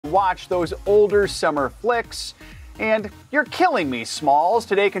watch those older summer flicks. And you're killing me, Smalls.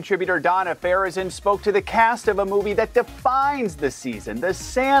 Today, contributor Donna Farazan spoke to the cast of a movie that defines the season, The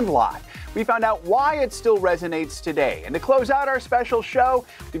Sandlot. We found out why it still resonates today. And to close out our special show,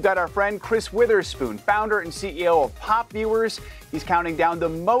 we've got our friend Chris Witherspoon, founder and CEO of Pop Viewers. He's counting down the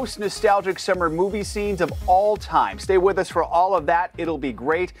most nostalgic summer movie scenes of all time. Stay with us for all of that. It'll be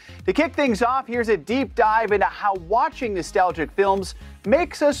great. To kick things off, here's a deep dive into how watching nostalgic films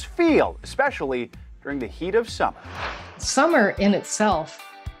makes us feel, especially during the heat of summer. Summer in itself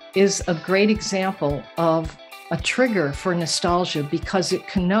is a great example of a trigger for nostalgia because it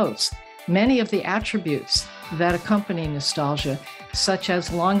connotes many of the attributes that accompany nostalgia, such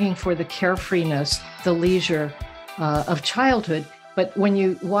as longing for the carefreeness, the leisure of childhood. But when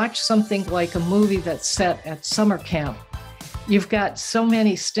you watch something like a movie that's set at summer camp, you've got so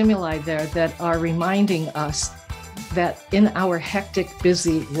many stimuli there that are reminding us that in our hectic,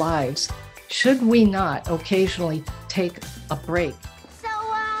 busy lives, should we not occasionally take a break? So,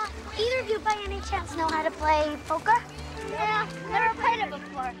 either of you by any chance know how to play poker? Yeah, never played it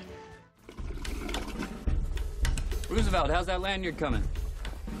before. Roosevelt, how's that lanyard coming?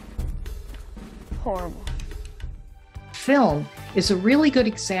 Horrible. Film is a really good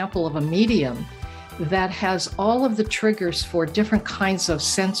example of a medium that has all of the triggers for different kinds of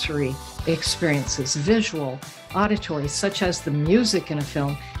sensory experiences, visual, auditory, such as the music in a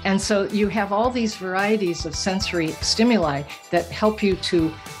film. And so you have all these varieties of sensory stimuli that help you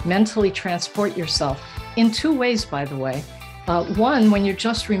to mentally transport yourself in two ways, by the way. One, when you're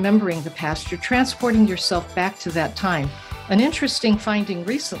just remembering the past, you're transporting yourself back to that time. An interesting finding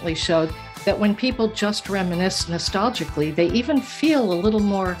recently showed that when people just reminisce nostalgically, they even feel a little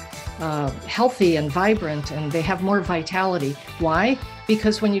more healthy and vibrant, and they have more vitality. Why?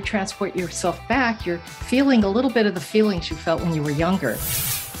 Because when you transport yourself back, you're feeling a little bit of the feelings you felt when you were younger.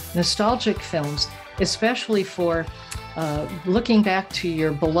 Nostalgic films, especially for looking back to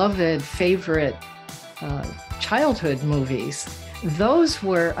your beloved favorite childhood movies, those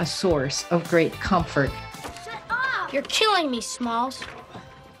were a source of great comfort. Shut up! You're killing me, Smalls.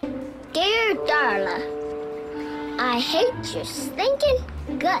 Dear Darla, I hate your stinking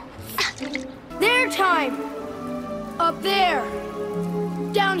guts. Their time! Up there!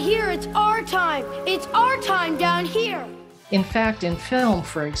 Down here, it's our time! It's our time down here! In fact, in film,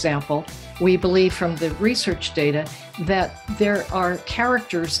 for example, we believe from the research data that there are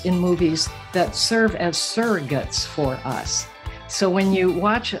characters in movies that serve as surrogates for us. So when you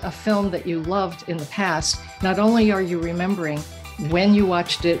watch a film that you loved in the past, not only are you remembering when you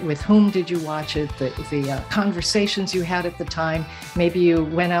watched it, with whom did you watch it, the conversations you had at the time, maybe you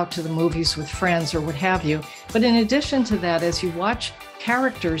went out to the movies with friends or what have you. But in addition to that, as you watch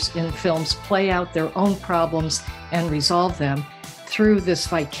characters in films play out their own problems and resolve them through this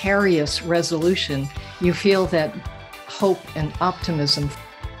vicarious resolution, you feel that hope and optimism,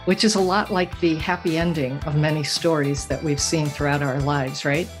 which is a lot like the happy ending of many stories that we've seen throughout our lives,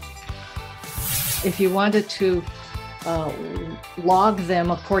 right? If you wanted to log them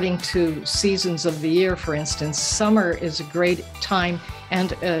according to seasons of the year, for instance, summer is a great time.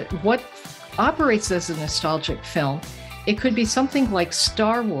 And what operates as a nostalgic film, it could be something like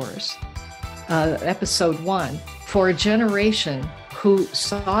Star Wars, Episode 1, for a generation who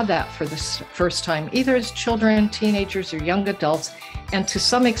saw that for the first time, either as children, teenagers, or young adults. And to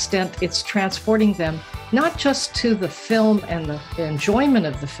some extent, it's transporting them not just to the film and the enjoyment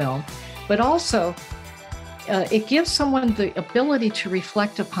of the film, but also it gives someone the ability to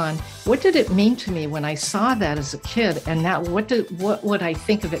reflect upon what did it mean to me when I saw that as a kid, and now what would I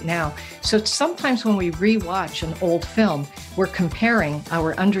think of it now? So sometimes when we rewatch an old film, we're comparing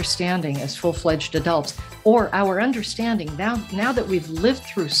our understanding as full-fledged adults, or our understanding now that we've lived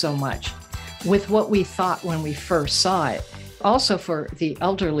through so much, with what we thought when we first saw it. Also, for the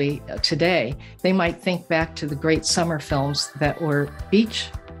elderly today, they might think back to the great summer films that were beach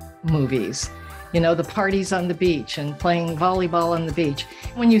movies. You know, the parties on the beach and playing volleyball on the beach.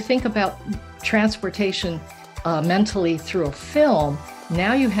 When you think about transportation mentally through a film,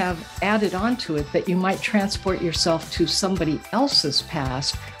 now you have added onto it that you might transport yourself to somebody else's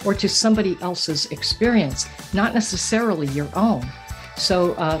past or to somebody else's experience, not necessarily your own.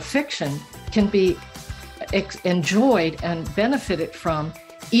 So fiction can be enjoyed and benefited from,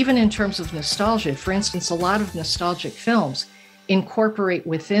 even in terms of nostalgia. For instance, a lot of nostalgic films incorporate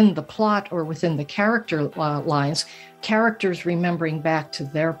within the plot or within the character lines, characters remembering back to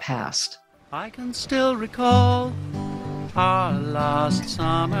their past. I can still recall our last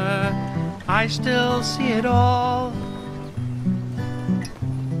summer. I still see it all.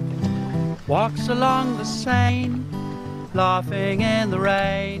 Walks along the Seine, laughing in the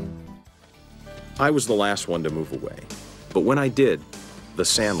rain. I was the last one to move away, but when I did, the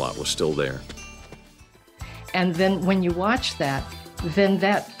Sandlot was still there. And then when you watch that, then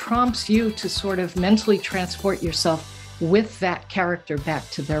that prompts you to sort of mentally transport yourself with that character back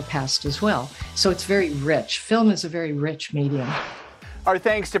to their past as well. So it's very rich. Film is a very rich medium. Our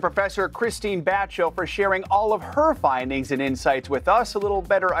thanks to Professor Christine Batchel for sharing all of her findings and insights with us, a little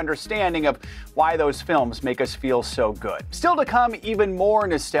better understanding of why those films make us feel so good. Still to come, even more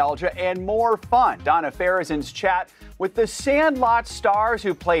nostalgia and more fun. Donna Farizin's chat with the Sandlot stars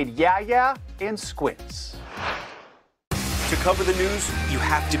who played Yaya and Squints. To cover the news, you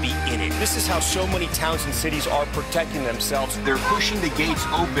have to be in it. This is how so many towns and cities are protecting themselves. They're pushing the gates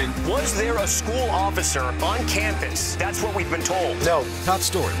open. Was there a school officer on campus? That's what we've been told. No. Top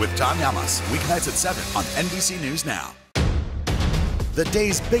Story with Tom Llamas, weeknights at 7 on NBC News Now. The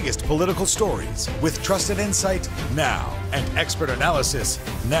day's biggest political stories with trusted insight now and expert analysis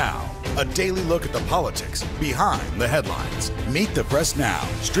now. A daily look at the politics behind the headlines. Meet the Press Now,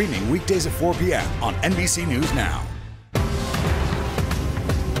 streaming weekdays at 4 p.m. on NBC News Now.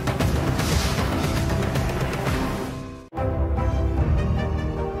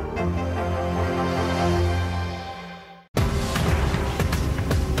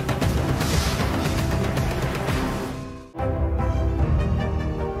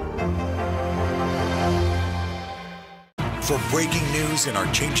 For breaking news in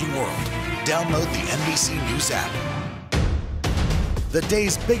our changing world, download the NBC News app. The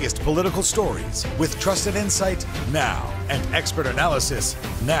day's biggest political stories with trusted insight now and expert analysis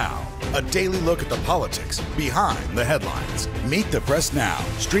now. A daily look at the politics behind the headlines. Meet the Press Now,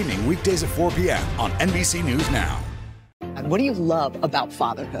 streaming weekdays at 4 p.m. on NBC News Now. What do you love about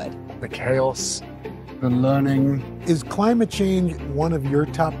fatherhood? The chaos, the learning. Is climate change one of your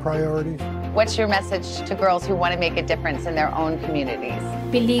top priorities? What's your message to girls who want to make a difference in their own communities?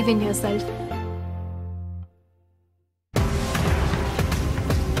 Believe in yourself.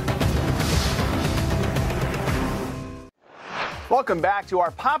 Welcome back to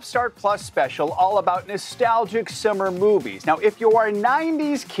our Pop Start Plus special, all about nostalgic summer movies. Now, if you're a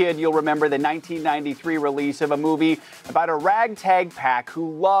 90s kid, you'll remember the 1993 release of a movie about a ragtag pack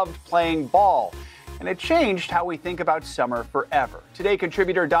who loved playing ball. And it changed how we think about summer forever. Today,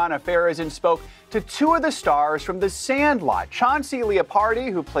 contributor Donna Farizin spoke to two of the stars from The Sandlot, Chauncey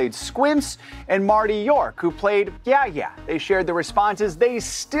Leopardi, who played Squints, and Marty York, who played Yaya. They shared the responses they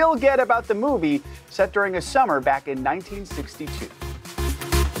still get about the movie set during a summer back in 1962.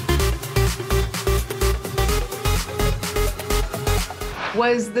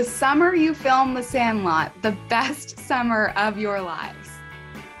 Was the summer you filmed The Sandlot the best summer of your lives?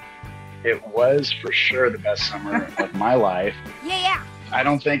 It was for sure the best summer of my life. Yeah. I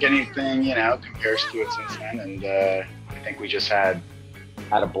don't think anything, compares to it since then. And I think we just had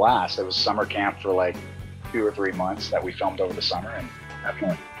a blast. It was summer camp for like 2 or 3 months that we filmed over the summer, and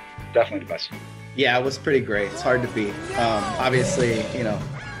definitely the best. Yeah, it was pretty great. It's hard to beat. Obviously,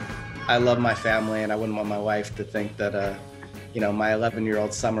 I love my family, and I wouldn't want my wife to think that, my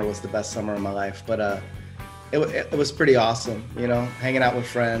 11-year-old summer was the best summer of my life. But it was pretty awesome, hanging out with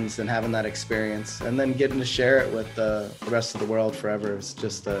friends and having that experience, and then getting to share it with the rest of the world forever. It's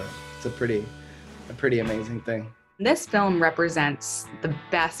just it's a pretty amazing thing. This film represents the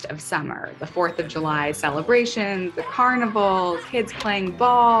best of summer, the 4th of July celebrations, the carnival, kids playing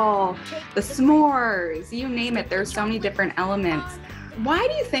ball, the s'mores, you name it. There's so many different elements. Why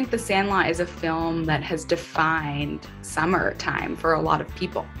do you think The Sandlot is a film that has defined summertime for a lot of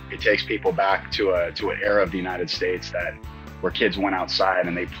people? It takes people back to an era of the United States where kids went outside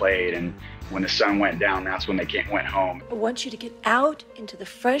and they played, and when the sun went down, that's when they went home. I want you to get out into the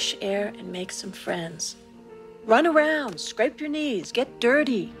fresh air and make some friends. Run around, scrape your knees, get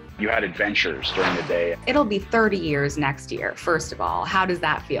dirty. You had adventures during the day. It'll be 30 years next year, first of all. How does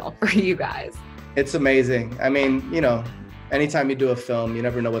that feel for you guys? It's amazing. I mean, anytime you do a film, you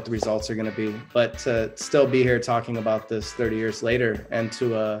never know what the results are going to be. But to still be here talking about this 30 years later, and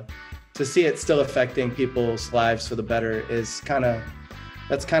to see it still affecting people's lives for the better is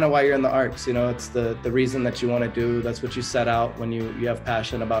that's kind of why you're in the arts. It's the reason that you want to do. That's what you set out when you have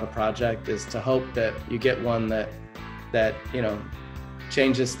passion about a project, is to hope that you get one that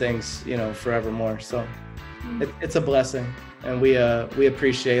changes things forevermore. So it's a blessing, and we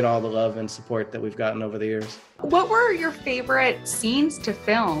appreciate all the love and support that we've gotten over the years. What were your favorite scenes to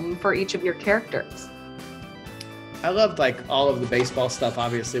film for each of your characters? I loved all of the baseball stuff.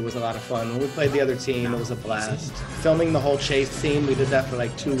 Obviously, was a lot of fun. When we played the other team, it was a blast. Filming the whole chase scene, we did that for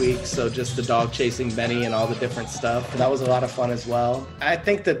 2 weeks. So just the dog chasing Benny and all the different stuff. That was a lot of fun as well. I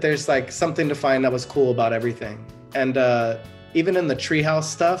think that there's something to find that was cool about everything. And even in the treehouse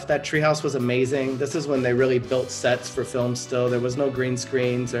stuff, that treehouse was amazing. This is when they really built sets for film still. There was no green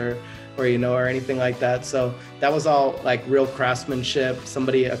screens or anything like that. So that was all like real craftsmanship.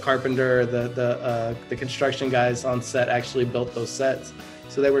 Somebody, a carpenter, the construction guys on set actually built those sets.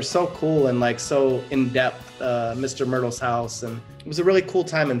 So they were so cool and like so in depth, Mr. Myrtle's house. And it was a really cool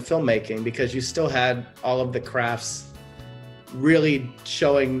time in filmmaking because you still had all of the crafts really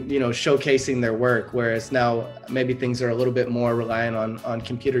showcasing their work, whereas now maybe things are a little bit more reliant on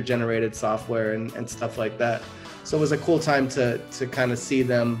computer generated software and stuff like that. So it was a cool time to kind of see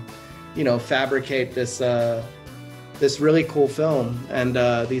them, fabricate this really cool film and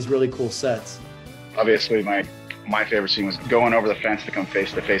these really cool sets. Obviously my favorite scene was going over the fence to come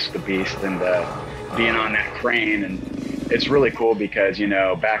face to face with the beast and being on that crane. And it's really cool because,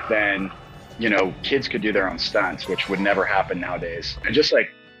 back then, kids could do their own stunts, which would never happen nowadays. And just like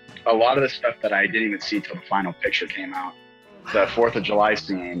a lot of the stuff that I didn't even see till the final picture came out, the 4th of July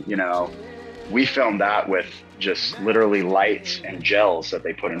scene, we filmed that with just literally lights and gels that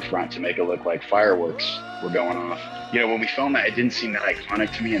they put in front to make it look like fireworks were going off. When we filmed that, it didn't seem that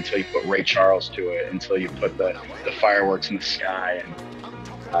iconic to me until you put Ray Charles to it, until you put the fireworks in the sky.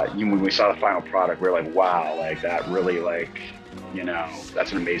 And when we saw the final product, we were like, wow, like that really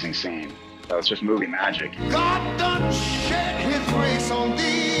that's an amazing scene. So it's just movie magic. God done shed his grace on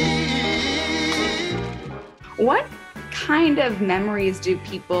thee. What kind of memories do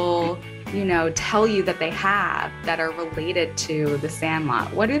people, tell you that they have that are related to The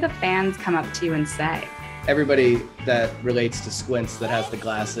Sandlot? What do the fans come up to you and say? Everybody that relates to Squints that has the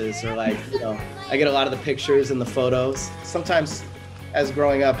glasses or I get a lot of the pictures and the photos. Sometimes as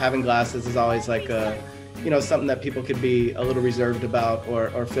growing up, having glasses is always like something that people could be a little reserved about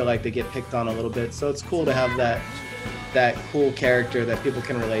or feel like they get picked on a little bit. So it's cool to have that cool character that people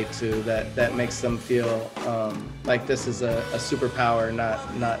can relate to, that makes them feel like this is a superpower,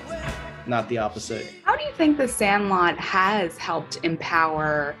 not the opposite. How do you think The Sandlot has helped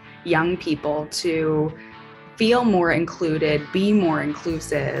empower young people to feel more included, be more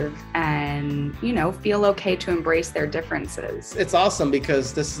inclusive, and, feel okay to embrace their differences? It's awesome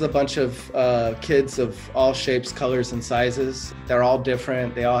because this is a bunch of kids of all shapes, colors, and sizes. They're all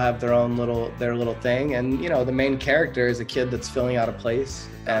different. They all have their own little thing. And, the main character is a kid that's feeling out of place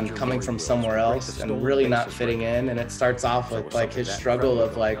and coming from somewhere else and really not fitting in. And it starts off with like his struggle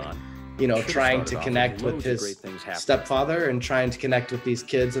of trying to connect with his stepfather and trying to connect with these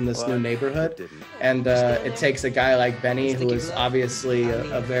kids in this new neighborhood. And it takes a guy like Benny, who is obviously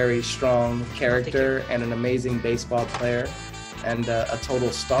a very strong character and an amazing baseball player and a total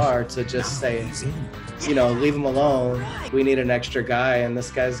star, to just say, leave him alone. We need an extra guy, and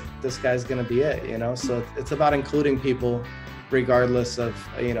this guy's gonna be it, So it's about including people regardless of,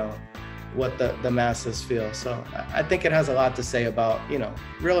 what the masses feel. So I think it has a lot to say about,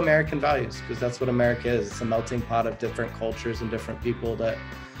 real American values, because that's what America is. It's a melting pot of different cultures and different people that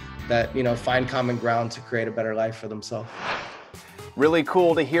find common ground to create a better life for themselves. Really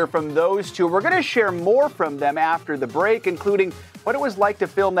cool to hear from those two. We're going to share more from them after the break, including what it was like to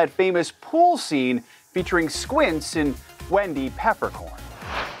film that famous pool scene featuring Squints and Wendy Peppercorn.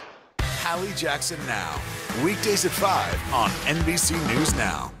 Hallie Jackson Now, weekdays at 5 on NBC News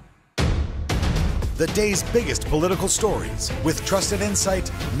Now. The day's biggest political stories with trusted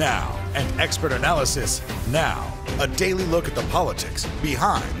insight now and expert analysis now. A daily look at the politics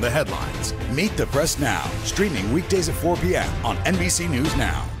behind the headlines. Meet the Press Now, streaming weekdays at 4 p.m. on NBC News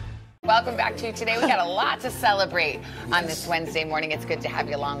Now. Welcome back to Today. We got a lot to celebrate on this Wednesday morning. It's good to have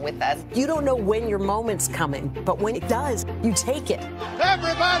you along with us. You don't know when your moment's coming, but when it does, you take it.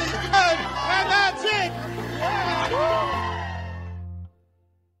 Everybody's good, and that's it.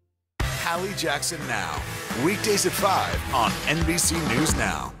 Hallie Jackson Now, weekdays at 5 on NBC News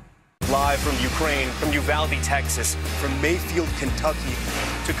Now. Live from Ukraine, from Uvalde, Texas, from Mayfield, Kentucky.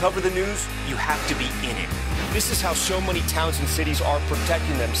 To cover the news, you have to be in it. This is how so many towns and cities are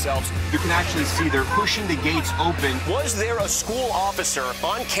protecting themselves. You can actually see they're pushing the gates open. Was there a school officer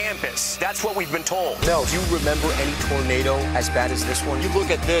on campus? That's what we've been told. No. Do you remember any tornado as bad as this one? You look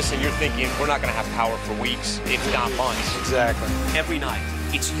at this and you're thinking, we're not going to have power for weeks, if not months. Exactly. Every night,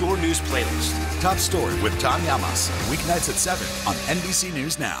 it's your news playlist. Top Story with Tom Llamas, weeknights at 7 on NBC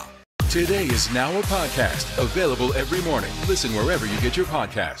News Now. Today is now a podcast, available every morning. Listen wherever you get your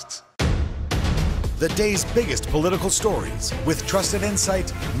podcasts. The day's biggest political stories with trusted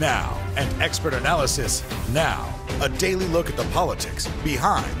insight now and expert analysis now. A daily look at the politics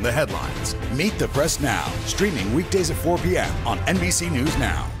behind the headlines. Meet the Press Now, streaming weekdays at 4 p.m. on NBC News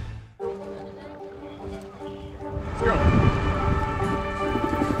Now. Let's go.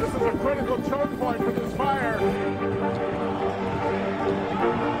 This is a critical choke point for this fire.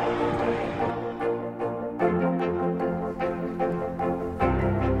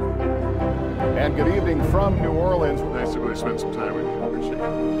 and good evening from New Orleans. Nice to really spend some time with you. Appreciate it.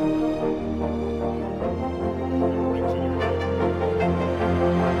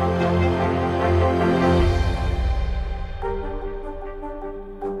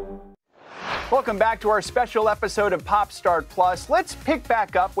 Welcome back to our special episode of Pop Start Plus. Let's pick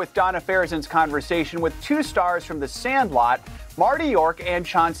back up with Donna Fairzin's conversation with two stars from The Sandlot, Marty York and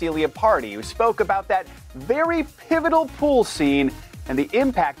Chauncey Leopardi, who spoke about that very pivotal pool scene and the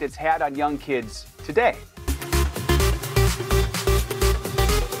impact it's had on young kids today.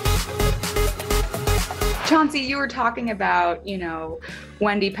 Chauncey, you were talking about,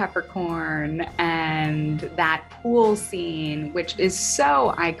 Wendy Peppercorn and that pool scene, which is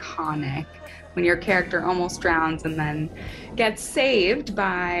so iconic when your character almost drowns and then gets saved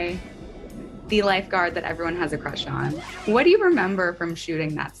by the lifeguard that everyone has a crush on. What do you remember from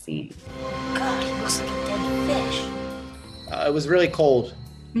shooting that scene? God, he looks like a dead fish. It was really cold.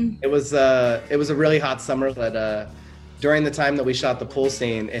 It was a really hot summer, but during the time that we shot the pool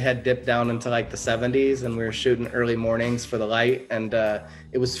scene, it had dipped down into like the 70s, and we were shooting early mornings for the light, and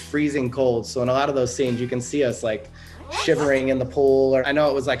it was freezing cold. So in a lot of those scenes, you can see us like shivering in the pool. Or I know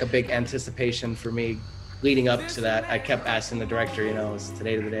it was like a big anticipation for me leading up to that. I kept asking the director, is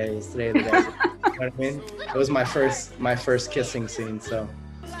today the day? Is today the day? You know what I mean? It was my first kissing scene, so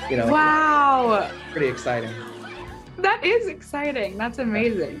Wow. Pretty exciting. That is exciting. That's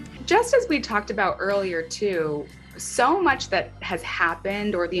amazing. Just as we talked about earlier too, so much that has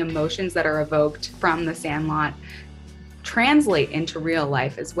happened, or the emotions that are evoked from The Sandlot, translate into real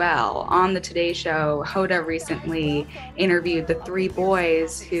life as well. On the Today Show, Hoda recently interviewed the three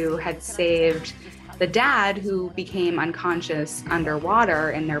boys who had saved the dad who became unconscious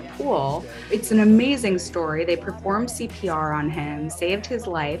underwater in their pool. It's an amazing story. They performed CPR on him, saved his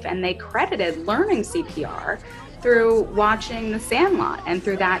life, and they credited learning CPR through watching The Sandlot and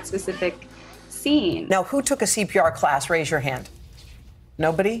through that specific scene. Now, who took a CPR class? Raise your hand.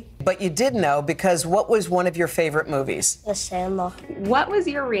 Nobody? But you did know, because what was one of your favorite movies? The Sandlot. What was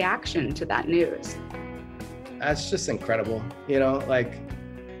your reaction to that news? That's just incredible.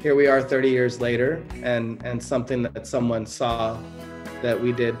 Here we are 30 years later, and something that someone saw that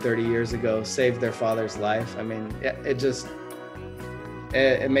we did 30 years ago saved their father's life. I mean,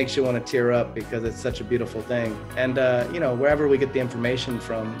 it makes you want to tear up because it's such a beautiful thing. And, wherever we get the information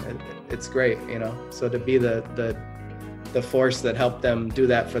from, it's great, So to be the force that helped them do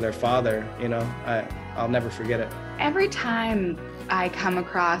that for their father, I'll never forget it. Every time I come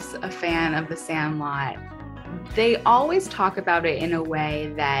across a fan of The Sandlot, they always talk about it in a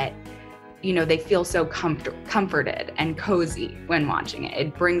way that, they feel so comforted and cozy when watching it.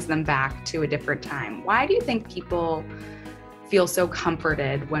 It brings them back to a different time. Why do you think people feel so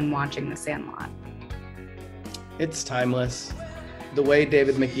comforted when watching The Sandlot? It's timeless. The way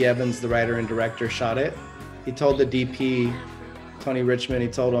David Mickey Evans, the writer and director, shot it, he told the DP, Tony Richmond, he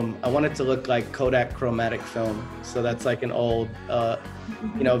told him, I want it to look like Kodak chromatic film. So that's like an old,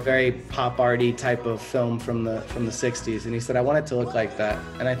 very pop arty type of film from the 60s. And he said, I want it to look like that.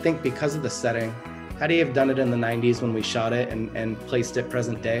 And I think because of the setting, had he have done it in the 90s when we shot it and placed it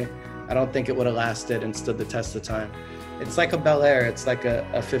present day, I don't think it would have lasted and stood the test of time. It's like a Bel Air. It's like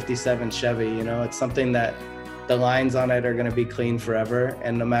a 57 Chevy, It's something that the lines on it are going to be clean forever.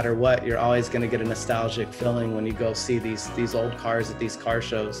 And no matter what, you're always going to get a nostalgic feeling when you go see these old cars at these car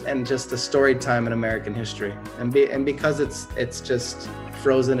shows. And just the storied time in American history. And because it's just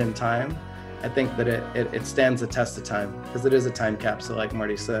frozen in time, I think that it stands the test of time, because it is a time capsule, like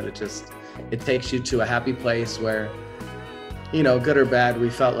Marty said. It takes you to a happy place where, good or bad, we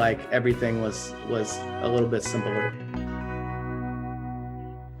felt like everything was a little bit simpler.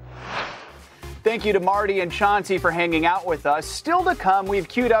 Thank you to Marty and Chauncey for hanging out with us. Still to come, we've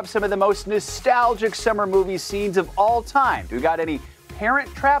queued up some of the most nostalgic summer movie scenes of all time. Do we got any Parent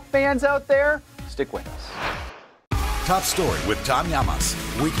Trap fans out there? Stick with us. Top Story with Tom Llamas,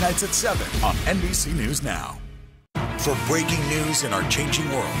 weeknights at 7 on NBC News Now. For breaking news in our changing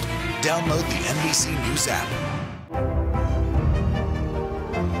world, download the NBC News app.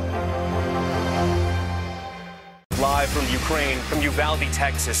 Live from Ukraine, from Uvalde,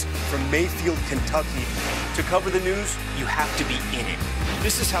 Texas, from Mayfield, Kentucky. To cover the news, you have to be in it.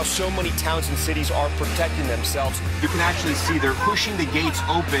 This is how so many towns and cities are protecting themselves. You can actually see they're pushing the gates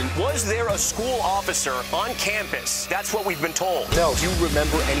open. Was there a school officer on campus? That's what we've been told. No. Do you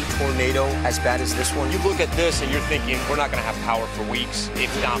remember any tornado as bad as this one? You look at this and you're thinking, we're not going to have power for weeks,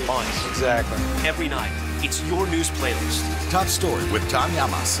 if not months. Exactly. Every night, it's your news playlist. Top Story with Tom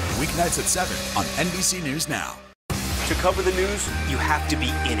Llamas, weeknights at 7 on NBC News Now. To To cover the news, you have to be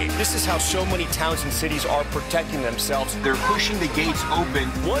in it. This is how so many towns and cities are protecting themselves. They're pushing the gates open.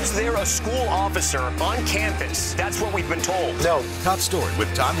 Was there a school officer on campus? That's what we've been told. No. Top Story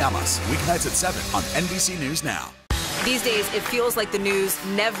with Tom Llamas, weeknights at 7 on NBC News Now. These days, it feels like the news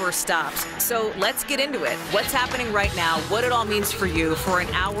never stops. So let's get into it. What's happening right now, what it all means for you for an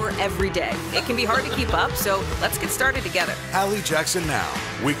hour every day. It can be hard to keep up, so let's get started together. Hallie Jackson Now,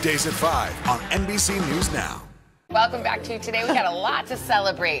 weekdays at 5 on NBC News Now. Welcome back to Today. We got a lot to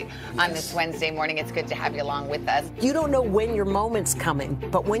celebrate on this Wednesday morning. It's good to have you along with us. You don't know when your moment's coming,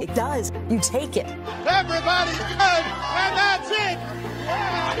 but when it does, you take it. Everybody's good, and that's it.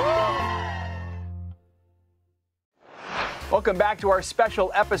 Welcome back to our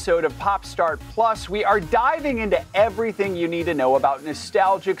special episode of Pop Start Plus. We are diving into everything you need to know about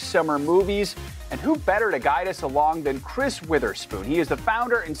nostalgic summer movies. And who better to guide us along than Chris Witherspoon? He is the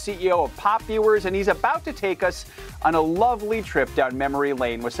founder and CEO of Pop Viewers, and he's about to take us on a lovely trip down memory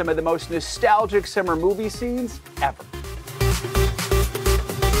lane with some of the most nostalgic summer movie scenes ever.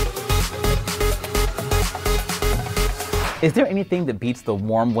 Is there anything that beats the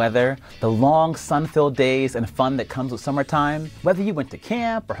warm weather, the long sun-filled days and fun that comes with summertime? Whether you went to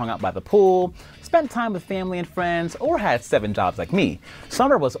camp or hung out by the pool, spent time with family and friends, or had 7 jobs like me,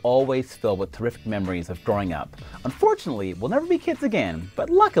 summer was always filled with terrific memories of growing up. Unfortunately, we'll never be kids again,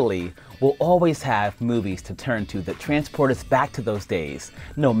 but luckily, we'll always have movies to turn to that transport us back to those days,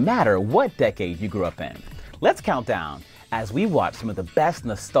 no matter what decade you grew up in. Let's count down as we watch some of the best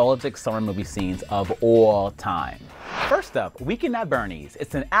nostalgic summer movie scenes of all time. First up, Weekend at Bernie's.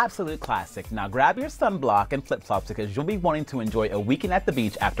 It's an absolute classic. Now grab your sunblock and flip-flops because you'll be wanting to enjoy a weekend at the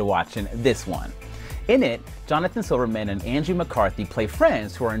beach after watching this one. In it, Jonathan Silverman and Andrew McCarthy play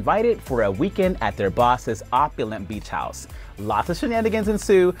friends who are invited for a weekend at their boss's opulent beach house. Lots of shenanigans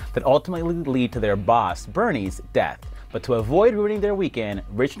ensue that ultimately lead to their boss, Bernie's, death. But to avoid ruining their weekend,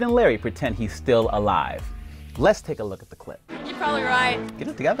 Richard and Larry pretend he's still alive. Let's take a look at the clip. You're probably right. Get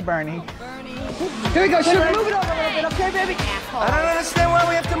it together, Bernie. Here we go, sugar. Move it over a little bit, okay, baby? I don't understand why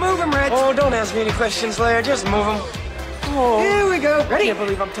we have to move him, Reg. Oh, don't ask me any questions, Larry. Just move him. Oh. Here we go. Ready? I can't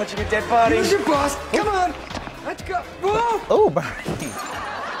believe I'm touching a dead body. Here's your boss. Come on. Let's go. Whoa. Oh, Bernie.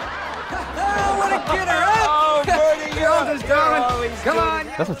 Oh, what a kidder, huh? Oh, Bernie, you're on this, darling. Come on.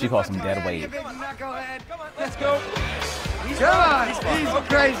 That's what you call some dead weight. Come on, let's go. Come on, he's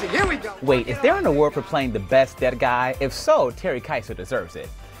crazy. Here we go. Wait, is there an award for playing the best dead guy? If so, Terry Kaiser deserves it.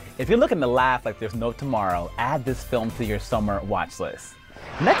 If you're looking to laugh like there's no tomorrow, add this film to your summer watch list.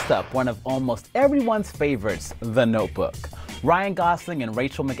 Next up, one of almost everyone's favorites, The Notebook. Ryan Gosling and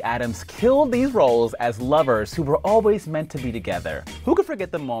Rachel McAdams killed these roles as lovers who were always meant to be together. Who could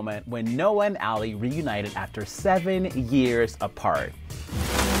forget the moment when Noah and Allie reunited after 7 years apart?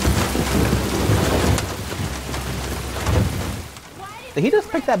 Did he just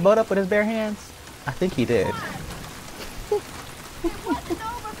pick that boat up with his bare hands? I think he did. It wasn't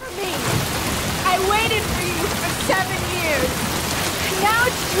over for me. I waited for you for 7 years. Now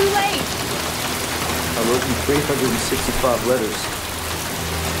it's too late. I wrote you 365 letters.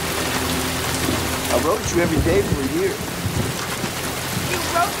 I wrote you every day for a year. You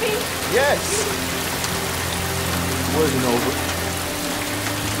wrote me? Yes. It wasn't over.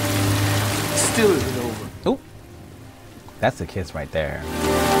 It still isn't over. Ooh. That's a kiss right there.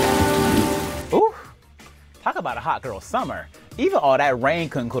 Ooh. Talk about a hot girl summer. Even all that rain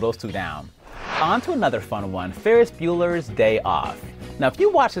couldn't cool those two down. On to another fun one, Ferris Bueller's Day Off. Now, if you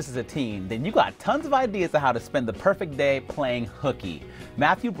watch this as a teen, then you got tons of ideas of how to spend the perfect day playing hooky.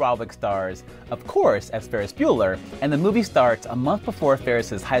 Matthew Broderick stars, of course, as Ferris Bueller, and the movie starts a month before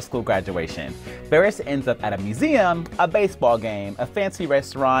Ferris's high school graduation. Ferris ends up at a museum, a baseball game, a fancy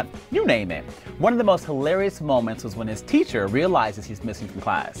restaurant, you name it. One of the most hilarious moments was when his teacher realizes he's missing from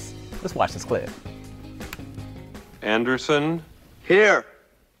class. Let's watch this clip. Anderson. Here.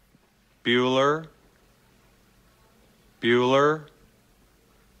 Bueller. Bueller.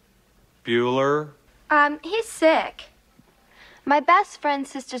 Bueller. He's sick. My best friend's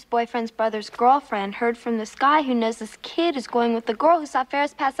sister's boyfriend's brother's girlfriend heard from this guy who knows this kid is going with the girl who saw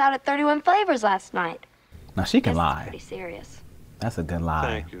Ferris pass out at 31 Flavors last night. Now she can lie. Pretty serious. That's a good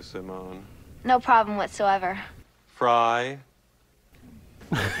lie. Thank you, Simone. No problem whatsoever. Fry.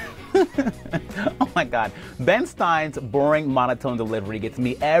 Oh my God. Ben Stein's boring, monotone delivery gets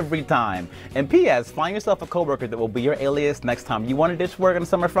me every time. And P.S., find yourself a coworker that will be your alias next time you want to ditch work on a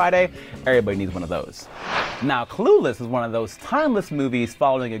summer Friday. Everybody needs one of those. Now, Clueless is one of those timeless movies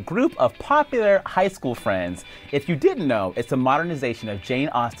following a group of popular high school friends. If you didn't know, it's a modernization of Jane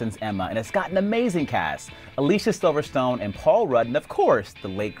Austen's Emma, and it's got an amazing cast. Alicia Silverstone and Paul Rudd, and of course, the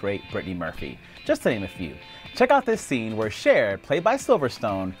late, great Brittany Murphy. just to name a few. Check out this scene where Cher, played by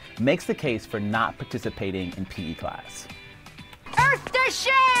Silverstone, makes the case for not participating in PE class. Earth to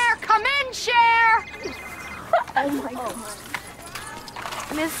Cher! Come in, Cher! Oh my God.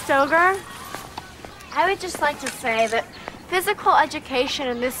 Ms. Stoger, I would just like to say that physical education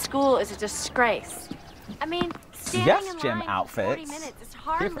in this school is a disgrace. I mean, standing in gym line outfits. for 40 minutes is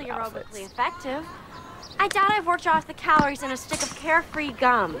hardly Different outfits. aerobically effective. I doubt I've worked off the calories in a stick of carefree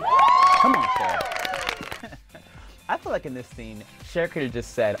gum. Come on, Cher. I feel like in this scene, Cher could have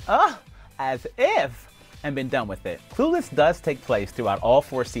just said, as if, and been done with it. Clueless does take place throughout all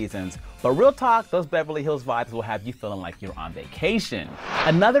 4 seasons, but real talk, those Beverly Hills vibes will have you feeling like you're on vacation.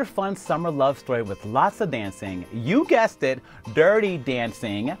 Another fun summer love story with lots of dancing. You guessed it, Dirty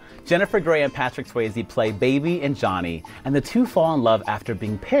Dancing. Jennifer Grey and Patrick Swayze play Baby and Johnny, and the two fall in love after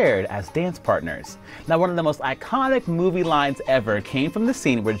being paired as dance partners. Now, one of the most iconic movie lines ever came from the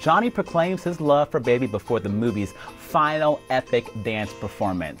scene where Johnny proclaims his love for Baby before the movie's final epic dance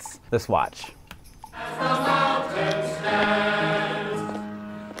performance. Let's watch.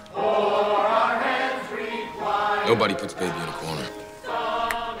 Nobody puts Baby in a corner.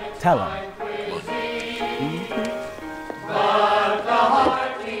 Tell him.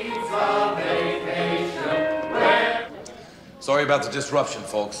 Sorry about the disruption,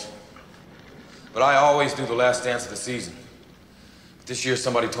 folks. But I always do the last dance of the season. But this year,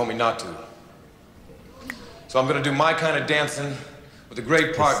 somebody told me not to. So I'm gonna do my kind of dancing with a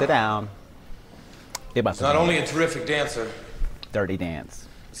great partner. Sit down. He's not only a terrific dancer, Dirty Dance.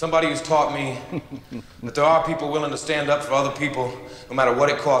 Somebody who's taught me that there are people willing to stand up for other people no matter what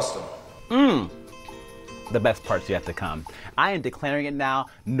it costs them. The best part's yet to come. I am declaring it now.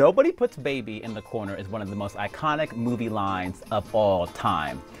 Nobody puts Baby in the corner is one of the most iconic movie lines of all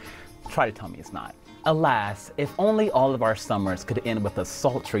time. Try to tell me it's not. Alas, if only all of our summers could end with a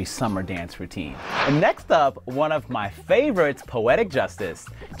sultry summer dance routine. And next up, one of my favorites, Poetic Justice.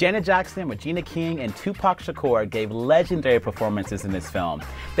 Janet Jackson, Regina King, and Tupac Shakur gave legendary performances in this film.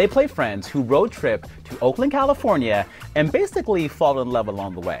 They play friends who road trip to Oakland, California, and basically fall in love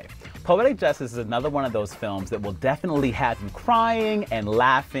along the way. Poetic Justice is another one of those films that will definitely have you crying and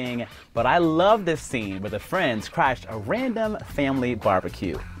laughing, but I love this scene where the friends crashed a random family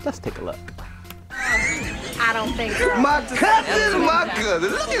barbecue. Let's take a look. I don't think so. My cousin.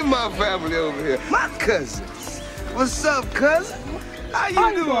 Look at my family over here. My cousins. What's up, cousin? How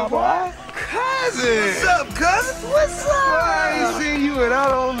you doing, boy? Cousin. What's up, cousin? What's up? I ain't seen you and I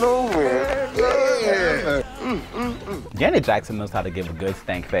don't know where. Yeah. Janet Jackson knows how to give a good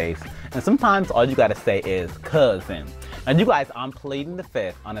stank face, and sometimes all you gotta say is cousin. And you guys, I'm pleading the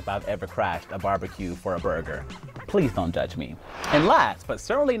fifth on if I've ever crashed a barbecue for a burger. Please don't judge me. And last, but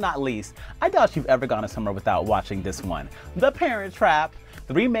certainly not least, I doubt you've ever gone a summer without watching this one. The Parent Trap.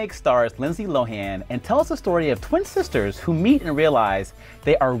 The remake stars Lindsay Lohan and tells the story of twin sisters who meet and realize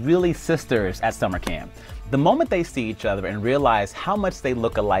they are really sisters at summer camp. The moment they see each other and realize how much they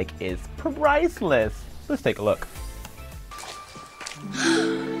look alike is priceless. Let's take a look.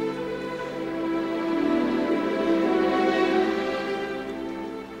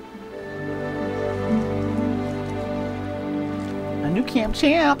 A new camp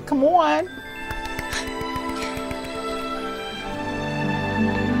champ, come on.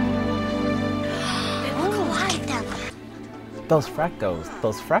 Those freckles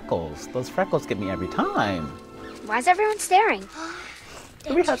get me every time. Why is everyone staring?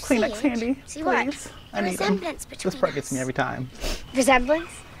 Do we have Kleenex handy? See what? Please? I need them. This part gets me every time. Resemblance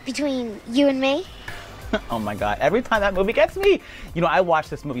between you and me? Oh my God, every time that movie gets me. You know, I watched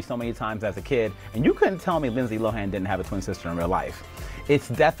this movie so many times as a kid, and you couldn't tell me Lindsay Lohan didn't have a twin sister in real life. It's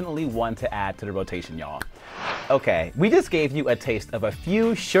definitely one to add to the rotation, y'all. Okay, we just gave you a taste of a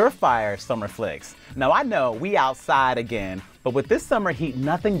few surefire summer flicks. Now I know we outside again, but with this summer heat,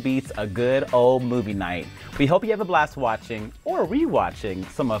 nothing beats a good old movie night. We hope you have a blast watching or rewatching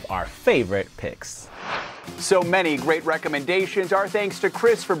some of our favorite picks. So many great recommendations. Our thanks to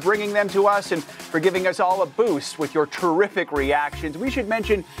Chris for bringing them to us and for giving us all a boost with your terrific reactions. We should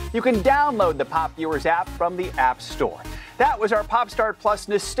mention you can download the Pop Viewers app from the App Store. That was our Pop Start Plus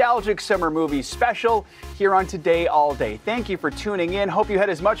Nostalgic Summer Movie Special here on Today All Day. Thank you for tuning in. Hope you had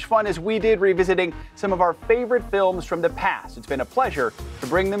as much fun as we did revisiting some of our favorite films from the past. It's been a pleasure to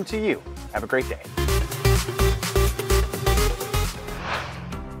bring them to you. Have a great day.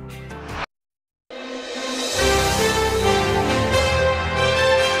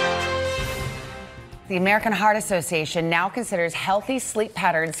 The American Heart Association now considers healthy sleep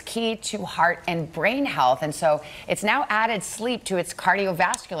patterns key to heart and brain health, and so it's now added sleep to its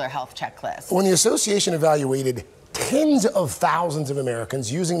cardiovascular health checklist. When the association evaluated tens of thousands of Americans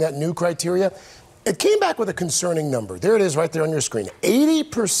using that new criteria, it came back with a concerning number. There it is right there on your screen.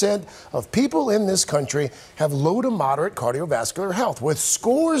 80% of people in this country have low to moderate cardiovascular health, with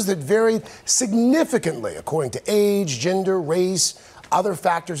scores that vary significantly according to age, gender, race, other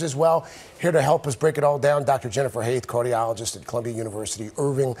factors as well. Here to help us break it all down, Dr. Jennifer Haith, cardiologist at Columbia University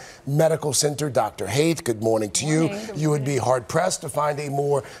Irving Medical Center. Dr. Haith, good morning to you. You would be hard-pressed to find a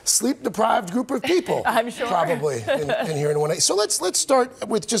more sleep-deprived group of people. I'm sure. Probably in here in one day. So let's start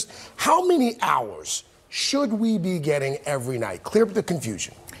with just how many hours should we be getting every night? Clear up the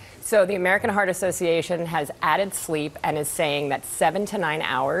confusion. So the American Heart Association has added sleep and is saying that 7 to 9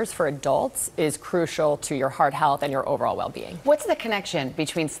 hours for adults is crucial to your heart health and your overall well-being. What's the connection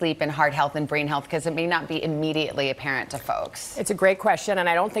between sleep and heart health and brain health? Because it may not be immediately apparent to folks. It's a great question, and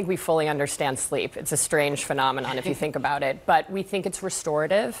I don't think we fully understand sleep. It's a strange phenomenon if you think about it, but we think it's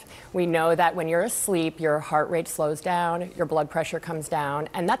restorative. We know that when you're asleep, your heart rate slows down, your blood pressure comes down,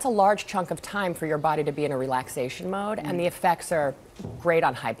 and that's a large chunk of time for your body to be in a relaxation mode, and the effects are great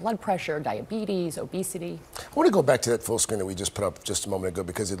on high blood pressure, diabetes, obesity. I want to go back to that full screen that we just put up just a moment ago,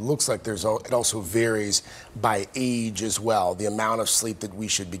 because it looks like it also varies by age as well, the amount of sleep that we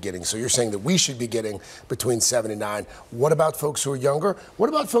should be getting. So you're saying that we should be getting between 7 and 9. What about folks who are younger? What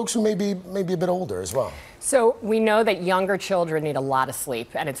about folks who may be a bit older as well? So we know that younger children need a lot of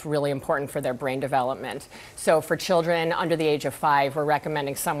sleep, and it's really important for their brain development. So for children under the age of 5, we're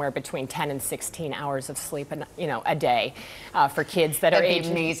recommending somewhere between 10 and 16 hours of sleep, a day. For kids that are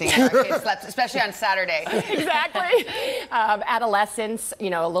aging, amazing. Our kids slept, especially on Saturday. Exactly. Adolescents,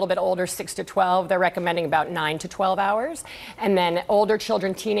 a little bit older, 6 to 12, they're recommending about 9 to 12 hours, and then older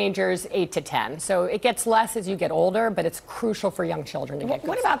children, teenagers, 8 to 10. So it gets less as you get older, but it's crucial for young children to get good.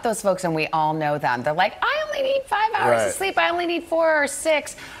 What about those folks, and we all know them? They're like, I only need 5 hours of sleep. I only need 4 or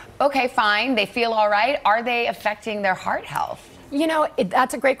 6. Okay, fine. They feel all right. Are they affecting their heart health?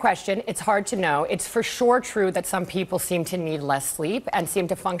 That's a great question. It's hard to know. It's for sure true that some people seem to need less sleep and seem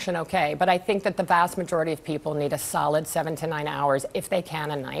to function okay. But I think that the vast majority of people need a solid 7 to 9 hours if they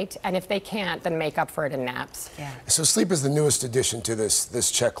can a night. And if they can't, then make up for it in naps. Yeah. So sleep is the newest addition to this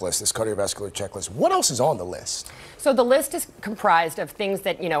checklist, this cardiovascular checklist. What else is on the list? So the list is comprised of things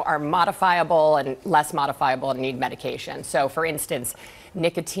that, are modifiable and less modifiable and need medication. So for instance,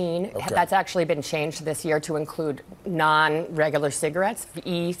 nicotine, that's actually been changed this year to include non-regular cigarettes,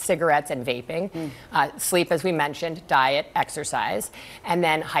 e-cigarettes and vaping. Sleep, as we mentioned, diet, exercise, and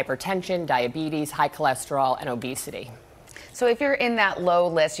then hypertension, diabetes, high cholesterol, and obesity. So if you're in that low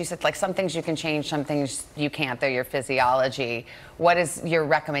list, you said like some things you can change, some things you can't, they're your physiology. What is your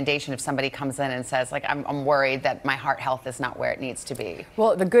recommendation if somebody comes in and says, like, I'm worried that my heart health is not where it needs to be?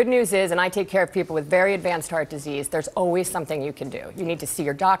 Well, the good news is, and I take care of people with very advanced heart disease, there's always something you can do. You need to see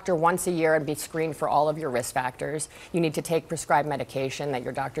your doctor once a year and be screened for all of your risk factors. You need to take prescribed medication that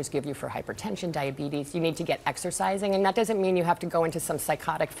your doctors give you for hypertension, diabetes. You need to get exercising, and that doesn't mean you have to go into some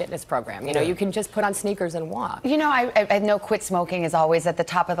psychotic fitness program. You can just put on sneakers and walk. I know quit smoking is always at the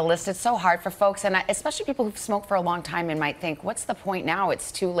top of the list. It's so hard for folks, and especially people who've smoked for a long time and might think, what's the point now?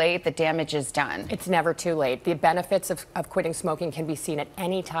 It's too late. The damage is done. It's never too late. The benefits of quitting smoking can be seen at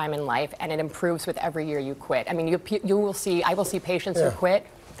any time in life, and it improves with every year you quit. I mean, I will see patients who quit.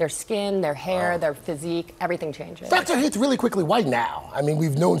 Their skin, their hair, their physique, everything changes. Dr. Haith, really quickly, why now? I mean,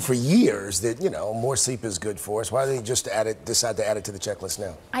 we've known for years that, more sleep is good for us. Why do they just decide to add it to the checklist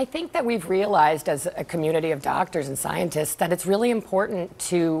now? I think that we've realized as a community of doctors and scientists that it's really important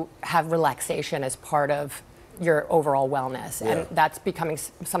to have relaxation as part of your overall wellness. And that's becoming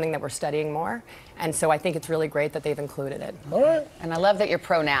something that we're studying more. And so I think it's really great that they've included it. All right. And I love that you're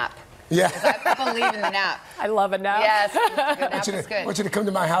pro-nap. Yeah. I believe in the nap. I love a nap. Yes, a good nap is good. I want you to come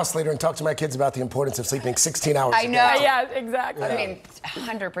to my house later and talk to my kids about the importance of sleeping 16 hours I a day. know. Yeah, exactly. I mean,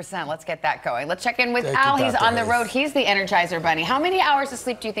 100%. Let's get that going. Let's check in with Al. He's on the road. He's the Energizer Bunny. How many hours of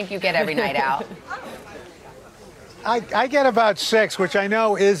sleep do you think you get every night, Al? I get about 6, which I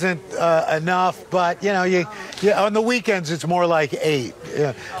know isn't enough, but you on the weekends it's more like 8.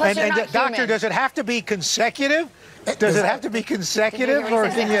 Yeah. And doctor, does it have to be consecutive? Does it have to be consecutive, or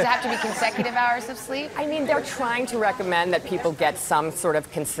does it have to be consecutive hours of sleep? I mean, they're trying to recommend that people get some sort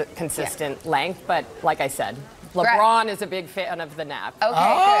of consistent length, but like I said, LeBron is a big fan of the nap. Okay,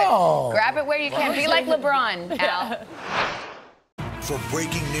 good. Grab it where you can. Be like LeBron, Al. For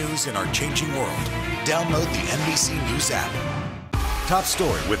breaking news in our changing world, download the NBC News app. Top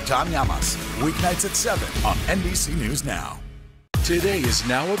Story with Tom Llamas, weeknights at 7 on NBC News Now. Today is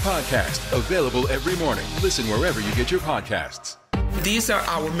now a podcast, available every morning. Listen wherever you get your podcasts. These are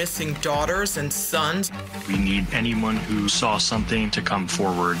our missing daughters and sons. We need anyone who saw something to come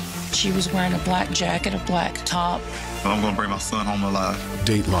forward. She was wearing a black jacket, a black top. I'm going to bring my son home alive.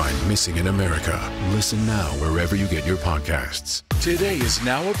 Dateline Missing in America. Listen now wherever you get your podcasts. Today is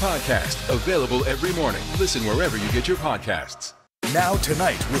now a podcast available every morning. Listen wherever you get your podcasts. Now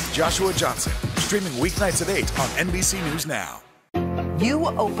Tonight with Joshua Johnson. Streaming weeknights at 8 on NBC News Now. You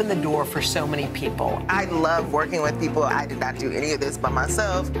open the door for so many people. I love working with people. I did not do any of this by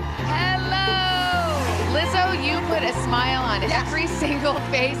myself. Hello! Lizzo, you put a smile on every single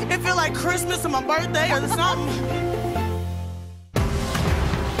face. It feels like Christmas or my birthday or something.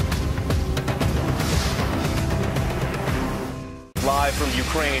 Live from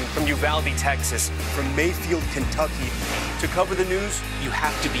Ukraine, from Uvalde, Texas, from Mayfield, Kentucky. To cover the news, you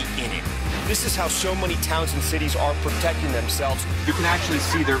have to be in it. This is how so many towns and cities are protecting themselves. You can actually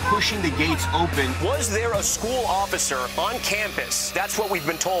see they're pushing the gates open. Was there a school officer on campus? That's what we've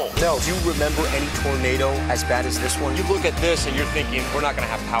been told. No. Do you remember any tornado as bad as this one? You look at this and you're thinking, we're not going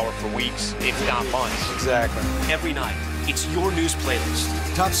to have power for weeks. It's not months. Exactly. Every night, it's your news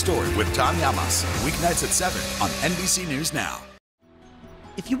playlist. Top Story with Tom Llamas. Weeknights at 7 on NBC News Now.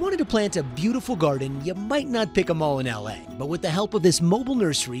 If you wanted to plant a beautiful garden, you might not pick them all in LA. But with the help of this mobile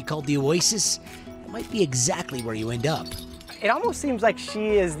nursery called the Oasis, it might be exactly where you end up. It almost seems like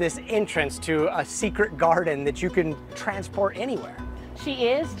she is this entrance to a secret garden that you can transport anywhere. She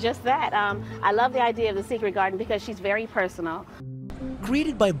is just that. I love the idea of the secret garden because she's very personal.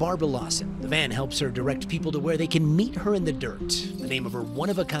 Created by Barbara Lawson, the van helps her direct people to where they can meet her in the dirt, the name of her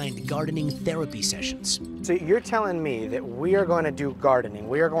one-of-a-kind gardening therapy sessions. So you're telling me that we are going to do gardening,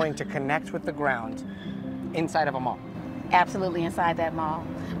 we are going to connect with the ground inside of a mall? Absolutely inside that mall,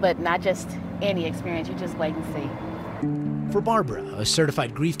 but not just any experience, you just wait and see. For Barbara, a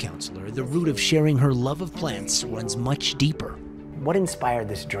certified grief counselor, the root of sharing her love of plants runs much deeper. What inspired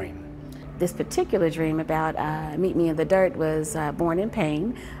this dream? This particular dream about Meet Me in the Dirt was born in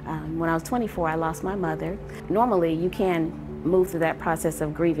pain. When I was 24, I lost my mother. Normally, you can move through that process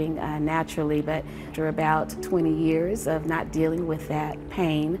of grieving naturally, but after about 20 years of not dealing with that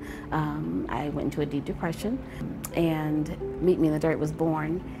pain, I went into a deep depression, and Meet Me in the Dirt was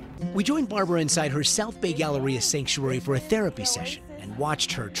born. We joined Barbara inside her South Bay Galleria sanctuary for a therapy session and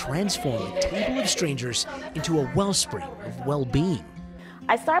watched her transform a table of strangers into a wellspring of well-being.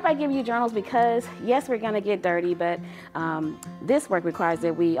 I start by giving you journals because, yes, we're going to get dirty, but this work requires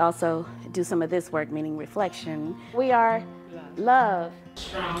that we also do some of this work, meaning reflection. We are love.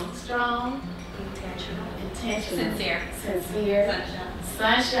 Strong, intentional, sincere,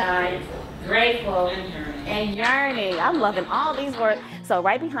 sunshine, grateful, and yearning. I'm loving all these words. So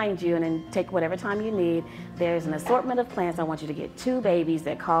right behind you, and then take whatever time you need, there's an assortment of plants. I want you to get 2 babies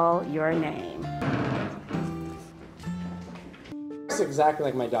that call your name. Looks exactly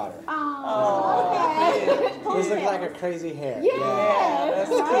like my daughter. Oh, okay. This looks like a crazy hair. Yeah, that's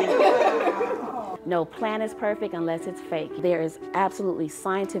cute. No plant is perfect unless it's fake. There is absolutely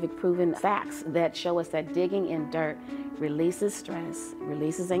scientific proven facts that show us that digging in dirt releases stress,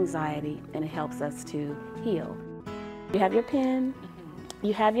 releases anxiety, and it helps us to heal. You have your pen,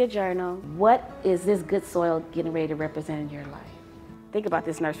 you have your journal. What is this good soil getting ready to represent in your life? Think about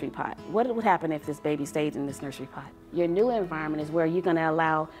this nursery pot. What would happen if this baby stayed in this nursery pot? Your new environment is where you're going to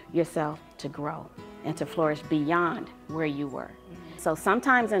allow yourself to grow and to flourish beyond where you were. So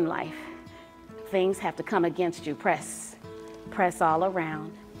sometimes in life, things have to come against you. Press all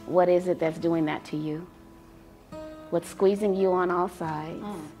around. What is it that's doing that to you? What's squeezing you on all sides?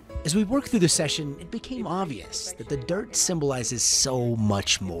 As we worked through the session, it became obvious that the dirt symbolizes so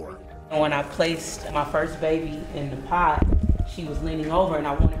much more. When I placed my first baby in the pot, she was leaning over and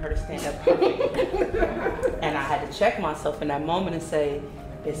I wanted her to stand up perfectly. And I had to check myself in that moment and say,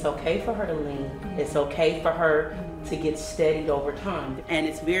 it's okay for her to lean. It's okay for her to get steadied over time. And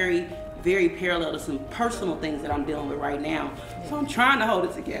it's very, very parallel to some personal things that I'm dealing with right now. So I'm trying to hold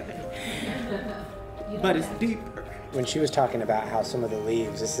it together. But it's deeper. When she was talking about how some of the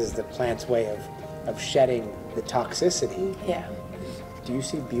leaves, this is the plant's way of shedding the toxicity. Yeah. Do you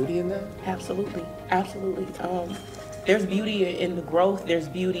see beauty in that? Absolutely, absolutely. There's beauty in the growth, there's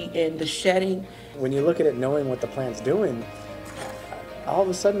beauty in the shedding. When you look at it knowing what the plant's doing, all of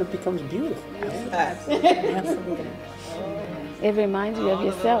a sudden it becomes beautiful. Absolutely. It reminds you of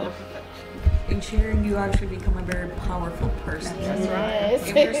yourself. In sharing, you actually become a very powerful person. That's right.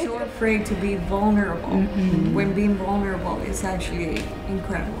 If you're so afraid to be vulnerable, when being vulnerable is actually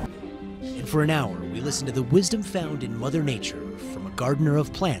incredible. And for an hour, we listened to the wisdom found in Mother Nature from a gardener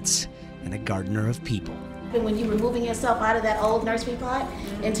of plants and a gardener of people. When you're removing yourself out of that old nursery pot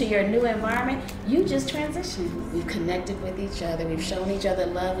into your new environment, you just transition. We've connected with each other. We've shown each other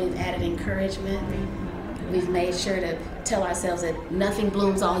love. We've added encouragement. We've made sure to tell ourselves that nothing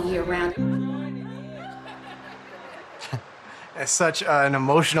blooms all year round. It's such an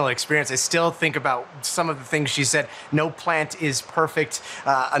emotional experience. I still think about some of the things she said. No plant is perfect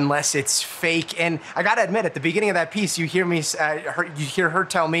unless it's fake. And I gotta admit, at the beginning of that piece, you hear me, you hear her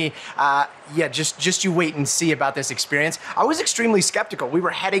tell me, yeah, just you wait and see about this experience. I was extremely skeptical. We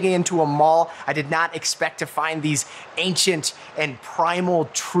were heading into a mall. I did not expect to find these ancient and primal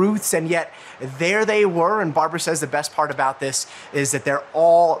truths, and yet there they were. And Barbara says the best part about this is that they're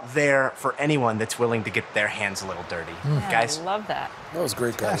all there for anyone that's willing to get their hands a little dirty. Guys. I love that. That was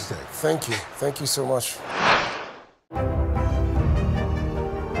great, guys. Thank you. Thank you so much.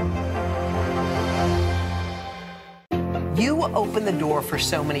 You open the door for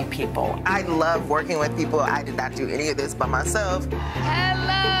so many people. I love working with people. I did not do any of this by myself.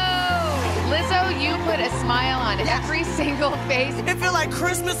 Hello! Lizzo, you put a smile on every single face. It feel like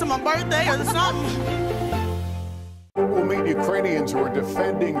Christmas on my birthday or something. We'll meet Ukrainians who are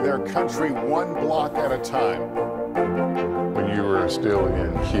defending their country one block at a time. When you were still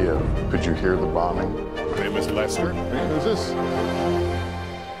in Kiev, could you hear the bombing? My name is Lester. Who's this?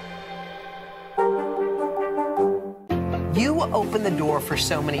 You open the door for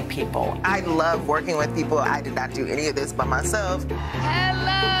so many people. I love working with people. I did not do any of this by myself.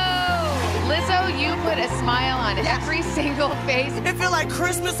 Hello! Lizzo, you put a smile on every single face. It feel like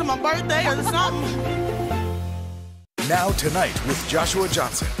Christmas on my birthday or something. Now Tonight with Joshua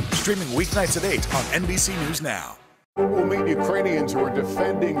Johnson, streaming weeknights at 8 on NBC News Now. We'll meet Ukrainians who are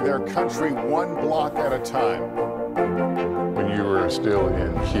defending their country one block at a time. When you were still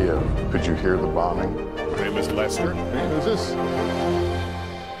in Kiev, could you hear the bombing? My name is Lester. Who's this?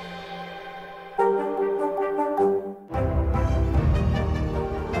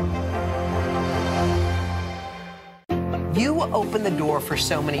 You open the door for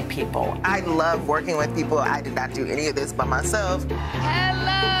so many people. I love working with people. I did not do any of this by myself. Hello!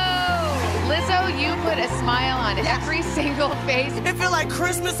 Lizzo, you put a smile on every single face. It feel like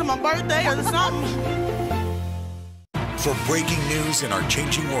Christmas on my birthday or something. For breaking news in our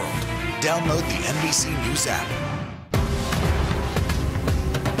changing world, download the NBC News app.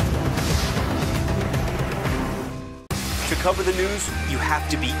 To cover the news, you have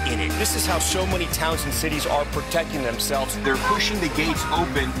to be in it. This is how so many towns and cities are protecting themselves. They're pushing the gates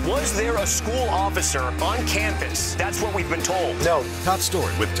open. Was there a school officer on campus? That's what we've been told. No. Top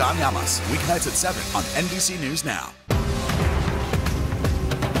Story with Tom Llamas, weeknights at 7 on NBC News Now.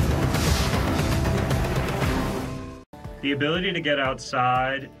 The ability to get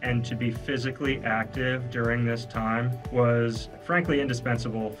outside and to be physically active during this time was frankly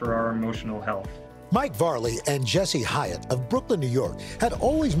indispensable for our emotional health. Mike Varley and Jesse Hyatt of Brooklyn, New York, had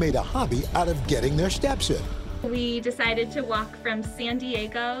always made a hobby out of getting their steps in. We decided to walk from San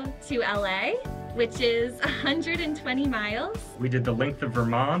Diego to LA, which is 120 miles. We did the length of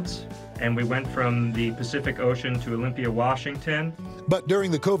Vermont, and we went from the Pacific Ocean to Olympia, Washington. But during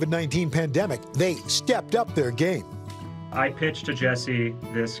the COVID-19 pandemic, they stepped up their game. I pitched to Jesse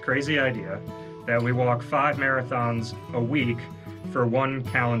this crazy idea that we walk 5 marathons a week for 1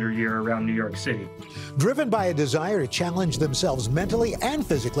 calendar year around New York City. Driven by a desire to challenge themselves mentally and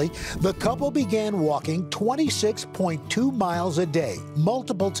physically, the couple began walking 26.2 miles a day,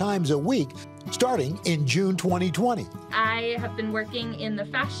 multiple times a week, starting in June 2020. I have been working in the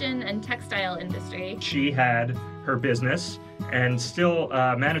fashion and textile industry. She had her business and still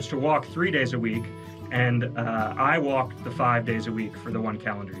managed to walk 3 days a week, and I walked the 5 days a week for the 1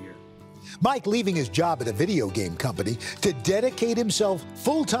 calendar year. Mike leaving his job at a video game company to dedicate himself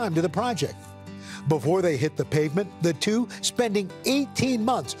full-time to the project. Before they hit the pavement, the two spending 18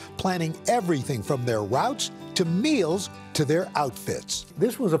 months planning everything from their routes to meals to their outfits.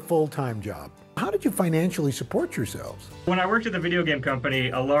 This was a full-time job. How did you financially support yourselves? When I worked at the video game company,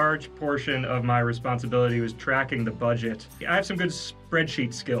 a large portion of my responsibility was tracking the budget. I have some good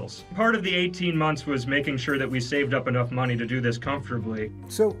spreadsheet skills. Part of the 18 months was making sure that we saved up enough money to do this comfortably.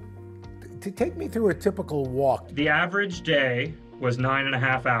 So, to take me through a typical walk. The average day was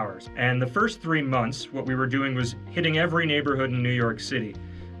 9.5 hours. And the first 3 months, what we were doing was hitting every neighborhood in New York City.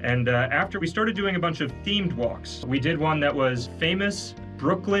 And after we started doing a bunch of themed walks, we did one that was famous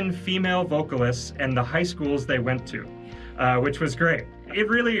Brooklyn female vocalists and the high schools they went to, which was great. It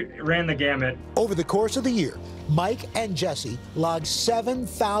really ran the gamut. Over the course of the year, Mike and Jesse logged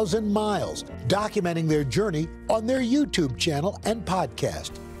 7,000 miles, documenting their journey on their YouTube channel and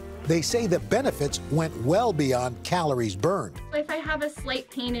podcast. They say the benefits went well beyond calories burned. If I have a slight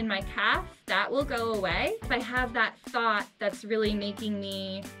pain in my calf, that will go away. If I have that thought that's really making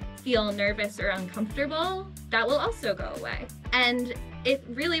me feel nervous or uncomfortable, that will also go away. And it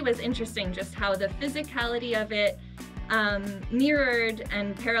really was interesting just how the physicality of it mirrored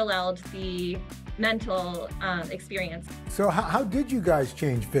and paralleled the mental experience. So how did you guys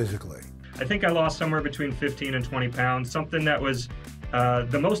change physically? I think I lost somewhere between 15 and 20 pounds. Something that was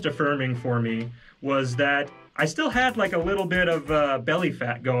the most affirming for me was that I still had like a little bit of belly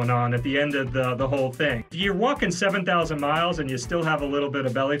fat going on at the end of the whole thing. If you're walking 7,000 miles and you still have a little bit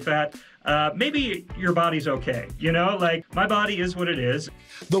of belly fat, maybe your body's okay. You know, like my body is what it is.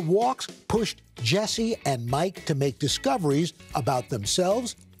 The walks pushed Jesse and Mike to make discoveries about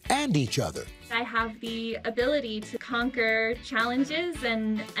themselves and each other. I have the ability to conquer challenges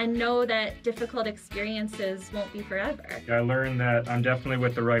and know that difficult experiences won't be forever. I learned that I'm definitely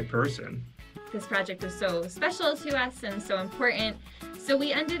with the right person. This project is so special to us and so important. So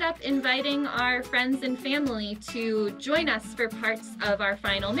we ended up inviting our friends and family to join us for parts of our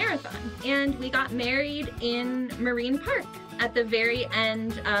final marathon. And we got married in Marine Park at the very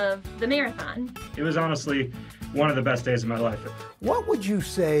end of the marathon. It was honestly one of the best days of my life. What would you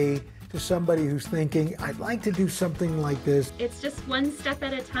say to somebody who's thinking, I'd like to do something like this? It's just one step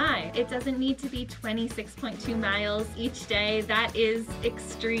at a time. It doesn't need to be 26.2 miles each day. That is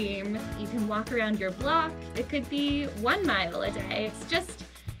extreme. You can walk around your block. It could be 1 mile a day. It's just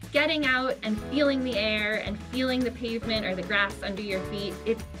getting out and feeling the air and feeling the pavement or the grass under your feet.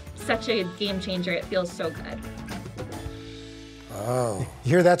 It's such a game changer. It feels so good. Oh. You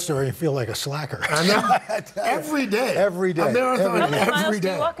hear that story and feel like a slacker. I know. Every day. Every day. A marathon every day. every miles day.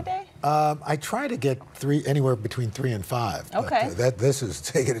 do you walk a day? I try to get anywhere between 3 and 5. Okay. But, this is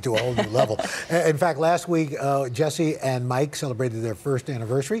taking it to a whole new level. In fact, last week, Jesse and Mike celebrated their first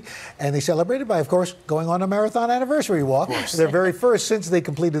anniversary, and they celebrated by, of course, going on a marathon anniversary walk. Their very first since they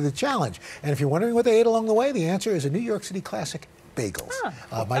completed the challenge. And if you're wondering what they ate along the way, the answer is a New York City classic. Bagels.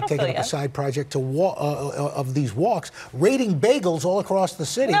 Mike taking up a side project of these walks, rating bagels all across the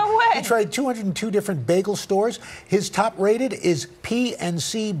city. No way. He tried 202 different bagel stores. His top rated is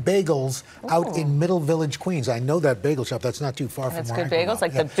P&C Bagels out in Middle Village, Queens. I know that bagel shop. That's not too far from That's where good I grew bagels, up.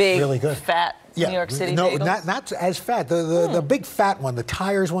 like the big, really good. fat New York City no, bagels? not as fat. The big fat one, the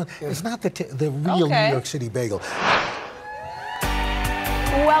tires one, is not the real New York City bagel.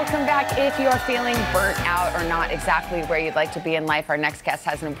 Welcome back. If you're feeling burnt out or not exactly where you'd like to be in life, our next guest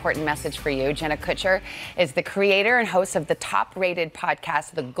has an important message for you. Jenna Kutcher is the creator and host of the top-rated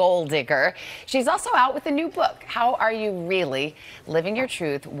podcast, The Goal Digger. She's also out with a new book, How Are You Really? Living Your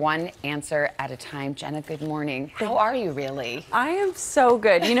Truth, One Answer at a Time. Jenna, good morning. How are you really? I am so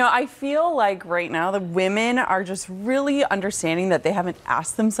good. You know, I feel like right now the women are just really understanding that they haven't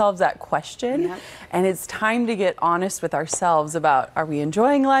asked themselves that question. Yep. And it's time to get honest with ourselves about, are we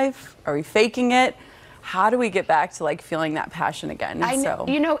enjoying life? Are we faking it? How do we get back to like feeling that passion again? I know,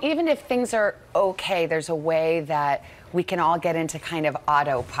 you know, even if things are okay, there's a way that we can all get into kind of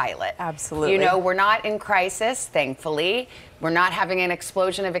autopilot. Absolutely. You know, we're not in crisis, thankfully. We're not having an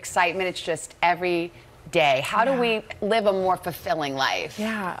explosion of excitement. It's just every day. How do we live a more fulfilling life?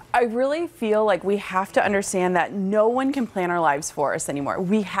 Yeah, I really feel like we have to understand that no one can plan our lives for us anymore.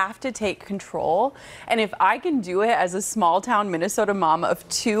 We have to take control. And if I can do it as a small town Minnesota mom of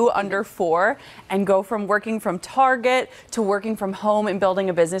 2 under 4 and go from working from Target to working from home and building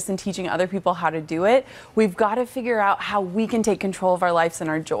a business and teaching other people how to do it, we've got to figure out how we can take control of our lives and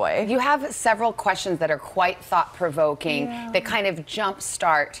our joy. You have several questions that are quite thought-provoking that kind of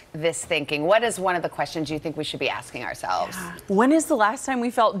jumpstart this thinking. What is one of the questions you think we should be asking ourselves? When is the last time we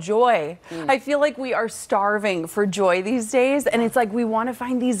felt joy? I feel like we are starving for joy these days, and it's like we want to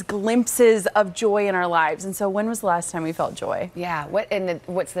find these glimpses of joy in our lives. And so when was the last time we felt joy? Yeah,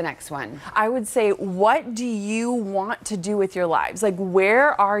 what's the next one? I would say, what do you want to do with your lives? Like,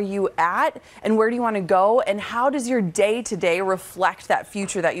 where are you at, and where do you want to go, and how does your day-to-day reflect that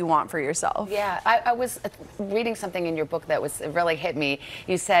future that you want for yourself? Yeah, I was reading something in your book that really hit me.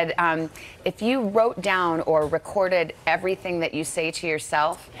 You said, if you wrote down or recorded everything that you say to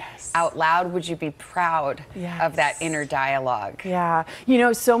yourself out loud, would you be proud of that inner dialogue? Yeah. You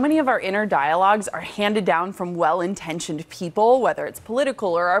know, so many of our inner dialogues are handed down from well-intentioned people, whether it's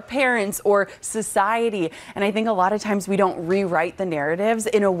political or our parents or society. And I think a lot of times we don't rewrite the narratives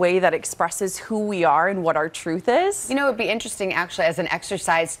in a way that expresses who we are and what our truth is. You know, it'd be interesting actually as an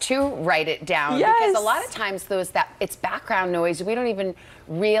exercise to write it down. Because a lot of times it's background noise. We don't even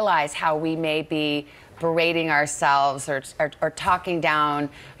realize how we may be berating ourselves or talking down,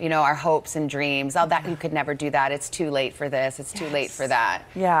 you know, our hopes and dreams. Oh, that you could never do that. It's too late for this. It's too late for that.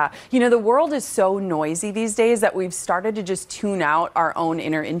 Yeah. You know, the world is so noisy these days that we've started to just tune out our own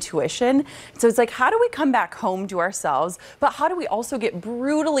inner intuition. So it's like, how do we come back home to ourselves? But how do we also get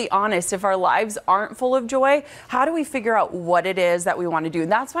brutally honest if our lives aren't full of joy? How do we figure out what it is that we want to do?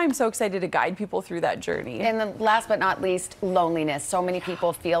 And that's why I'm so excited to guide people through that journey. And then last but not least, loneliness. So many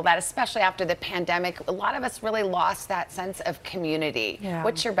people feel that, especially after the pandemic. A lot of us really lost that sense of community. Yeah.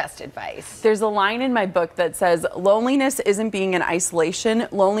 What's your best advice? There's a line in my book that says, loneliness isn't being in isolation.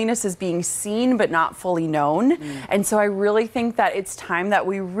 Loneliness is being seen but not fully known. And so I really think that it's time that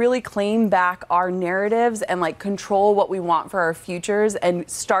we really claim back our narratives and like control what we want for our futures and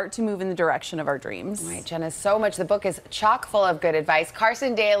start to move in the direction of our dreams. All right, Jenna, so much. The book is chock full of good advice.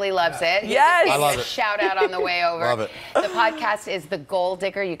 Carson Daly loves it. Yes. I love it. Shout out on the way over. Love it. The podcast is The Goal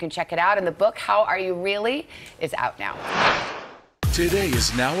Digger. You can check it out. And the book, How Are You Really, is out now. Today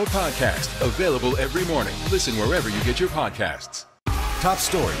is now a podcast available every morning. Listen wherever you get your podcasts. Top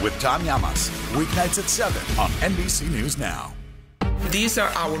Story with Tom Llamas. Weeknights at 7 on NBC News Now. These are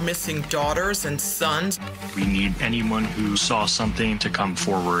our missing daughters and sons. We need anyone who saw something to come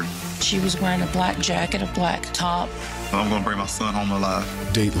forward. She was wearing a black jacket, a black top. I'm going to bring my son home alive.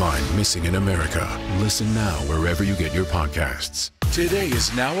 Dateline Missing in America. Listen now wherever you get your podcasts. Today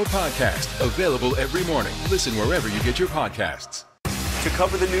is now a podcast available every morning. Listen wherever you get your podcasts. To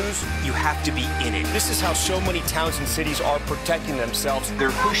cover the news, you have to be in it. This is how so many towns and cities are protecting themselves. They're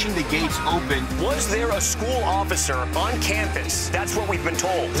pushing the gates open. Was there a school officer on campus? That's what we've been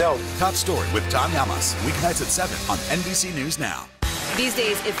told. No. Top Story with Tom Llamas. Weeknights at 7 on NBC News Now. These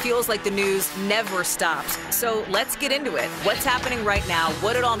days, it feels like the news never stops. So let's get into it. What's happening right now,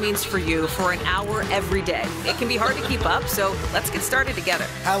 what it all means for you for an hour every day. It can be hard to keep up, so let's get started together.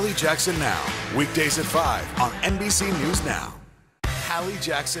 Hallie Jackson Now. Weekdays at 5 on NBC News Now. Hallie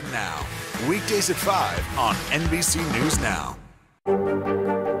Jackson Now. Weekdays at 5 on NBC News Now.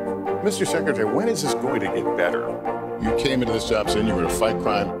 Mr. Secretary, when is this going to get better? You came into this job saying you were to fight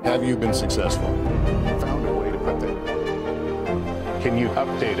crime. Have you been successful? Found a way to put that. Can you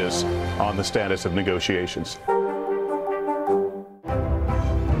update us on the status of negotiations?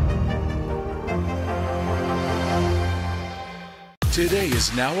 Today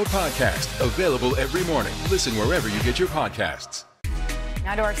is now a podcast available every morning. Listen wherever you get your podcasts.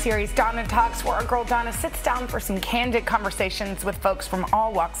 Now to our series, Donna Talks, where our girl Donna sits down for some candid conversations with folks from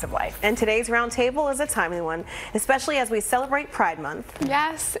all walks of life. And today's roundtable is a timely one, especially as we celebrate Pride Month.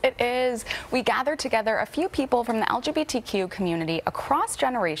 Yes, it is. We gathered together a few people from the LGBTQ community across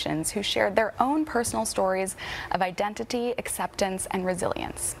generations who shared their own personal stories of identity, acceptance, and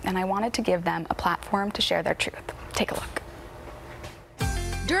resilience. And I wanted to give them a platform to share their truth. Take a look.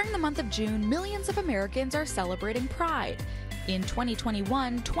 During the month of June, millions of Americans are celebrating Pride. In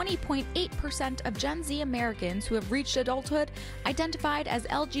 2021, 20.8% of Gen Z Americans who have reached adulthood identified as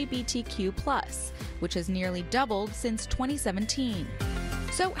LGBTQ+, which has nearly doubled since 2017.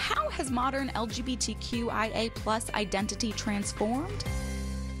 So how has modern LGBTQIA+ identity transformed?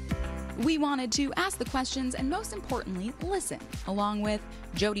 We wanted to ask the questions and, most importantly, listen, along with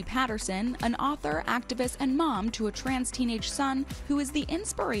Jody Patterson, an author, activist, and mom to a trans teenage son who is the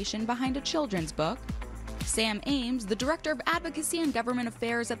inspiration behind a children's book, Sam Ames, the Director of Advocacy and Government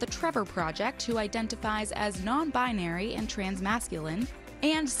Affairs at the Trevor Project, who identifies as non-binary and transmasculine,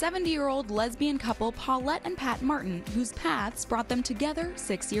 and 70-year-old lesbian couple Paulette and Pat Martin, whose paths brought them together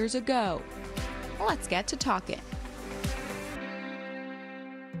 6 years ago. Let's get to talking.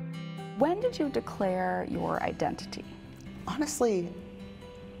 When did you declare your identity? Honestly,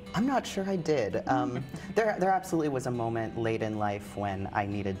 I'm not sure I did. There absolutely was a moment late in life when I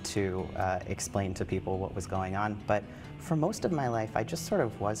needed to explain to people what was going on, but for most of my life, I just sort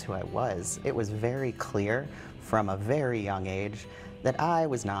of was who I was. It was very clear from a very young age that I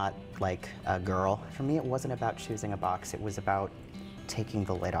was not like a girl. For me, it wasn't about choosing a box. It was about taking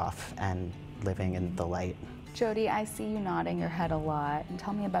the lid off and living in the light. Jody, I see you nodding your head a lot. And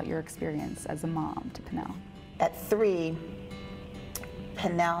tell me about your experience as a mom to Penel. At 3,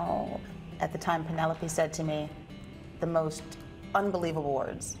 at the time, Penelope said to me the most unbelievable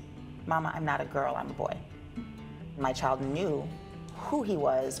words. Mama, I'm not a girl, I'm a boy. My child knew who he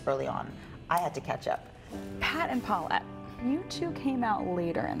was early on. I had to catch up. Pat and Paulette, you two came out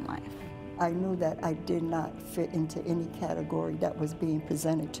later in life. I knew that I did not fit into any category that was being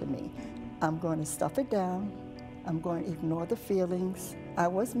presented to me. I'm going to stuff it down. I'm going to ignore the feelings. I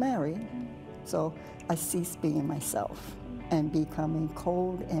was married, so I ceased being myself and becoming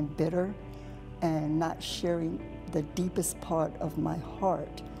cold and bitter and not sharing the deepest part of my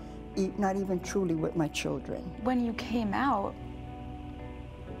heart not even truly with my children. When you came out,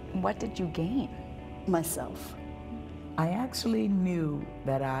 what did you gain? Myself. I actually knew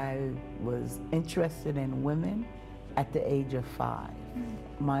that I was interested in women at the age of 5.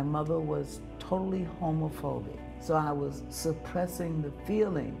 My mother was totally homophobic, so I was suppressing the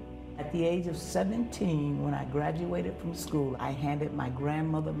feeling. At the age of 17, when I graduated from school, I handed my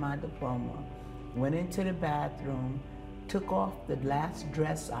grandmother my diploma, went into the bathroom, took off the last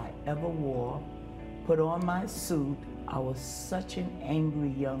dress I ever wore, put on my suit. I was such an angry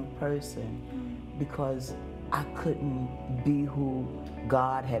young person because I couldn't be who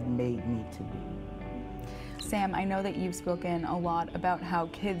God had made me to be. Sam, I know that you've spoken a lot about how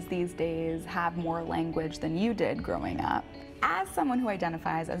kids these days have more language than you did growing up. As someone who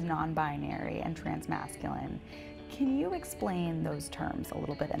identifies as non-binary and transmasculine, can you explain those terms a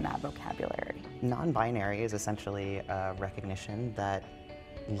little bit in that vocabulary? Non-binary is essentially a recognition that,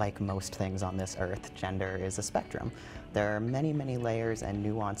 like most things on this earth, gender is a spectrum. There are many, many layers and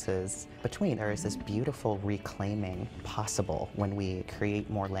nuances between. There is this beautiful reclaiming possible when we create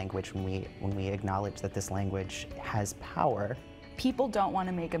more language, when we acknowledge that this language has power. People don't want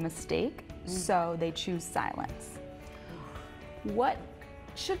to make a mistake, so they choose silence. What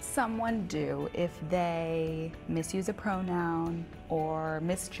should someone do if they misuse a pronoun or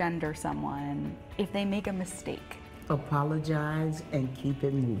misgender someone, if they make a mistake? Apologize and keep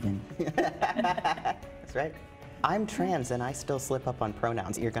it moving. That's right. I'm trans and I still slip up on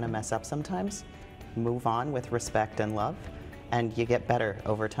pronouns. You're gonna mess up sometimes. Move on with respect and love, and you get better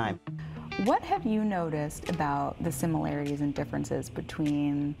over time. What have you noticed about the similarities and differences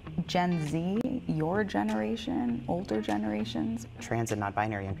between Gen Z, your generation, older generations? Trans and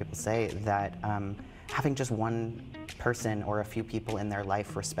non-binary young people say that having just one person or a few people in their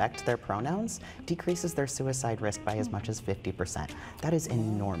life respect their pronouns decreases their suicide risk by as much as 50%. That is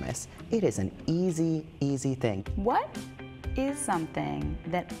enormous. It is an easy, easy thing. What is something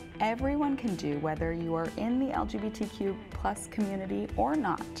that everyone can do, whether you are in the LGBTQ+ community or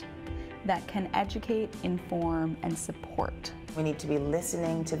not, that can educate, inform, and support? We need to be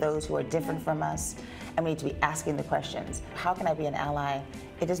listening to those who are different from us, and we need to be asking the questions. How can I be an ally?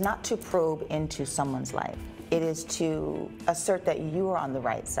 It is not to probe into someone's life. It is to assert that you are on the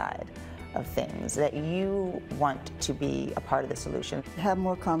right side of things, that you want to be a part of the solution. Have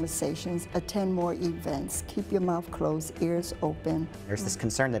more conversations, attend more events, keep your mouth closed, ears open. There's this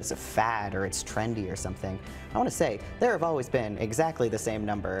concern that it's a fad or it's trendy or something. I want to say, there have always been exactly the same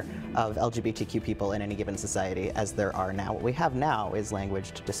number of LGBTQ people in any given society as there are now. What we have now is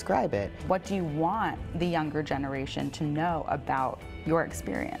language to describe it. What do you want the younger generation to know about your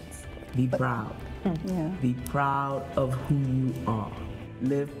experience? Be proud. Yeah. Be proud of who you are.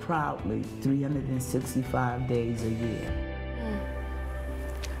 Live proudly 365 days a year.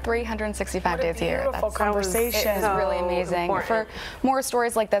 365 days a year. Beautiful conversation. It's really amazing. Important. For more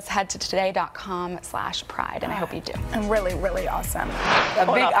stories like this, head to today.com/pride, and I hope you do. And really, really awesome.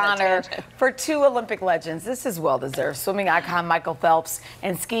 A big honor for 2 Olympic legends. This is well deserved. Swimming icon Michael Phelps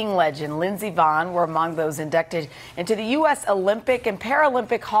and skiing legend Lindsey Vonn were among those inducted into the U.S. Olympic and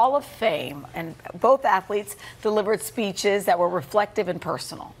Paralympic Hall of Fame. And both athletes delivered speeches that were reflective and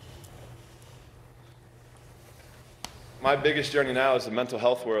personal. My biggest journey now is the mental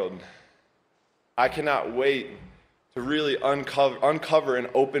health world. I cannot wait to really uncover and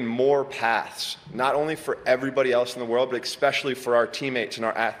open more paths, not only for everybody else in the world, but especially for our teammates and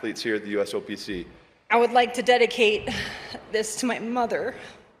our athletes here at the USOPC. I would like to dedicate this to my mother.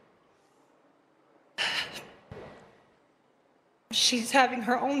 She's having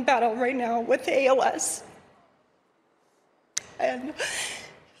her own battle right now with ALS. And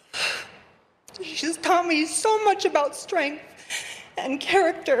she's taught me so much about strength and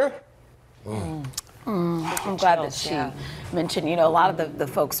character. I'm glad that she mentioned, you know, a lot of the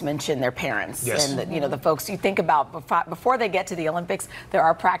folks mentioned their parents. Yes. And, you know, the folks you think about before they get to the Olympics, there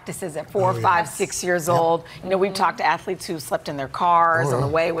are practices at 4, 5, 6 years old. You know, we've talked to athletes who slept in their cars on the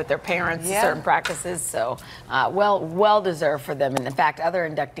way with their parents, certain practices. So, well deserved for them. And in fact, other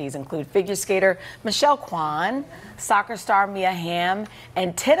inductees include figure skater Michelle Kwan, soccer star Mia Hamm,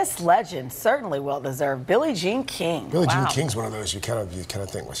 and tennis legend, certainly well deserved, Billie Jean King. Billie Jean King's one of those you kind of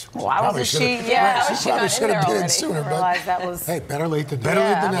think was. Why wasn't she? She probably should have been in sooner, but that was. Hey, better late than never.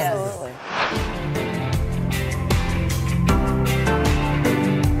 Absolutely.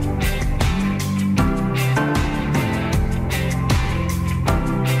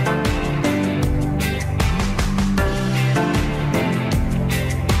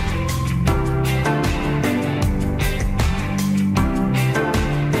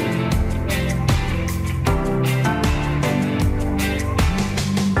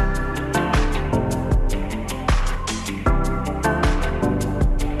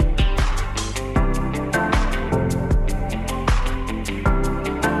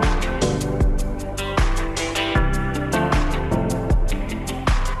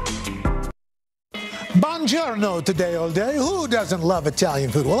 don't know today all day. Who doesn't love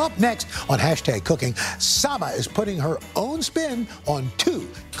Italian food? Well, up next on Hashtag Cooking, Sama is putting her own spin on 2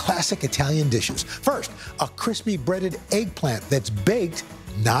 classic Italian dishes. First, a crispy breaded eggplant that's baked,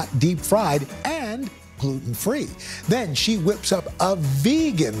 not deep fried, and gluten-free. Then she whips up a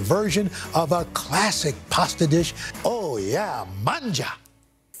vegan version of a classic pasta dish. Oh yeah, mangia.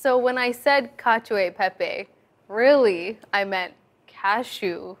 So when I said cacio e pepe, really, I meant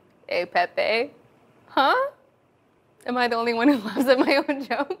cashew e pepe. Huh? Am I the only one who laughs at my own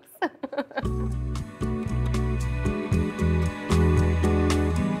jokes?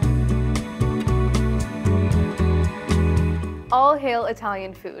 All hail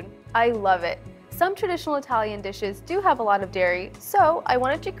Italian food. I love it. Some traditional Italian dishes do have a lot of dairy, so I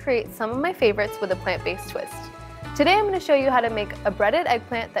wanted to create some of my favorites with a plant-based twist. Today I'm going to show you how to make a breaded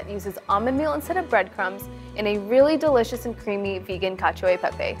eggplant that uses almond meal instead of breadcrumbs in a really delicious and creamy vegan cacio e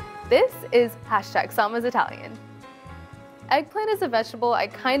pepe. This is Hashtag Sama's Italian. Eggplant is a vegetable I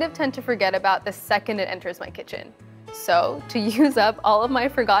kind of tend to forget about the second it enters my kitchen. So, to use up all of my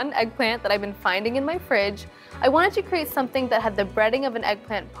forgotten eggplant that I've been finding in my fridge, I wanted to create something that had the breading of an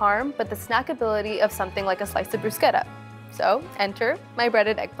eggplant parm, but the snackability of something like a slice of bruschetta. So, enter my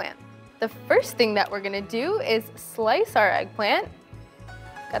breaded eggplant. The first thing that we're gonna do is slice our eggplant.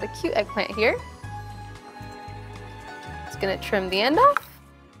 Got a cute eggplant here. Just gonna trim the end off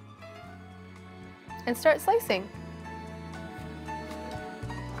and start slicing.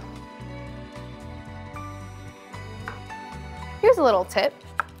 Here's a little tip.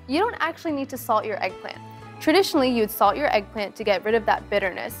 You don't actually need to salt your eggplant. Traditionally, you'd salt your eggplant to get rid of that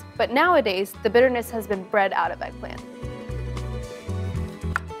bitterness, but nowadays, the bitterness has been bred out of eggplant.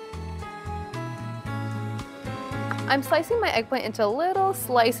 I'm slicing my eggplant into little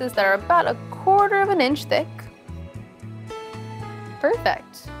slices that are about 1/4 of an inch thick.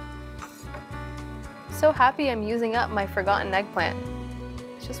 Perfect. So happy I'm using up my forgotten eggplant.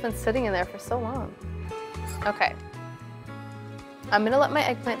 It's just been sitting in there for so long. Okay. I'm gonna let my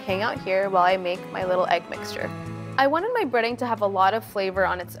eggplant hang out here while I make my little egg mixture. I wanted my breading to have a lot of flavor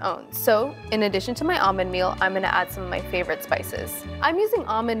on its own, so in addition to my almond meal, I'm gonna add some of my favorite spices. I'm using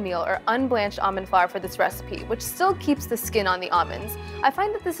almond meal or unblanched almond flour for this recipe, which still keeps the skin on the almonds. I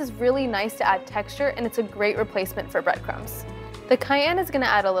find that this is really nice to add texture, and it's a great replacement for breadcrumbs. The cayenne is gonna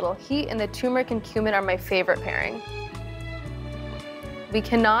add a little heat, and the turmeric and cumin are my favorite pairing. We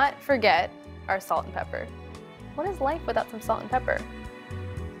cannot forget our salt and pepper. What is life without some salt and pepper?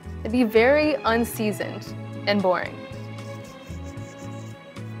 It'd be very unseasoned and boring.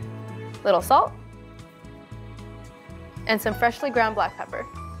 Little salt and some freshly ground black pepper.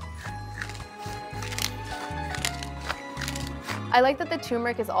 I like that the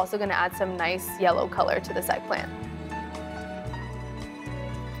turmeric is also going to add some nice yellow color to this eggplant.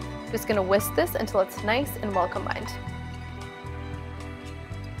 Just going to whisk this until it's nice and well combined.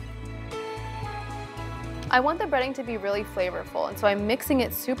 I want the breading to be really flavorful, and so I'm mixing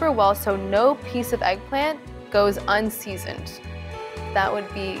it super well so no piece of eggplant goes unseasoned. That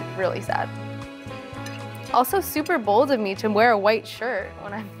would be really sad. Also super bold of me to wear a white shirt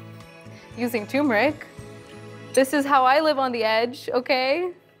when I'm using turmeric. This is how I live on the edge,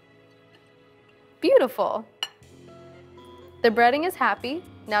 okay? Beautiful. The breading is happy.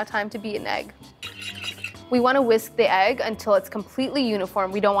 Now time to beat an egg. We want to whisk the egg until it's completely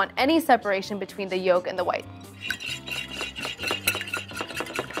uniform. We don't want any separation between the yolk and the white.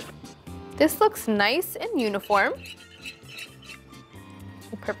 This looks nice and uniform.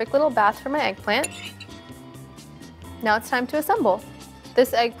 A perfect little bath for my eggplant. Now it's time to assemble.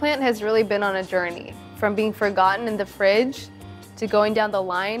 This eggplant has really been on a journey, from being forgotten in the fridge to going down the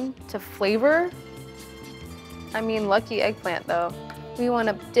line to flavor. I mean, lucky eggplant though. We want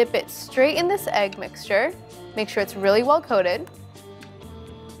to dip it straight in this egg mixture. Make sure it's really well coated.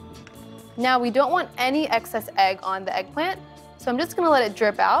 Now we don't want any excess egg on the eggplant, so I'm just going to let it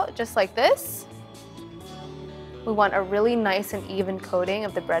drip out just like this. We want a really nice and even coating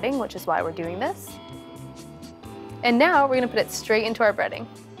of the breading, which is why we're doing this. And now we're going to put it straight into our breading.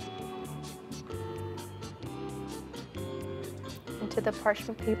 Into the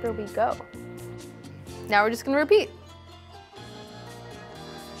parchment paper we go. Now we're just going to repeat.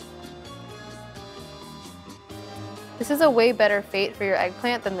 This is a way better fate for your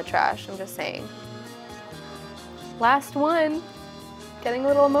eggplant than the trash, I'm just saying. Last one. Getting a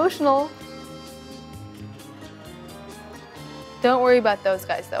little emotional. Don't worry about those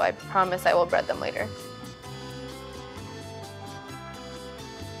guys though, I promise I will bread them later.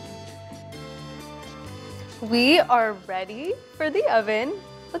 We are ready for the oven.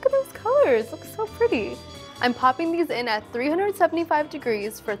 Look at those colors, looks so pretty. I'm popping these in at 375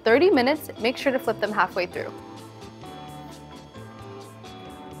 degrees for 30 minutes. Make sure to flip them halfway through.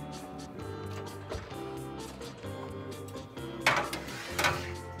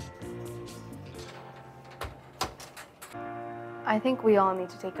 I think we all need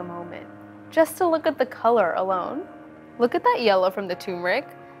to take a moment just to look at the color alone. Look at that yellow from the turmeric,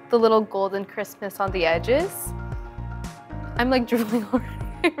 the little golden crispness on the edges. I'm like drooling already.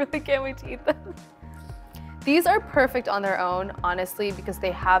 I really can't wait to eat them. These are perfect on their own, honestly, because they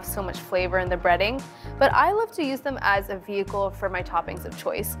have so much flavor in the breading, but I love to use them as a vehicle for my toppings of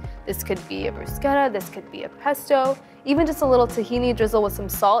choice. This could be a bruschetta, this could be a pesto, even just a little tahini drizzle with some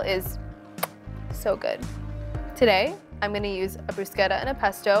salt is so good. Today, I'm gonna use a bruschetta and a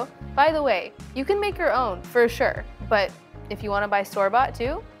pesto. By the way, you can make your own for sure, but if you wanna buy store-bought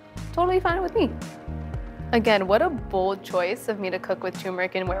too, totally fine with me. Again, what a bold choice of me to cook with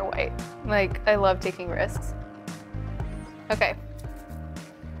turmeric and wear white. Like, I love taking risks. Okay,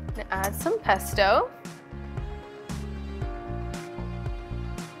 I'm gonna add some pesto.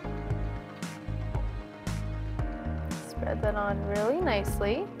 Spread that on really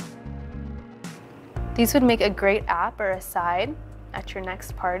nicely. These would make a great app or a side at your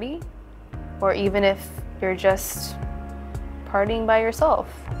next party, or even if you're just partying by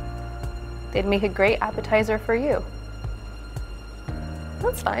yourself. They'd make a great appetizer for you.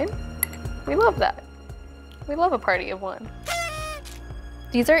 That's fine. We love that. We love a party of one.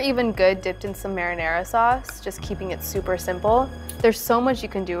 These are even good dipped in some marinara sauce, just keeping it super simple. There's so much you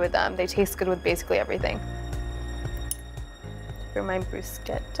can do with them. They taste good with basically everything. For my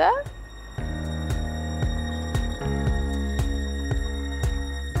bruschetta.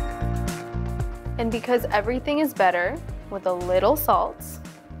 And because everything is better with a little salt,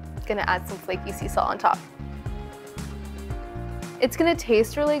 I'm gonna add some flaky sea salt on top. It's gonna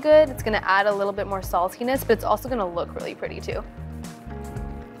taste really good, it's gonna add a little bit more saltiness, but it's also gonna look really pretty too.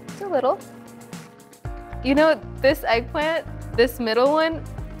 Just a little. You know, this eggplant, this middle one,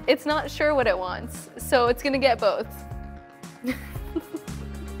 it's not sure what it wants, so it's gonna get both.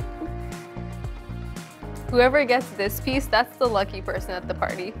 Whoever gets this piece, that's the lucky person at the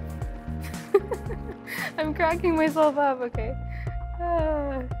party. I'm cracking myself up, okay.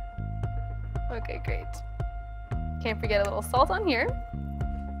 Okay, great. Can't forget a little salt on here.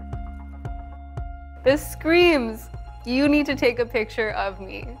 This screams, you need to take a picture of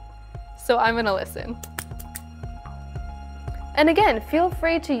me. So I'm gonna listen. And again, feel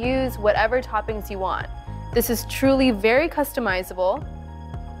free to use whatever toppings you want. This is truly very customizable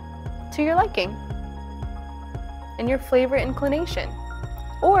to your liking and your flavor inclination.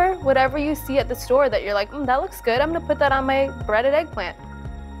 Or whatever you see at the store that you're like, that looks good, I'm gonna put that on my breaded eggplant.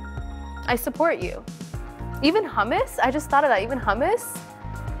 I support you. Even hummus, I just thought of that, even hummus.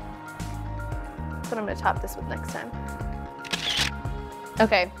 That's what I'm gonna top this with next time.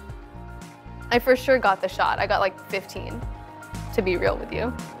 Okay, I for sure got the shot. I got like 15, to be real with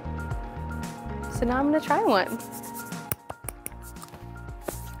you. So now I'm gonna try one.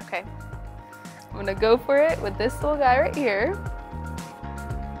 Okay, I'm gonna go for it with this little guy right here.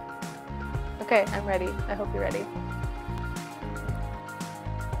 Okay, I'm ready. I hope you're ready.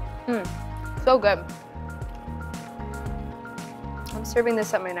 So good. I'm serving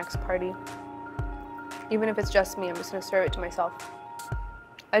this at my next party. Even if it's just me, I'm just gonna serve it to myself.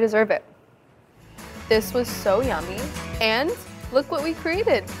 I deserve it. This was so yummy. And look what we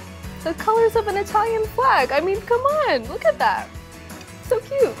created. The colors of an Italian flag. I mean, come on, look at that. So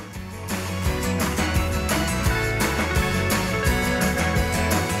cute.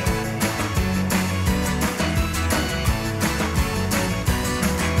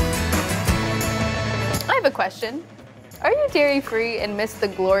 I have a question. Are you dairy-free and miss the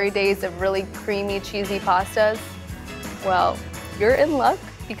glory days of really creamy, cheesy pastas? Well, you're in luck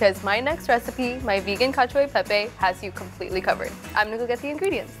because my next recipe, my vegan cacio e pepe, has you completely covered. I'm gonna go get the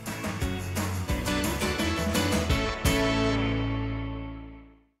ingredients.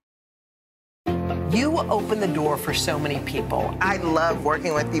 You open the door for so many people. I love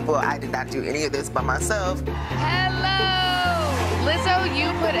working with people. I did not do any of this by myself. Hello! Lizzo,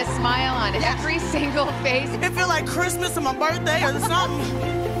 you put a smile on every single face. It feels like Christmas or my birthday or something.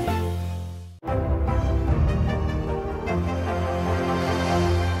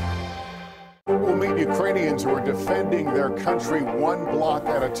 We'll meet Ukrainians who are defending their country one block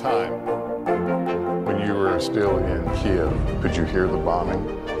at a time. When you were still in Kiev, could you hear the bombing?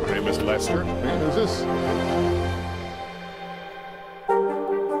 My name is Lester. Who's this?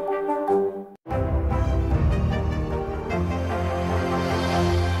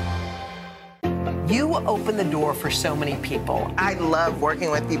 You open the door for so many people. I love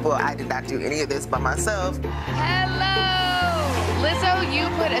working with people. I did not do any of this by myself. Hello! Lizzo, you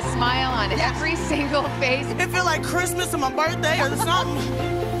put a smile on every single face. It feel like Christmas on my birthday or something.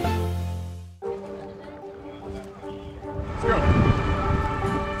 Let's go.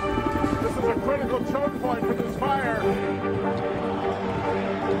 This is a critical choke point for this fire.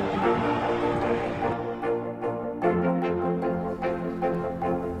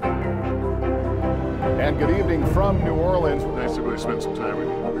 And good evening from New Orleans. Nice to really spend some time with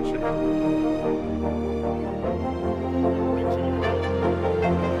you. Appreciate it.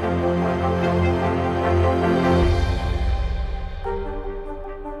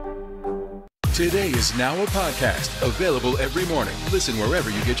 Today is now a podcast available every morning. Listen wherever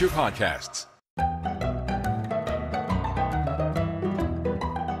you get your podcasts.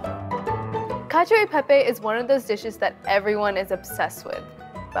 Cacio e pepe is one of those dishes that everyone is obsessed with.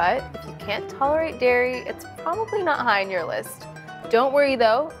 But if you can't tolerate dairy, it's probably not high on your list. Don't worry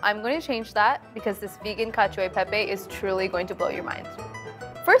though, I'm going to change that because this vegan cacio e pepe is truly going to blow your mind.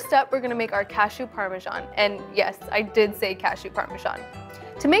 First up, we're going to make our cashew parmesan. And yes, I did say cashew parmesan.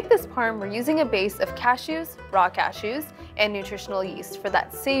 To make this parm, we're using a base of cashews, raw cashews, and nutritional yeast for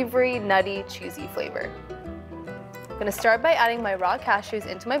that savory, nutty, cheesy flavor. I'm going to start by adding my raw cashews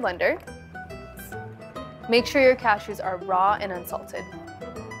into my blender. Make sure your cashews are raw and unsalted.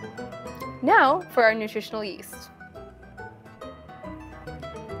 Now for our nutritional yeast.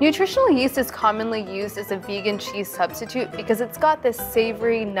 Nutritional yeast is commonly used as a vegan cheese substitute because it's got this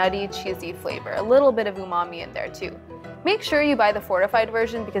savory, nutty, cheesy flavor, a little bit of umami in there too. Make sure you buy the fortified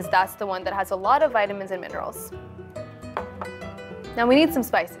version because that's the one that has a lot of vitamins and minerals. Now we need some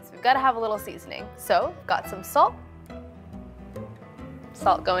spices. We've got to have a little seasoning. So, got some salt.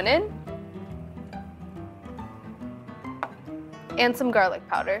 Salt going in. And some garlic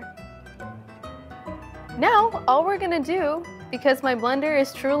powder. Now, all we're gonna do, because my blender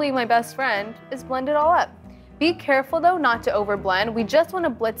is truly my best friend, is blend it all up. Be careful though not to over blend. We just wanna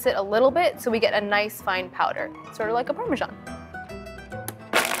blitz it a little bit so we get a nice fine powder, sort of like a Parmesan.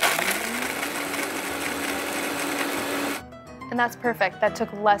 And that's perfect, that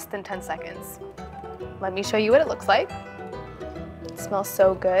took less than 10 seconds. Let me show you what it looks like. It smells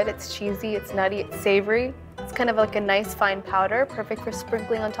so good, it's cheesy, it's nutty, it's savory. It's kind of like a nice fine powder, perfect for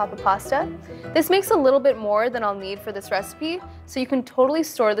sprinkling on top of pasta. This makes a little bit more than I'll need for this recipe, so you can totally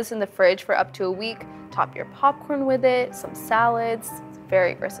store this in the fridge for up to a week, top your popcorn with it, some salads. It's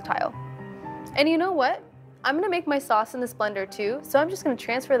very versatile. And you know what? I'm gonna make my sauce in this blender too, so I'm just gonna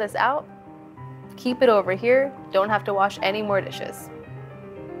transfer this out, keep it over here, don't have to wash any more dishes.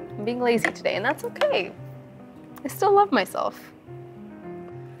 I'm being lazy today, and that's okay. I still love myself.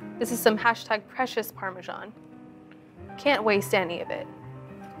 This is some #precious Parmesan. Can't waste any of it.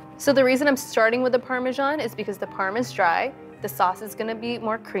 So the reason I'm starting with the Parmesan is because the parm is dry, the sauce is gonna be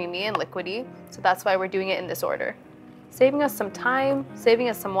more creamy and liquidy, so that's why we're doing it in this order. Saving us some time, saving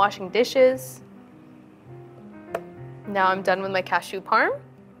us some washing dishes. Now I'm done with my cashew parm.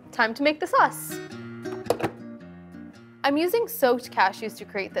 Time to make the sauce. I'm using soaked cashews to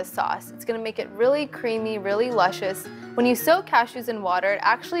create this sauce. It's gonna make it really creamy, really luscious. When you soak cashews in water, it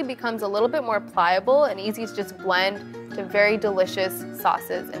actually becomes a little bit more pliable and easy to just blend to very delicious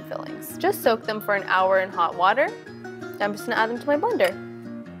sauces and fillings. Just soak them for an hour in hot water. I'm just gonna add them to my blender.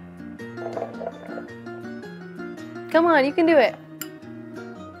 Come on, you can do it.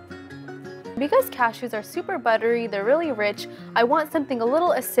 Because cashews are super buttery, they're really rich, I want something a little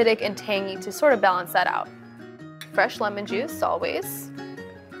acidic and tangy to sort of balance that out. Fresh lemon juice, always.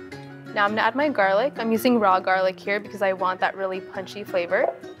 Now I'm gonna add my garlic. I'm using raw garlic here because I want that really punchy flavor.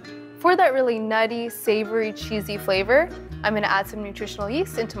 For that really nutty, savory, cheesy flavor, I'm gonna add some nutritional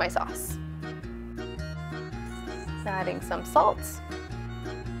yeast into my sauce. Adding some salt.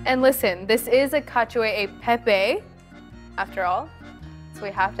 And listen, this is a cacio e pepe, after all, so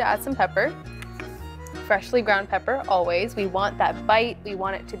we have to add some pepper. Freshly ground pepper, always. We want that bite, we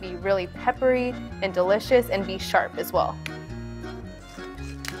want it to be really peppery and delicious and be sharp as well.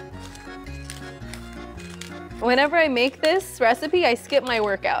 Whenever I make this recipe, I skip my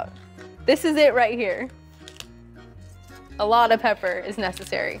workout. This is it right here. A lot of pepper is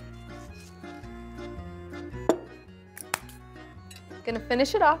necessary. Gonna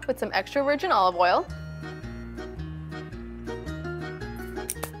finish it off with some extra virgin olive oil.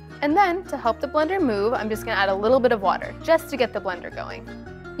 And then, to help the blender move, I'm just gonna add a little bit of water, just to get the blender going.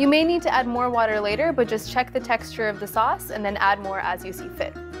 You may need to add more water later, but just check the texture of the sauce and then add more as you see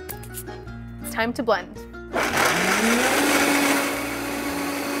fit. It's time to blend.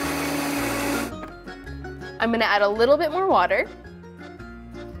 I'm gonna add a little bit more water.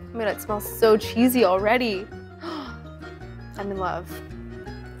 I mean, it smells so cheesy already. I'm in love.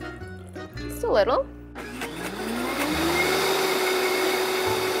 Just a little.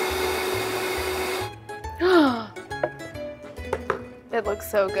 It looks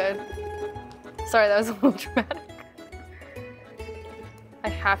so good. Sorry, that was a little dramatic. I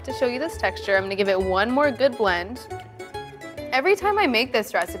have to show you this texture. I'm gonna give it one more good blend. Every time I make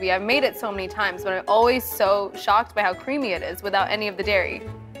this recipe, I've made it so many times, but I'm always so shocked by how creamy it is without any of the dairy.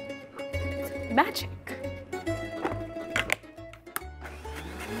 It's magic.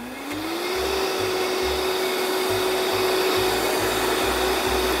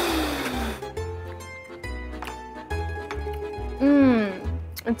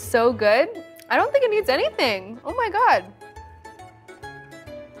 It's so good. I don't think it needs anything. Oh my God.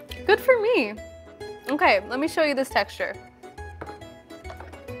 Good for me. Okay, let me show you this texture.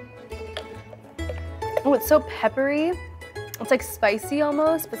 Oh, it's so peppery. It's like spicy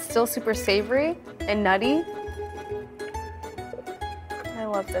almost, but still super savory and nutty. I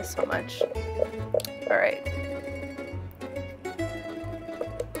love this so much. All right.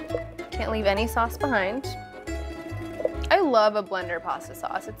 Can't leave any sauce behind. I love a blender pasta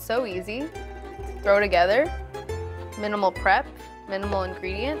sauce. It's so easy to throw together. Minimal prep, minimal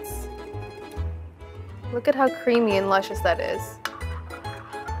ingredients. Look at how creamy and luscious that is.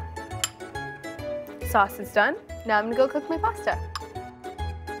 Sauce is done. Now I'm gonna go cook my pasta.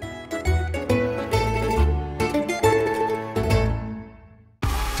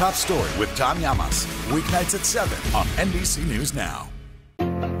 Top Story with Tom Llamas, weeknights at 7 on NBC News Now.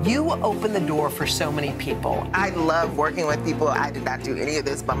 You open the door for so many people. I love working with people. I did not do any of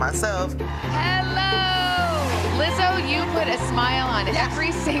this by myself. Hello! Lizzo, you put a smile on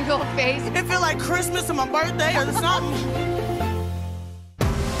every single face. It feel like Christmas or my birthday or something.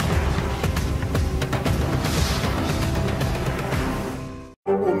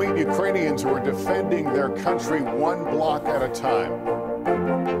 We'll meet Ukrainians who are defending their country one block at a time.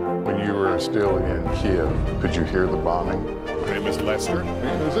 When you were still in Kiev, could you hear the bombing? My name is Lester.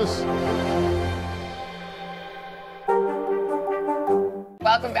 Who's this?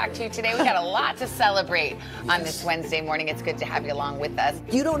 Welcome back to Today. We got a lot to celebrate on this Wednesday morning. It's good to have you along with us.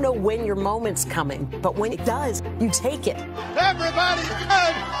 You don't know when your moment's coming, but when it does, you take it. Everybody's good,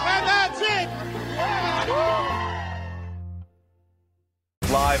 and that's it!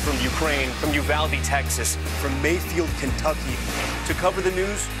 Live from Ukraine, from Uvalde, Texas, from Mayfield, Kentucky. To cover the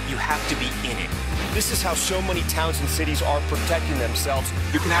news, you have to be in it. This is how so many towns and cities are protecting themselves.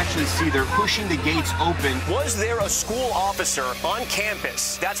 You can actually see they're pushing the gates open. Was there a school officer on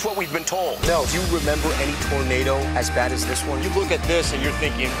campus? That's what we've been told. No. Do you remember any tornado as bad as this one? You look at this and you're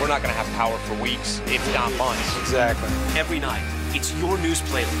thinking, we're not going to have power for weeks, if not months. Exactly. Every night, it's your news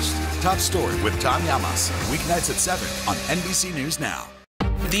playlist. Top Story with Tom Llamas, weeknights at 7 on NBC News Now.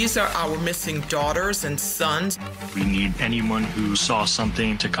 These are our missing daughters and sons. We need anyone who saw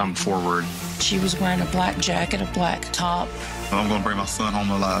something to come forward. She was wearing a black jacket, a black top. I'm going to bring my son home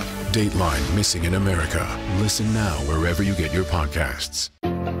alive. Dateline Missing in America. Listen now wherever you get your podcasts.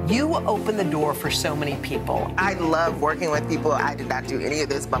 You open the door for so many people. I love working with people. I did not do any of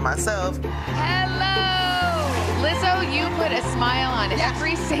this by myself. Hello! Lizzo, you put a smile on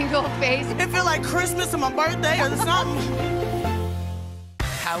every single face. It feel like Christmas or my birthday or something.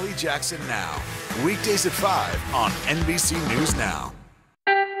 Hallie Jackson Now, weekdays at 5 on NBC News Now.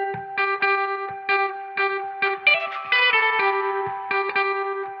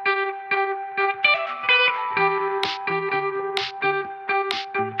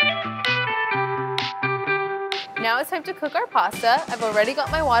 Now it's time to cook our pasta. I've already got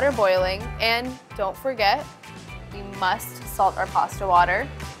my water boiling, and don't forget, we must salt our pasta water.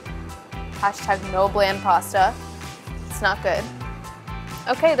 Hashtag no bland pasta. It's not good.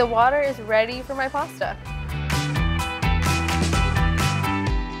 Okay, the water is ready for my pasta.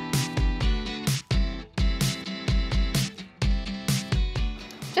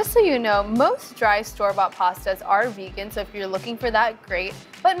 Just so you know, most dry store-bought pastas are vegan, so if you're looking for that, great.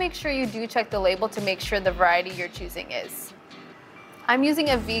 But make sure you do check the label to make sure the variety you're choosing is. I'm using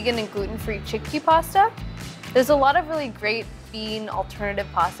a vegan and gluten-free chickpea pasta. There's a lot of really great bean alternative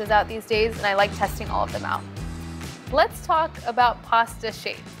pastas out these days, and I like testing all of them out. Let's talk about pasta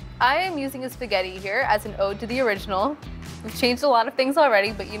shape. I am using a spaghetti here as an ode to the original. We've changed a lot of things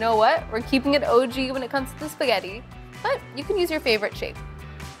already, but you know what? We're keeping it OG when it comes to the spaghetti, but you can use your favorite shape.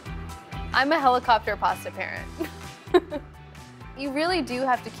 I'm a helicopter pasta parent. You really do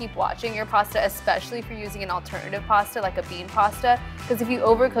have to keep watching your pasta, especially if you're using an alternative pasta like a bean pasta, because if you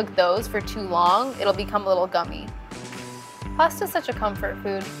overcook those for too long, it'll become a little gummy. Pasta is such a comfort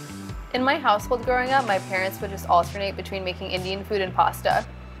food. In my household growing up, my parents would just alternate between making Indian food and pasta.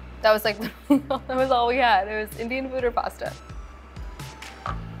 That was like, that was all we had. It was Indian food or pasta.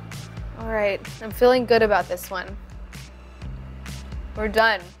 All right, I'm feeling good about this one. We're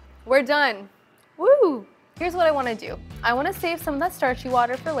done. We're done. Woo! Here's what I want to do. I want to save some of that starchy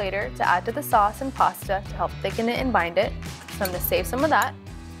water for later to add to the sauce and pasta to help thicken it and bind it. So I'm going to save some of that.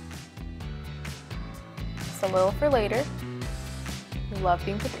 Just a little for later. I love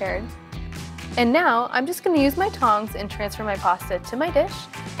being prepared. And now I'm just going to use my tongs and transfer my pasta to my dish.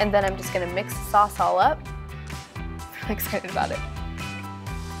 And then I'm just going to mix the sauce all up. I'm excited about it.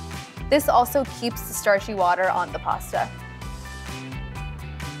 This also keeps the starchy water on the pasta.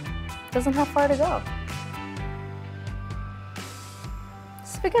 Doesn't have far to go.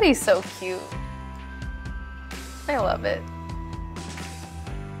 Spaghetti's so cute. I love it.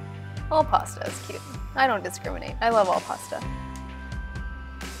 All pasta is cute. I don't discriminate. I love all pasta.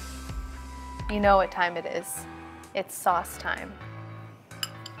 You know what time it is. It's sauce time.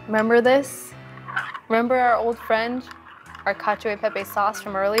 Remember this? Remember our old friend, our cacio e pepe sauce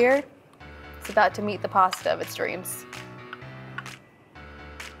from earlier? It's about to meet the pasta of its dreams.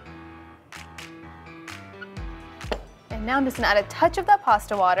 And now I'm just gonna add a touch of that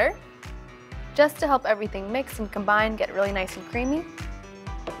pasta water just to help everything mix and combine, get really nice and creamy.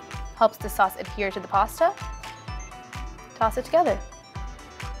 Helps the sauce adhere to the pasta. Toss it together.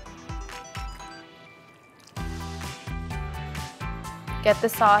 Get the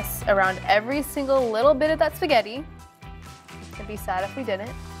sauce around every single little bit of that spaghetti. I'd be sad if we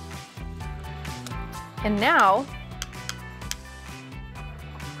didn't. And now,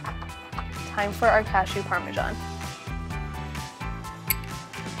 time for our cashew parmesan.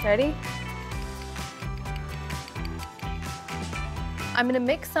 Ready? I'm gonna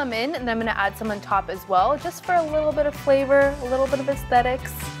mix some in and then I'm gonna add some on top as well, just for a little bit of flavor, a little bit of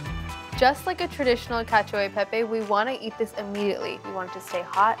aesthetics. Just like a traditional cacio e pepe, we wanna eat this immediately. We want it to stay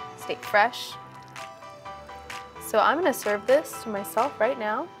hot, stay fresh. So I'm gonna serve this to myself right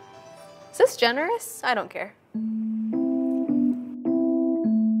now. Is this generous? I don't care.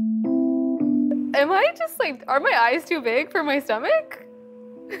 Am I just like, are my eyes too big for my stomach?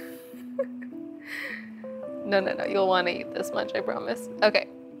 No, you'll want to eat this much, I promise. Okay.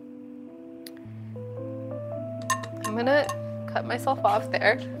 I'm gonna cut myself off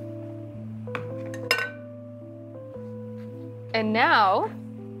there. And now,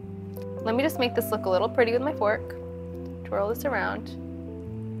 let me just make this look a little pretty with my fork. Twirl this around.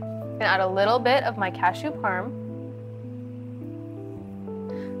 And add a little bit of my cashew parm.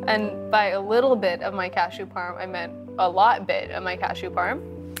 And by a little bit of my cashew parm, I meant a lot bit of my cashew parm.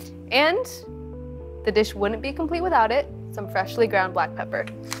 And the dish wouldn't be complete without it, some freshly ground black pepper.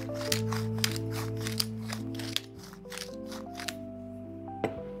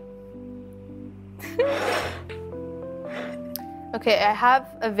 Okay, I have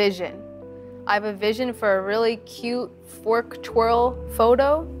a vision. I have a vision for a really cute fork twirl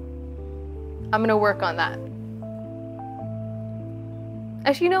photo. I'm gonna work on that.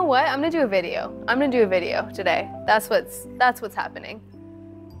 Actually, you know what? I'm gonna do a video. I'm gonna do a video today. That's what's happening.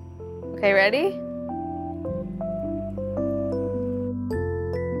 Okay, ready?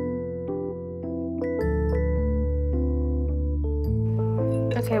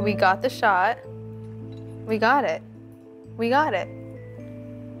 Okay, we got the shot. We got it. We got it.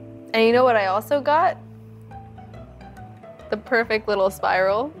 And you know what I also got? The perfect little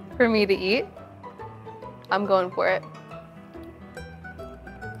spiral for me to eat. I'm going for it.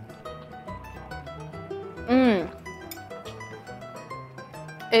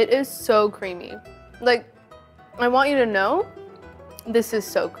 It is so creamy. Like, I want you to know, this is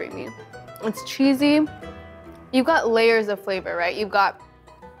so creamy. It's cheesy. You've got layers of flavor, right? You've got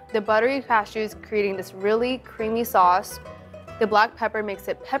the buttery cashews creating this really creamy sauce. The black pepper makes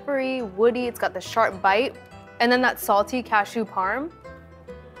it peppery, woody, it's got the sharp bite. And then that salty cashew parm,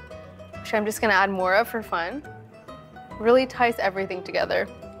 which I'm just gonna add more of for fun, really ties everything together.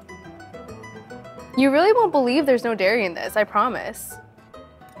 You really won't believe there's no dairy in this, I promise.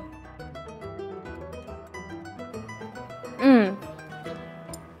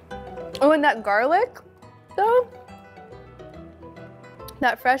 Oh, and that garlic, though,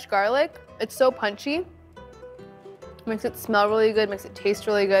 that fresh garlic, it's so punchy. Makes it smell really good, makes it taste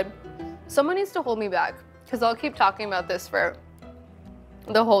really good. Someone needs to hold me back, because I'll keep talking about this for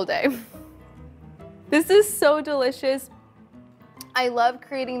the whole day. This is so delicious. I love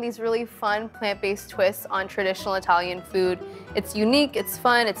creating these really fun plant-based twists on traditional Italian food. It's unique, it's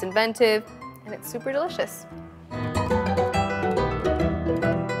fun, it's inventive, and it's super delicious.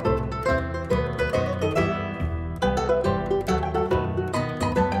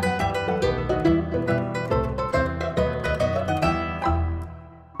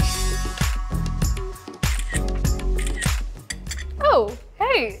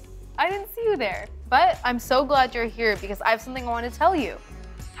 right. I didn't see you there. But I'm so glad you're here because I have something I want to tell you.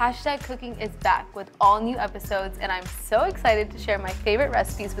 Hashtag Cooking is back with all new episodes, and I'm so excited to share my favorite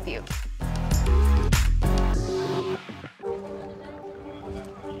recipes with you.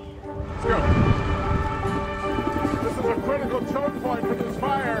 Let's go. This is a critical choke point for this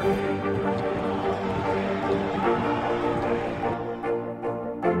fire.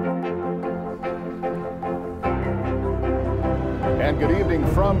 And good evening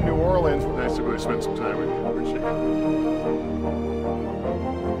from New Orleans. Nice to spend some time with you. Appreciate it.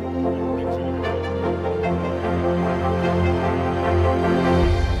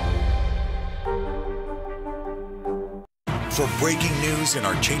 For breaking news in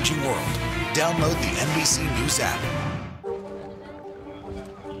our changing world, download the NBC News app.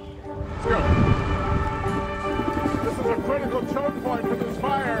 Let's go. This is a critical choke point for this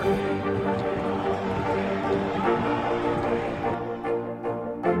fire.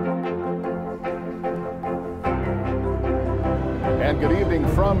 And good evening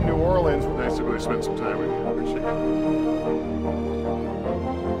from New Orleans. Nice to spend some time with you. Appreciate it.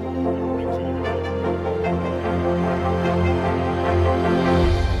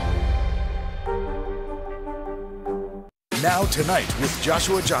 Now Tonight with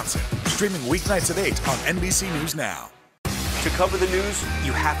Joshua Johnson, streaming weeknights at 8 on NBC News Now. To cover the news,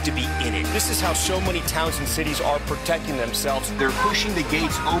 you have to be in it. This is how so many towns and cities are protecting themselves. They're pushing the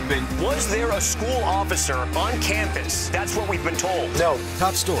gates open. Was there a school officer on campus? That's what we've been told. No.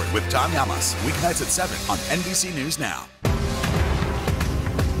 Top Story with Tom Yamas, weeknights at 7 on NBC News Now.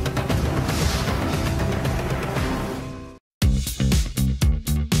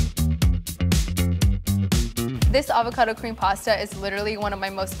 This avocado cream pasta is literally one of my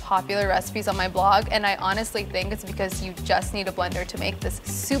most popular recipes on my blog, and I honestly think it's because you just need a blender to make this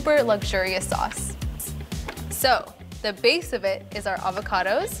super luxurious sauce. So, the base of it is our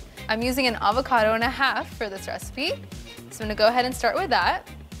avocados. I'm using an avocado and a half for this recipe, so I'm gonna go ahead and start with that.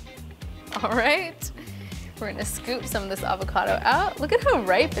 All right, we're gonna scoop some of this avocado out. Look at how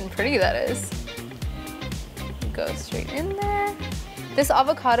ripe and pretty that is. Go straight in there. This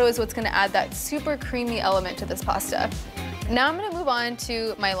avocado is what's gonna add that super creamy element to this pasta. Now I'm gonna move on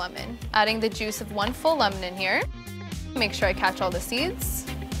to my lemon, adding the juice of 1 full lemon in here. Make sure I catch all the seeds.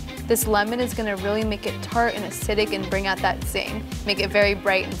 This lemon is gonna really make it tart and acidic and bring out that zing, make it very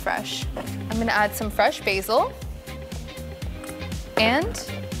bright and fresh. I'm gonna add some fresh basil and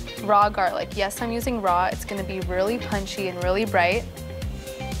raw garlic. Yes, I'm using raw. It's gonna be really punchy and really bright.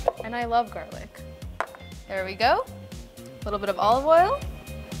 And I love garlic. There we go. A little bit of olive oil,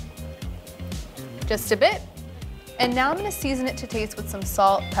 just a bit. And now I'm gonna season it to taste with some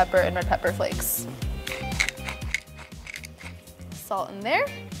salt, pepper, and red pepper flakes. Salt in there.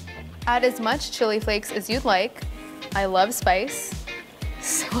 Add as much chili flakes as you'd like. I love spice,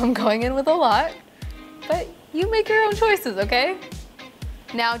 so I'm going in with a lot, but you make your own choices, okay?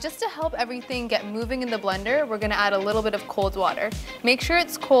 Now, just to help everything get moving in the blender, we're gonna add a little bit of cold water. Make sure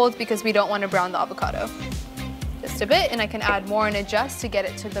it's cold because we don't wanna brown the avocado. Just a bit, and I can add more and adjust to get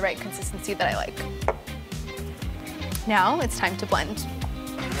it to the right consistency that I like. Now it's time to blend.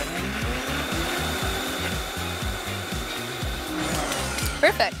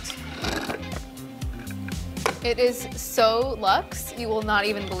 Perfect. It is so luxe, you will not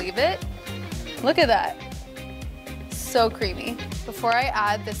even believe it. Look at that. So creamy. Before I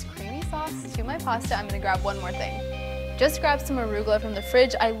add this creamy sauce to my pasta, I'm gonna grab one more thing. Just grab some arugula from the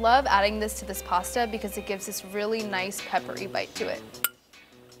fridge. I love adding this to this pasta because it gives this really nice peppery bite to it.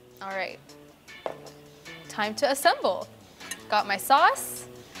 All right, time to assemble. Got my sauce,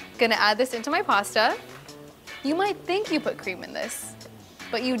 gonna add this into my pasta. You might think you put cream in this,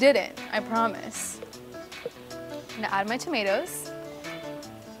 but you didn't, I promise. I'm gonna add my tomatoes.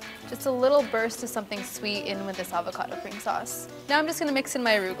 Just a little burst of something sweet in with this avocado cream sauce. Now I'm just gonna mix in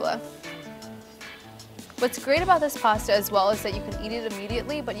my arugula. What's great about this pasta as well is that you can eat it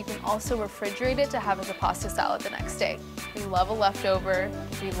immediately, but you can also refrigerate it to have as a pasta salad the next day. We love a leftover.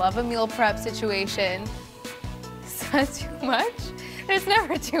 We love a meal prep situation. Is that too much? There's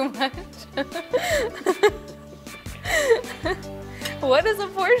never too much. What is a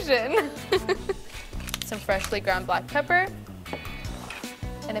portion? Some freshly ground black pepper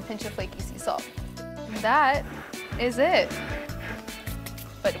and a pinch of flaky sea salt. And that is it.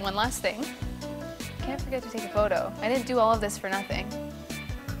 But one last thing. Can't forget to take a photo. I didn't do all of this for nothing.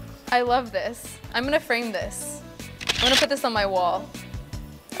 I love this. I'm gonna frame this. I'm gonna put this on my wall.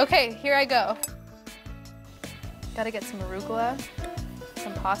 Okay, here I go. Gotta get some arugula,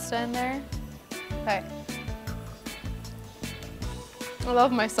 some pasta in there. Okay. I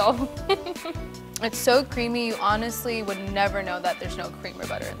love myself. It's so creamy, you honestly would never know that there's no cream or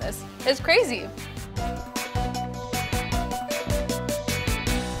butter in this. It's crazy.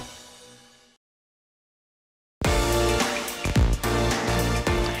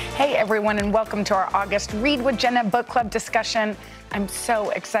 Hey everyone, and welcome to our August Read with Jenna book club discussion. I'm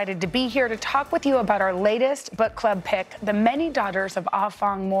so excited to be here to talk with you about our latest book club pick, The Many Daughters of Ah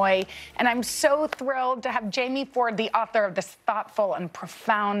Fong Moy. And I'm so thrilled to have Jamie Ford, the author of this thoughtful and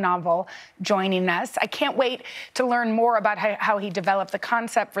profound novel, joining us. I can't wait to learn more about how he developed the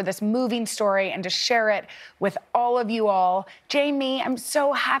concept for this moving story and to share it with all of you all. Jamie, I'm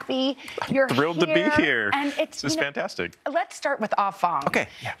so happy you're thrilled to be here. And this is fantastic. Let's start with Ah Fong. Okay.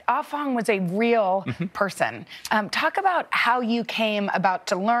 Yeah. Ah Fong was a real person. Talk about how you came about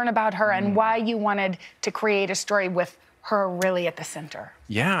to learn about her and why you wanted to create a story with her really at the center.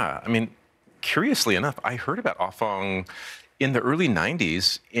 Yeah, I mean, curiously enough, I heard about Ah Fong in the early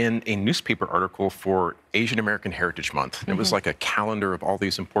 90s in a newspaper article for Asian American Heritage Month. It was like a calendar of all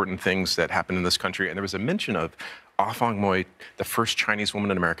these important things that happened in this country, and there was a mention of Ah Fong Moy, the first Chinese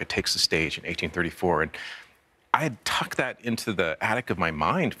woman in America, takes the stage in 1834. And I had tucked that into the attic of my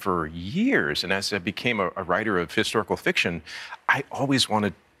mind for years, and as I became a writer of historical fiction, I always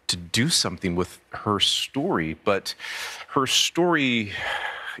wanted to do something with her story, but her story,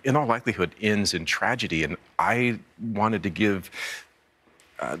 in all likelihood, ends in tragedy, and I wanted to give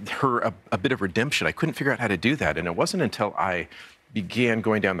her a bit of redemption. I couldn't figure out how to do that, and it wasn't until I began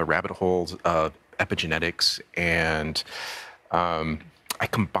going down the rabbit holes of epigenetics and I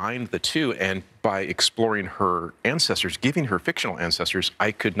combined the two, and by exploring her ancestors, giving her fictional ancestors,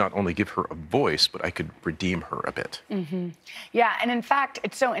 I could not only give her a voice, but I could redeem her a bit. Yeah, and in fact,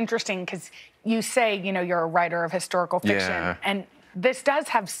 it's so interesting because you say, you know, you're a writer of historical fiction, and this does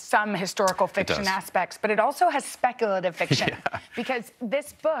have some historical fiction aspects, but it also has speculative fiction because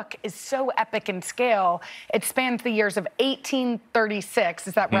this book is so epic in scale. It spans the years of 1836,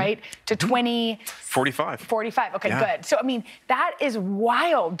 is that right, to 45. 45. Okay, good. So I mean, that is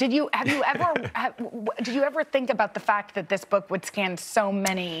wild. Did you ever think about the fact that this book would span so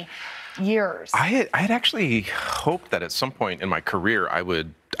many years? I had actually hoped that at some point in my career I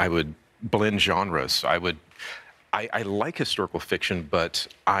would blend genres. I like historical fiction, but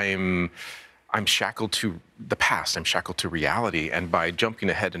I'm shackled to the past. I'm shackled to reality. And by jumping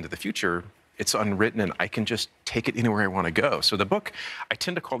ahead into the future, it's unwritten and I can just take it anywhere I want to go. So the book, I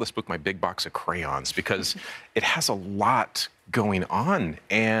tend to call this book my big box of crayons because it has a lot going on.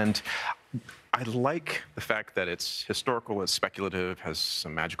 And I like the fact that it's historical, it's speculative, has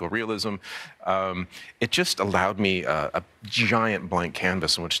some magical realism. It just allowed me a giant blank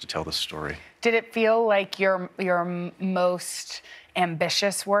canvas on which to tell this story. Did it feel like your most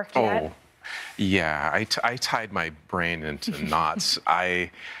ambitious work yet? Oh, yeah. I tied my brain into knots.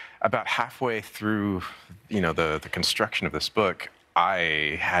 About halfway through, the construction of this book,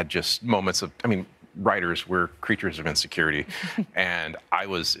 I had just moments of, writers, we're creatures of insecurity, and I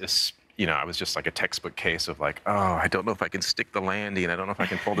was just like a textbook case of like, oh, I don't know if I can stick the landing. I don't know if I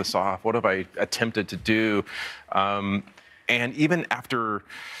can pull this off. What have I attempted to do? And even after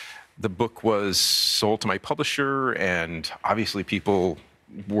the book was sold to my publisher and obviously people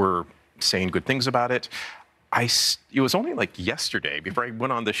were saying good things about it, it was only like yesterday before I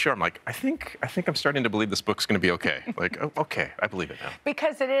went on this show, I'm like, I think I'm starting to believe this book's going to be okay. Like, oh, okay, I believe it now.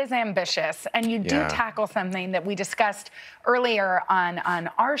 Because it is ambitious, and you do tackle something that we discussed earlier on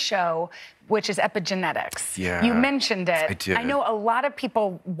our show, which is epigenetics. Yeah. You mentioned it. I did. I know a lot of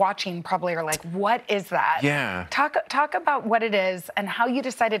people watching probably are like, what is that? Yeah. Talk about what it is and how you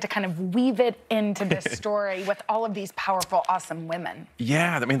decided to kind of weave it into this story with all of these powerful, awesome women.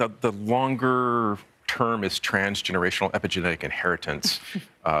 Yeah, the longer term is transgenerational epigenetic inheritance,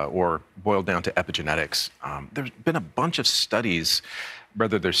 or boiled down to epigenetics. There's been a bunch of studies,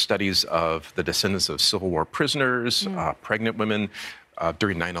 whether there's studies of the descendants of Civil War prisoners, pregnant women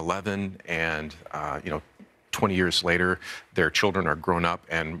during 9/11, and 20 years later, their children are grown up,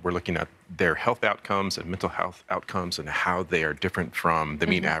 and we're looking at their health outcomes and mental health outcomes and how they are different from the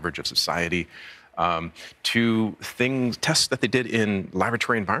mean average of society. To tests that they did in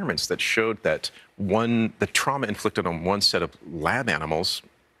laboratory environments that showed that the trauma inflicted on one set of lab animals,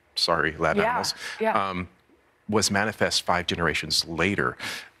 was manifest 5 generations later.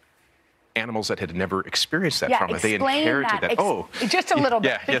 Animals that had never experienced that trauma, they inherited that. Just a little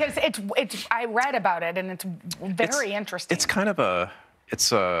bit, because it's. I read about it, and it's very interesting. It's kind of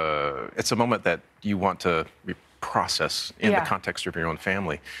it's a moment that you want to process in the context of your own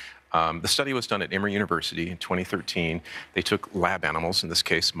family. The study was done at Emory University in 2013. They took lab animals, in this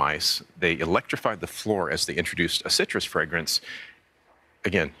case mice. They electrified the floor as they introduced a citrus fragrance.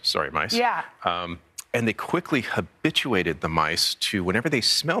 again, sorry, mice. Yeah. And they quickly habituated the mice to whenever they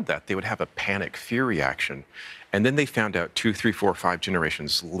smelled that, they would have a panic fear reaction. And then they found out 2, 3, 4, 5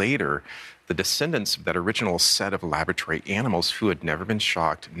 generations later, the descendants of that original set of laboratory animals who had never been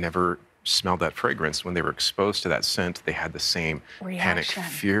shocked, never smelled that fragrance, when they were exposed to that scent, they had the same panic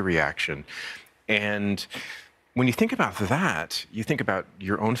fear reaction. And when you think about that, you think about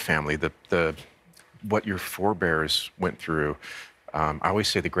your own family, what your forebears went through. I always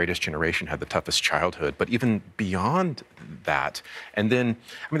say the greatest generation had the toughest childhood, but even beyond that, and then,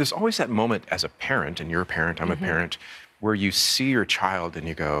 I mean, there's always that moment as a parent, and you're a parent, I'm a parent, where you see your child and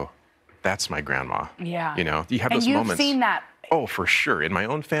you go, that's my grandma. Yeah. You know, you have and those you've moments. Seen that. Oh, for sure. In my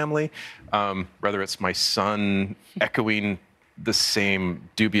own family, whether it's my son echoing the same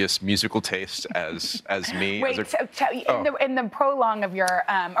dubious musical taste as me. Wait, in the prologue of your,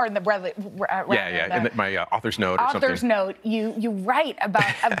 or in the in my author's note or something. Author's note, you write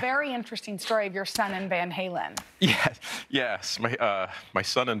about a very interesting story of your son in Van Halen. Yes, my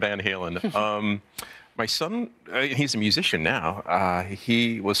son in Van Halen. My son, he's a musician now.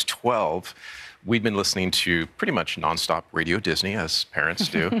 He was 12. We'd been listening to pretty much nonstop Radio Disney, as parents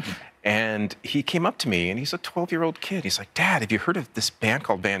do. And he came up to me, and he's a 12-year-old kid. He's like, Dad, have you heard of this band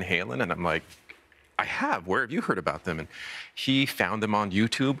called Van Halen? And I'm like, I have. Where have you heard about them? And he found them on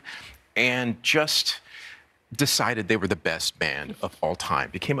YouTube and just decided they were the best band of all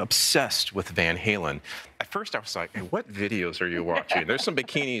time. Became obsessed with Van Halen. At first, I was like, hey, what videos are you watching? There's some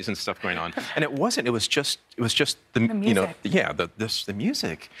bikinis and stuff going on. And it wasn't. It was just the music. You know, the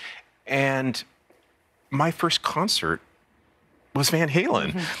music. And my first concert was Van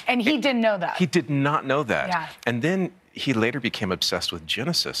Halen. And he didn't know that. He did not know that. Yeah. And then he later became obsessed with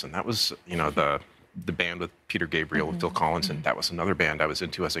Genesis, and that was, you know, the band with Peter Gabriel and Phil Collins, and that was another band I was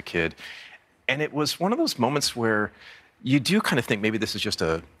into as a kid. And it was one of those moments where you do kind of think maybe this is just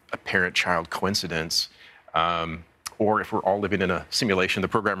a parent-child coincidence, or if we're all living in a simulation, the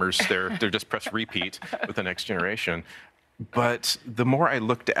programmers, they're just press repeat with the next generation. But the more I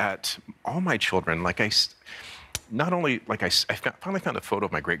looked at all my children, finally found a photo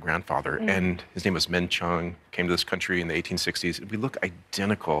of my great-grandfather, and his name was Men Chung, came to this country in the 1860s. We look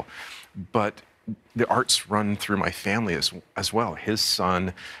identical, but the arts run through my family as well. His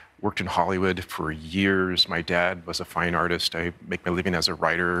son worked in Hollywood for years. My dad was a fine artist. I make my living as a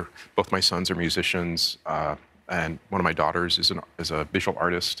writer. Both my sons are musicians, and one of my daughters is a visual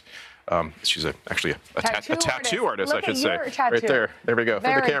artist. She's actually a tattoo artist, I should say. Right there. There we go.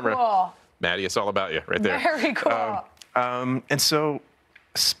 For the camera. Cool. Maddie, it's all about you right there. Very cool. And so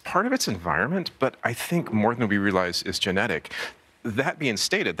part of it's environment, but I think more than we realize is genetic. That being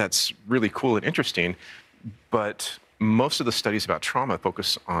stated, that's really cool and interesting, but most of the studies about trauma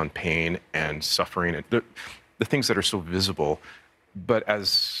focus on pain and suffering and the things that are so visible. But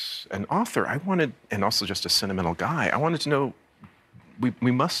as an author, I wanted, and also just a sentimental guy, I wanted to know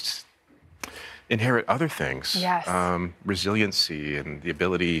we must inherit other things. Yes. Resiliency and the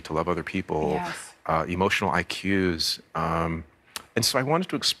ability to love other people, yes. Emotional IQs. And so I wanted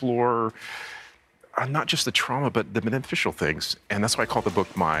to explore not just the trauma, but the beneficial things. And that's why I call the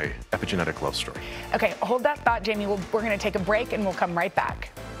book my epigenetic love story. Okay, hold that thought, Jamie. We're going to take a break, and we'll come right back.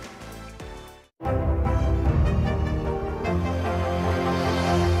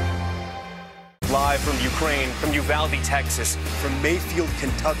 Live from Ukraine, from Uvalde, Texas, from Mayfield,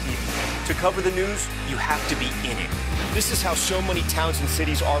 Kentucky. To cover the news, you have to be in it. This is how so many towns and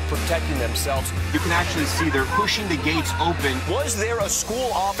cities are protecting themselves. You can actually see they're pushing the gates open. Was there a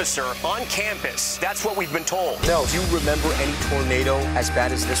school officer on campus? That's what we've been told. No. Do you remember any tornado as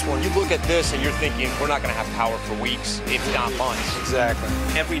bad as this one? You look at this and you're thinking, we're not going to have power for weeks, if not months. Exactly.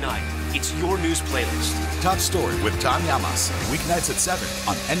 Every night, it's your news playlist. Top Story with Tom Llamas. Weeknights at 7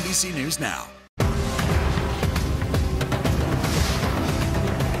 on NBC News Now.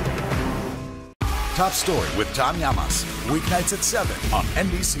 Top Story with Tom Llamas. Weeknights at 7 on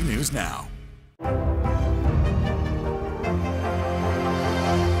NBC News Now.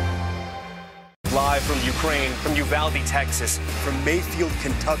 Live from Ukraine, from Uvalde, Texas, from Mayfield,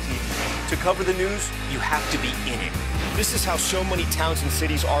 Kentucky. To cover the news, you have to be in it. This is how so many towns and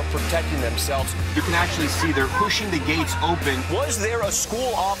cities are protecting themselves. You can actually see they're pushing the gates open. Was there a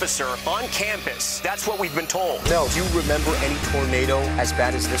school officer on campus? That's what we've been told. No. Do you remember any tornado as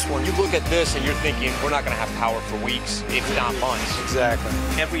bad as this one? You look at this and you're thinking, we're not going to have power for weeks, if not months. Exactly.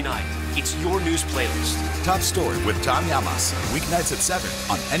 Every night, it's your news playlist. Top Story with Tom Llamas. Weeknights at 7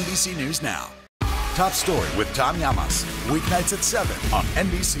 on NBC News Now. Top Story with Tom Llamas. Weeknights at 7 on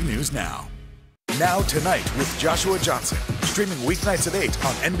NBC News Now. Now Tonight with Joshua Johnson. Streaming weeknights at 8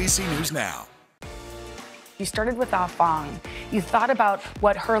 on NBC News Now. You started with Ah Fong, you thought about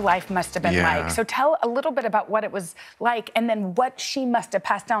what her life must have been like. So tell a little bit about what it was like, and then what she must have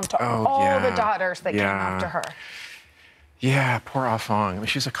passed down to all the daughters that came after her. Yeah, poor Ah Fong. I mean,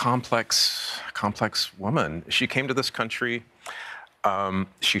 she's a complex woman. She came to this country.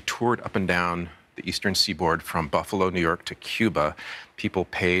 She toured up and down the eastern seaboard from Buffalo, New York to Cuba. People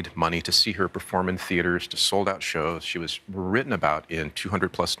paid money to see her perform in theaters, to sold-out shows. She was written about in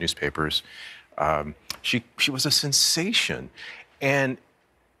 200-plus newspapers. She was a sensation. And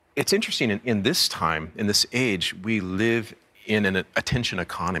it's interesting, in this time, in this age, we live in an attention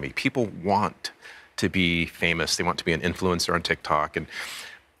economy. People want to be famous. They want to be an influencer on TikTok.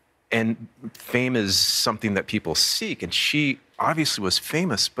 And fame is something that people seek. And she obviously was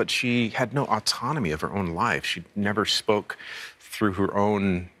famous, but she had no autonomy of her own life. She never spoke through her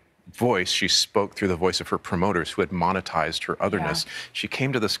own voice. She spoke through the voice of her promoters who had monetized her otherness. Yeah. She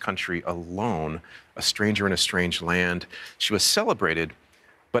came to this country alone, a stranger in a strange land. She was celebrated,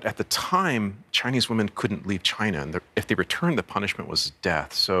 but at the time, Chinese women couldn't leave China, and if they returned, the punishment was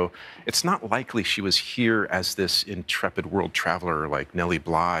death. So it's not likely she was here as this intrepid world traveler like Nellie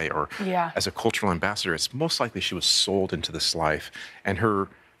Bly or as a cultural ambassador. It's most likely she was sold into this life. And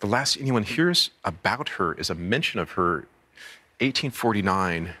the last anyone hears about her is a mention of her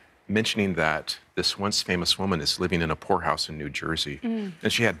 1849, mentioning that this once famous woman is living in a poorhouse in New Jersey.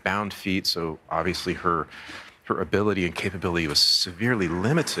 And she had bound feet, so obviously her ability and capability was severely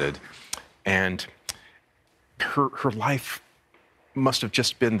limited, and her life must have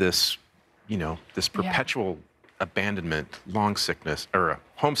just been this, this perpetual abandonment, long sickness, or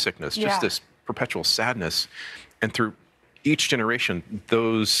homesickness, just this perpetual sadness. And through each generation,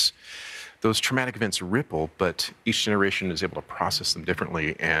 those traumatic events ripple, but each generation is able to process them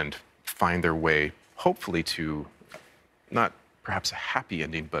differently and find their way, hopefully, to not perhaps a happy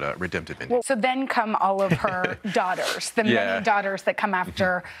ending, but a redemptive ending. Well, so then come all of her daughters, the many daughters that come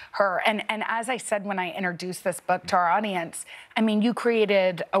after her. And as I said when I introduced this book to our audience, I mean, you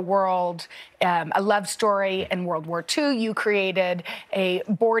created a world, a love story in World War II. You created a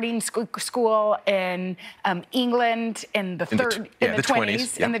boarding school in England in the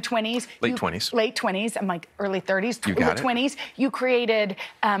 20s. In the 20s. Late 20s. Late 20s. I'm like early 30s. You got the 20s. You created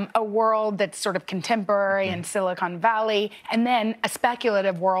a world that's sort of contemporary in Silicon Valley, and then a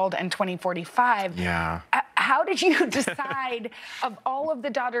speculative world in 2045. Yeah. How did you decide, of all of the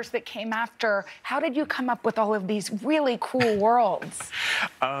daughters that came after, how did you come up with all of these really cool worlds?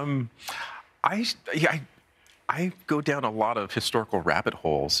 I go down a lot of historical rabbit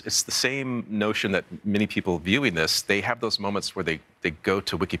holes. It's the same notion that many people viewing this, they have those moments where they go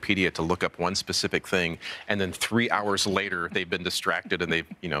to Wikipedia to look up one specific thing, and then 3 hours later, they've been distracted and they've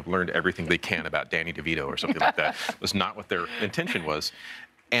learned everything they can about Danny DeVito or something like that. It was not what their intention was.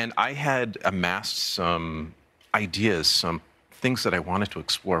 And I had amassed some ideas, some things that I wanted to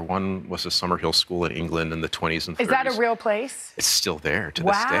explore. One was a Summerhill School in England in the 20s and 30s. Is that a real place? It's still there to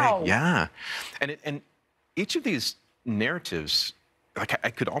this day. Yeah. And each of these narratives, like I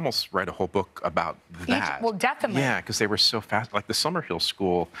could almost write a whole book about that. Well, definitely. Yeah, because they were so fast. Like the Summerhill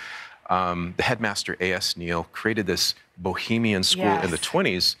School, the headmaster A.S. Neal created this bohemian school in the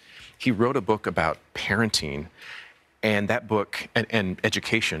 20s. He wrote a book about parenting, and that book and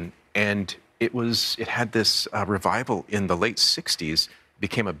education, and it had this revival in the late 60s,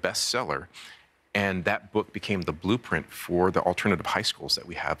 became a bestseller. And that book became the blueprint for the alternative high schools that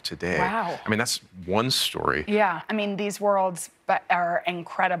we have today. Wow. I mean, that's one story. Yeah, I mean, these worlds are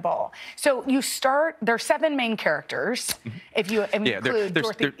incredible. So you start, there are 7 main characters, if you include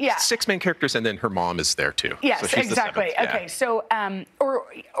Dorothy. There's 6 main characters, and then her mom is there too. Yes, so she's exactly. The 7th. Okay, so,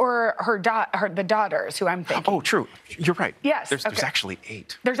 or the daughters, who I'm thinking. Oh, true. You're right. Yes. There's actually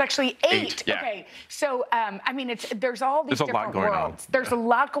 8. There's actually 8. Yeah. Okay, so, I mean, there's all these different worlds. There's a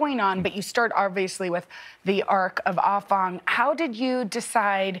lot going on, but you start obviously with the arc of Ah Fong. How did you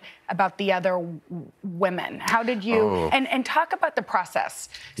decide about the other women? How did you, and talk about the process.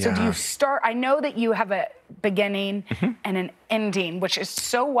 So do you start, I know that you have a beginning and an ending, which is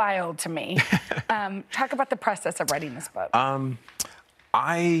so wild to me. Talk about the process of writing this book.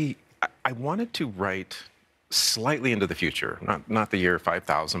 I wanted to write slightly into the future, not the year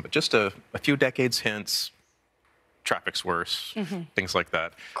 5000, but just a few decades hence. Traffic's worse, things like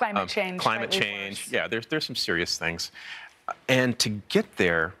that. Climate change. Climate change. Yeah, there's some serious things. And to get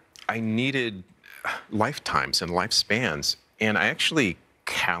there, I needed lifetimes and lifespans. And I actually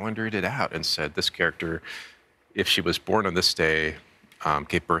calendared it out and said, this character, if she was born on this day,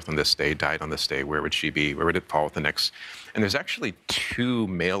 gave birth on this day, died on this day, where would she be? Where would it fall with the next? And there's actually 2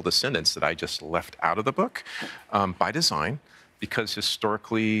 male descendants that I just left out of the book by design, because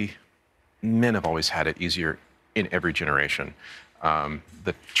historically, men have always had it easier in every generation.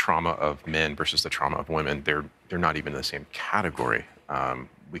 The trauma of men versus the trauma of women, they're not even in the same category.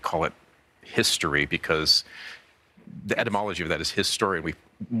 We call it history because the etymology of that is his story.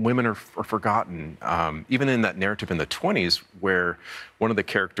 Women are forgotten. Even in that narrative in the 20s, where one of the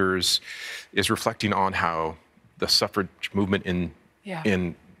characters is reflecting on how the suffrage movement in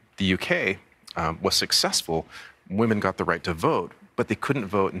the UK was successful, women got the right to vote, but they couldn't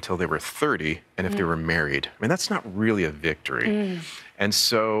vote until they were 30 and if they were married. I mean, that's not really a victory. And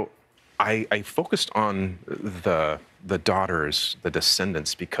so I focused on the daughters, the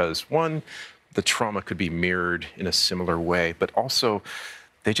descendants, because one, the trauma could be mirrored in a similar way, but also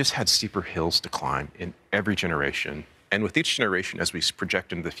they just had steeper hills to climb in every generation. And with each generation, as we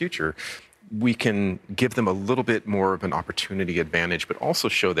project into the future, we can give them a little bit more of an opportunity advantage, but also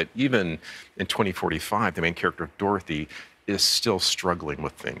show that even in 2045, the main character of Dorothy is still struggling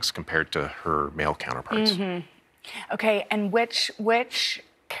with things compared to her male counterparts. Okay, and which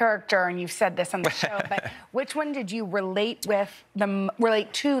character, and you've said this on the show, but which one did you relate to the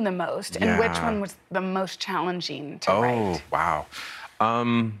most, and which one was the most challenging to write? Oh, wow.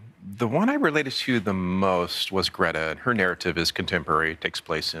 The one I related to the most was Greta. Her narrative is contemporary, takes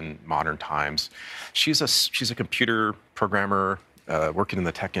place in modern times. She's a computer programmer working in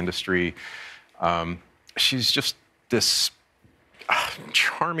the tech industry. She's just this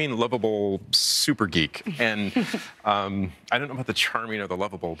charming, lovable super geek. And I don't know about the charming or the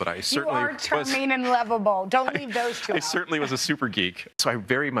lovable, but I certainly You are charming and lovable. Don't leave those two out. I certainly was a super geek. So I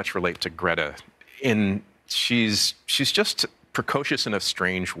very much relate to Greta. She's just precocious in a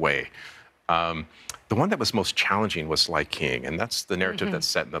strange way. The one that was most challenging was Lai King, and that's the narrative that's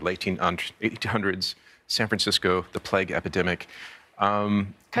set in the late 1800s, San Francisco, the plague epidemic.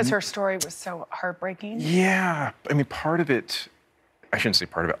 Because her story was so heartbreaking? Yeah. I mean, part of it, I shouldn't say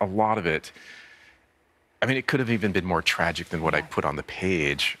part of it, a lot of it, I mean, it could have even been more tragic than what I put on the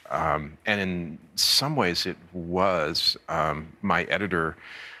page. And in some ways it was. My editor,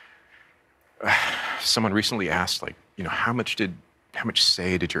 someone recently asked, like, you know, how much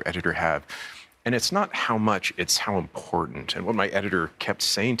say did your editor have? And it's not how much, it's how important. And what my editor kept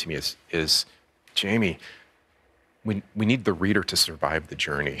saying to me is Jamie, we need the reader to survive the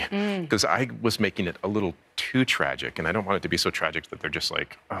journey. Because I was making it a little too tragic, and I don't want it to be so tragic that they're just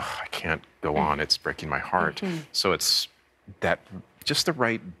like, oh, I can't go on, it's breaking my heart. So it's that, just the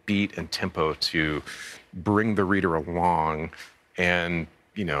right beat and tempo to bring the reader along and,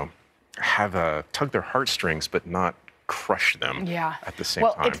 you know, tug their heartstrings, but not crush them at the same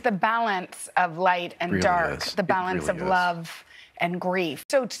time. Well, it's the balance of light and dark, the balance of love and grief.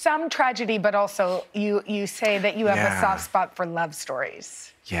 So some tragedy, but also you say that you have a soft spot for love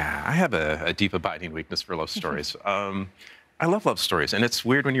stories. Yeah, I have a deep abiding weakness for love stories. I love love stories, and it's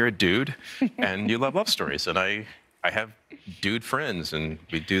weird when you're a dude and you love love stories. And I have dude friends, and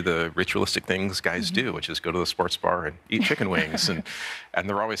we do the ritualistic things guys do, which is go to the sports bar and eat chicken wings. And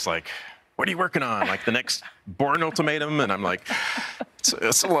they're always like, what are you working on? Like the next Bourne Ultimatum? And I'm like,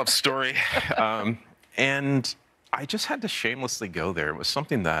 it's a love story. And I just had to shamelessly go there. It was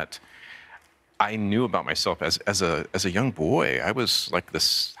something that I knew about myself as a young boy. I was like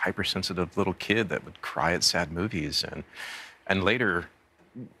this hypersensitive little kid that would cry at sad movies. And later,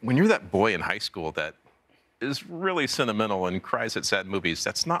 when you're that boy in high school that is really sentimental and cries at sad movies,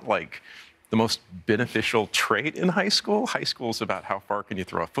 that's not like the most beneficial trait in high school. High school is about how far can you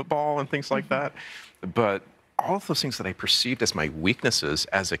throw a football and things like that. But all of those things that I perceived as my weaknesses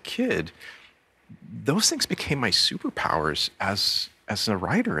as a kid, those things became my superpowers as a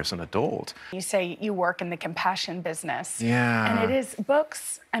writer, as an adult. You say you work in the compassion business. Yeah. And it is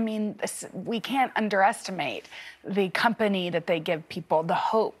books. I mean, we can't underestimate the company that they give people, the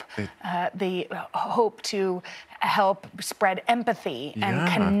hope to help spread empathy and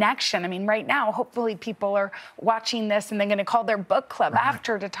connection. I mean, right now, hopefully people are watching this and they're going to call their book club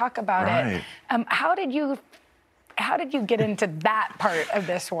after to talk about it. How did you get into that part of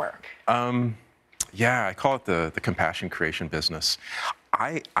this work? Yeah, I call it the compassion creation business.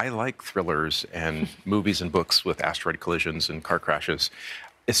 I like thrillers and movies and books with asteroid collisions and car crashes.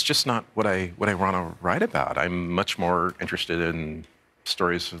 It's just not what I want to write about. I'm much more interested in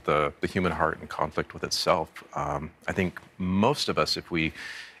stories of the human heart and conflict with itself. I think most of us, if we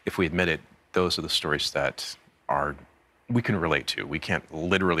admit it, those are the stories that we can relate to. We can't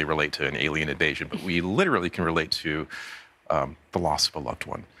literally relate to an alien invasion, but we literally can relate to the loss of a loved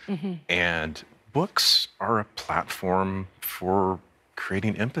one. And books are a platform for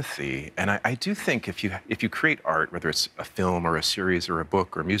creating empathy. And I do think if you create art, whether it's a film or a series or a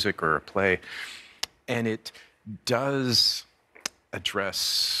book or music or a play, and it does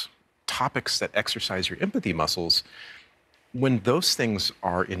address topics that exercise your empathy muscles, when those things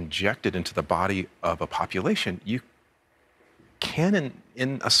are injected into the body of a population, you can,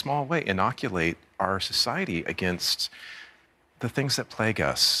 in a small way, inoculate our society against the things that plague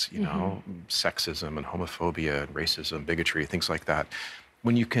us, you know, sexism and homophobia and racism, bigotry, things like that.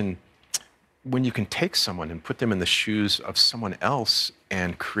 When you can take someone and put them in the shoes of someone else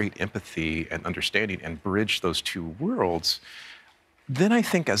and create empathy and understanding and bridge those two worlds, then I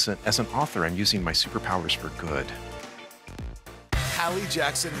think as an author, I'm using my superpowers for good. Hallie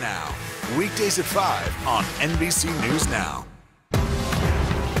Jackson Now, weekdays at 5 on NBC News Now.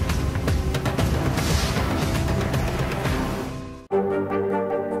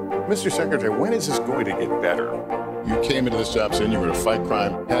 Mr. Secretary, when is this going to get better? You came into this job saying you were going to fight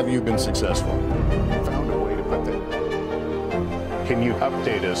crime. Have you been successful? Found a way to put that. Can you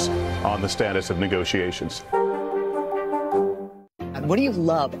update us on the status of negotiations? What do you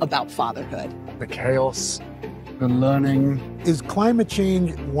love about fatherhood? The chaos, the learning. Is climate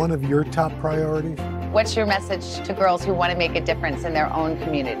change one of your top priorities? What's your message to girls who want to make a difference in their own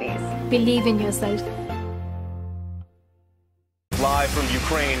communities? Believe in yourself. Live from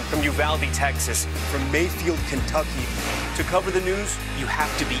Ukraine, from Uvalde, Texas, from Mayfield, Kentucky. To cover the news, you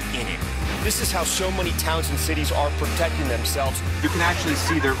have to be in it. This is how so many towns and cities are protecting themselves. You can actually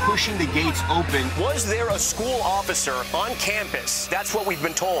see they're pushing the gates open. Was there a school officer on campus? That's what we've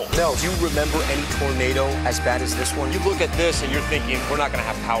been told. No. Do you remember any tornado as bad as this one? You look at this and you're thinking, we're not going to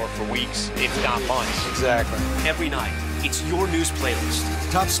have power for weeks, if not months. Exactly. Every night, it's your news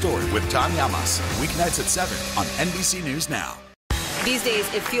playlist. Top Story with Tom Llamas, weeknights at 7 on NBC News Now. These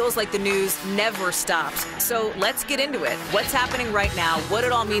days, it feels like the news never stops. So let's get into it. What's happening right now, what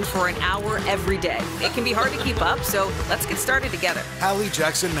it all means for an hour every day. It can be hard to keep up, so let's get started together. Hallie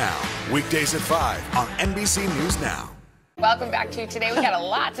Jackson Now, weekdays at 5 on NBC News Now. Welcome back to Today. We got a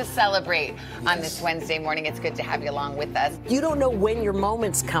lot to celebrate on this Wednesday morning. It's good to have you along with us. You don't know when your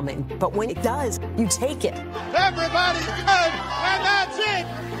moment's coming, but when it does, you take it. Everybody's good, and that's it.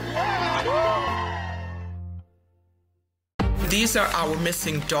 These are our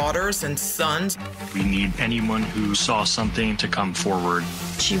missing daughters and sons. We need anyone who saw something to come forward.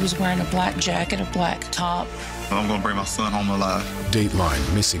 She was wearing a black jacket, a black top. I'm going to bring my son home alive.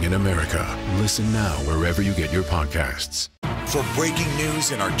 Dateline Missing in America. Listen now wherever you get your podcasts. For breaking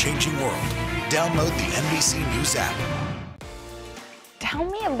news in our changing world, download the NBC News app. Tell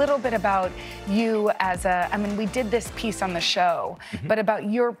me a little bit about you as we did this piece on the show, but about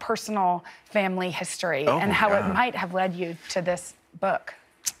your personal family history and how it might have led you to this book.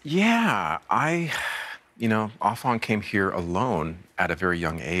 Yeah, Afong came here alone at a very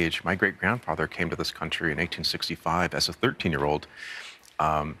young age. My great-grandfather came to this country in 1865 as a 13-year-old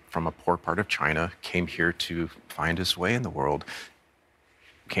from a poor part of China, came here to find his way in the world,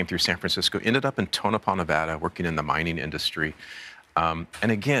 came through San Francisco, ended up in Tonopah, Nevada, working in the mining industry. And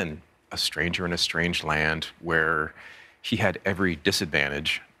again, a stranger in a strange land where he had every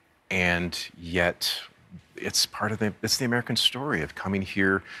disadvantage, and yet it's the American story of coming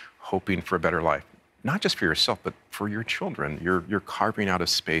here hoping for a better life. Not just for yourself, but for your children. You're carving out a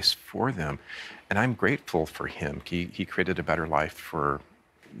space for them. And I'm grateful for him. He created a better life for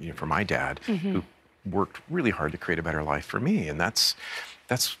my dad, who worked really hard to create a better life for me. And that's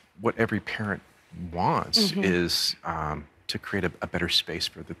what every parent wants, is to create a better space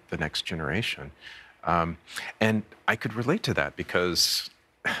for the next generation. And I could relate to that because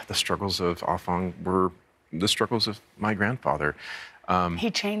the struggles of Afong were the struggles of my grandfather.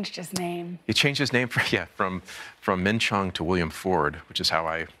 He changed his name. He changed his name from Minchong to William Ford, which is how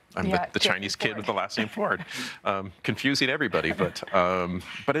I'm the Chinese kid with the last name Ford. Confusing everybody, but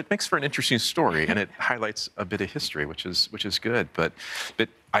it makes for an interesting story, and it highlights a bit of history, which is good. But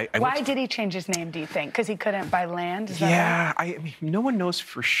why did he change his name, do you think? Because he couldn't buy land? Is that right? I mean, no one knows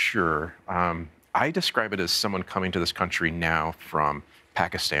for sure. I describe it as someone coming to this country now from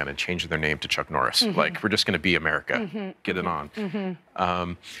Pakistan and changing their name to Chuck Norris. Like, we're just going to be America. Get it on.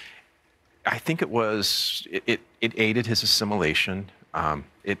 I think it aided his assimilation.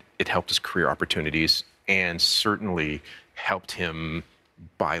 It helped his career opportunities, and certainly helped him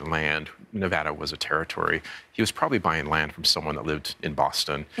buy land. Nevada was a territory. He was probably buying land from someone that lived in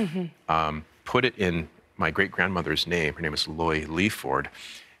Boston. Put it in my great-grandmother's name. Her name is Loy Lee Ford,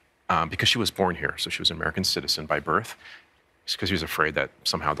 because she was born here. So she was an American citizen by birth. It's because he was afraid that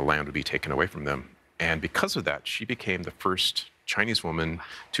somehow the land would be taken away from them. And because of that, she became the first Chinese woman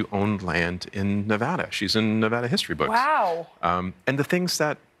to own land in Nevada. She's in Nevada history books. Wow. And the things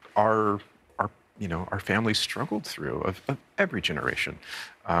that our family struggled through of every generation.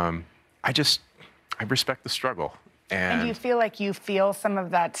 I respect the struggle And do you feel like you feel some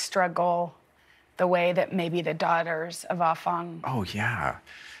of that struggle the way that maybe the daughters of Afong? Oh, yeah.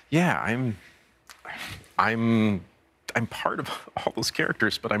 Yeah, I'm part of all those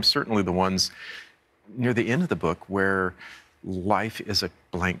characters, but I'm certainly the ones near the end of the book where life is a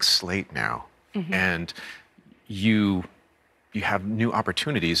blank slate now. And you have new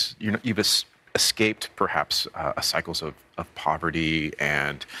opportunities. You've escaped perhaps cycles of poverty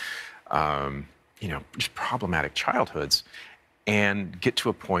and just problematic childhoods, and get to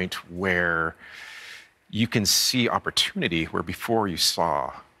a point where you can see opportunity where before you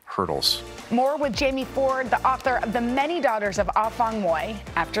saw hurdles. More with Jamie Ford, the author of The Many Daughters of Afong Moy,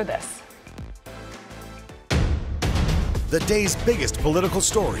 after this. The day's biggest political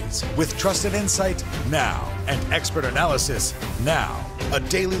stories with trusted insight now and expert analysis now. A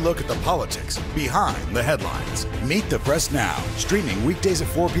daily look at the politics behind the headlines. Meet the Press Now, streaming weekdays at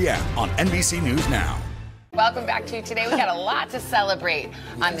 4 p.m. on NBC News Now. Welcome back to Today. We got a lot to celebrate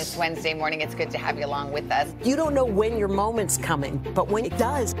on this Wednesday morning. It's good to have you along with us. You don't know when your moment's coming, but when it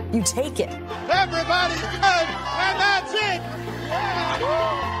does, you take it. Everybody's good, and that's it.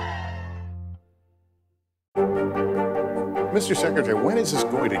 Mr. Secretary, when is this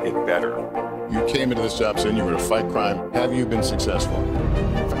going to get better? You came into this job saying you were going to fight crime. Have you been successful?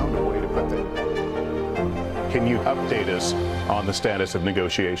 Found a way to put that. Can you update us on the status of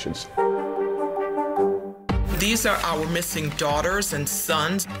negotiations? These are our missing daughters and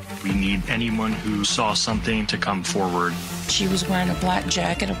sons. We need anyone who saw something to come forward. She was wearing a black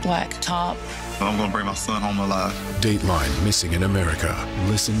jacket, a black top. I'm going to bring my son home alive. Dateline Missing in America.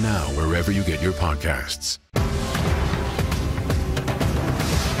 Listen now wherever you get your podcasts.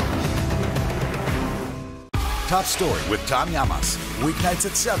 Top Story with Tom Llamas, weeknights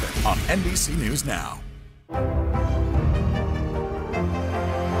at 7 on NBC News Now.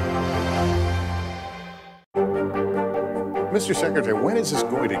 Mr. Secretary, when is this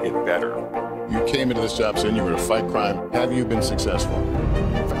going to get better? You came into this job saying you were going to fight crime. Have you been successful?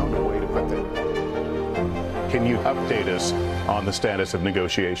 Found a way to put that. Can you update us on the status of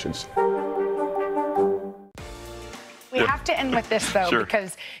negotiations? We have to end with this, though, Sure.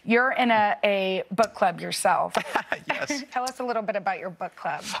 because you're in a book club yourself. Yes. Tell us a little bit about your book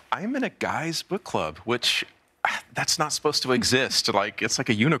club. I'm in a guy's book club, which that's not supposed to exist. It's like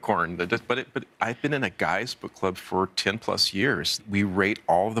a unicorn. But I've been in a guy's book club for 10 plus years. We rate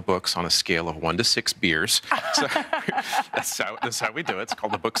all of the books on a scale of 1 to 6 beers. So that's how we do it. It's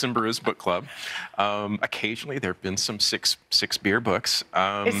called the Books and Brews Book Club. Occasionally there have been some six beer books.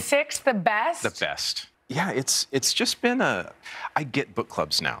 Is 6 the best? The best. Yeah, it's just been I get book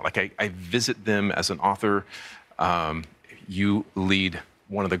clubs now. I visit them as an author. You lead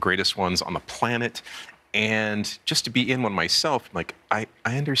one of the greatest ones on the planet. And just to be in one myself, I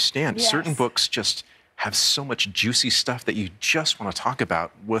understand. Yes. Certain books just have so much juicy stuff that you just want to talk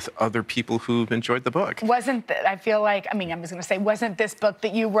about with other people who've enjoyed the book. Wasn't this book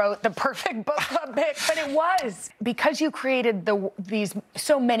that you wrote the perfect book club pick? But it was. Because you created these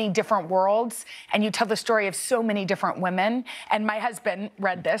so many different worlds, and you tell the story of so many different women, and my husband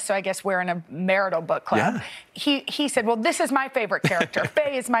read this, so I guess we're in a marital book club. Yeah. He said, well, this is my favorite character.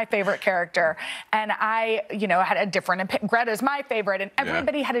 Faye is my favorite character. And I, had a different opinion. Greta's my favorite, and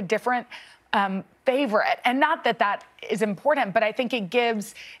everybody had a different favorite. And not that that is important, but I think it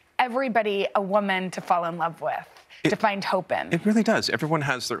gives everybody a woman to fall in love with, to find hope in. It really does. Everyone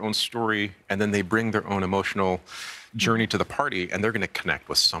has their own story, and then they bring their own emotional journey to the party, and they're going to connect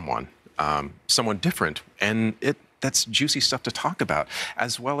with someone different. And that's juicy stuff to talk about.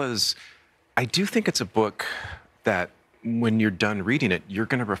 As well as, I do think it's a book that when you're done reading it, you're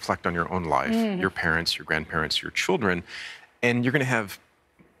going to reflect on your own life, your parents, your grandparents, your children, and you're going to have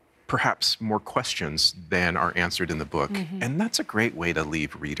perhaps more questions than are answered in the book. And that's a great way to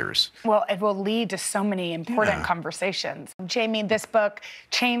leave readers. Well, it will lead to so many important conversations. Jamie, this book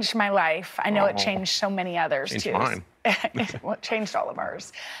changed my life. I know it changed so many others, Changed too. mine. Well, it changed all of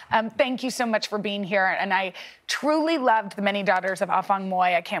ours. Thank you so much for being here. And I truly loved The Many Daughters of Afong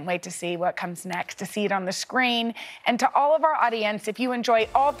Moy. I can't wait to see what comes next, to see it on the screen. And to all of our audience, if you enjoy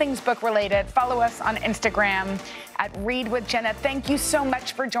all things book related, follow us on Instagram at Read with Jenna. Thank you so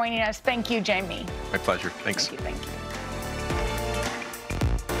much for joining us. Thank you, Jamie. My pleasure. Thanks. Thank you.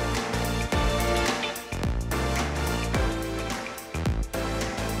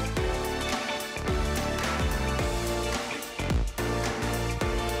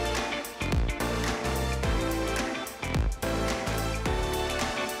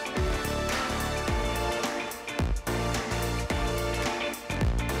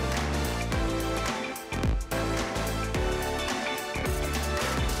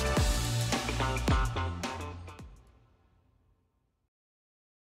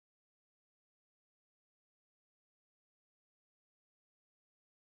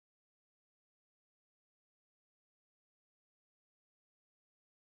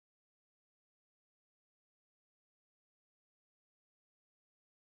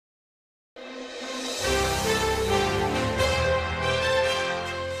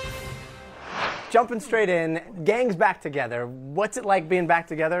 jumping straight in, gang's back together. What's it like being back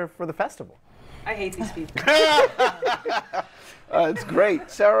together for the festival? I hate these people. It's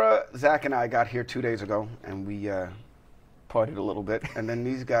great. Sarah, Zach, and I got here 2 days ago, and we partied a little bit. And then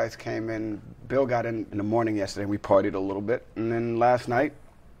these guys came in. Bill got in the morning yesterday. We partied a little bit. And then last night,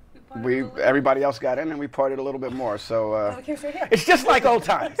 everybody else got in, and we partied a little bit more. So it's just like old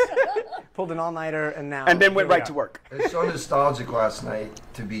times. Pulled an all-nighter, and now... And then went right to work. It's so nostalgic last night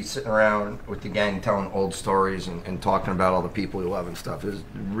to be sitting around with the gang telling old stories and talking about all the people we love and stuff. It was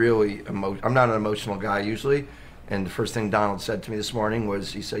really emotional. I'm not an emotional guy usually. And the first thing Donald said to me this morning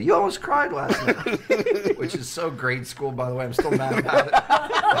was, he said, "You almost cried last night," which is so grade school, by the way. I'm still mad about it.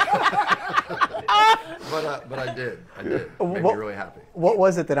 But I did. It made me really happy. What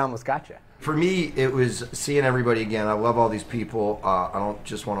was it that almost got you? For me, it was seeing everybody again. I love all these people. I don't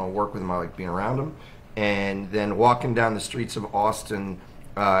just want to work with them. I like being around them. And then walking down the streets of Austin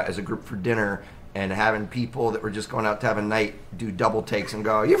as a group for dinner, and having people that were just going out to have a night do double takes and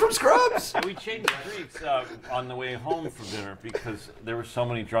go, "You from Scrubs?" We changed streets on the way home from dinner because there were so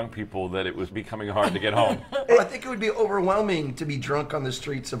many drunk people that it was becoming hard to get home. Well, I think it would be overwhelming to be drunk on the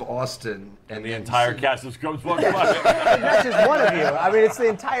streets of Austin. And the entire cast of Scrubs walking by. Not just one of you. I mean, it's the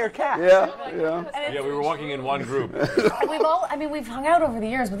entire cast. Yeah, we were walking in one group. We've hung out over the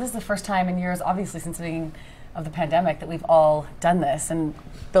years, but this is the first time in years, obviously, since the beginning of the pandemic, that we've all done this. And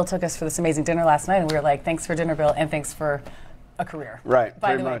Bill took us for this amazing dinner last night, and we were like, "Thanks for dinner, Bill, and thanks for a career." Right, by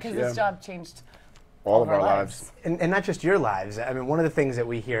pretty the way, much, because this job changed all of our lives. And not just your lives. I mean, one of the things that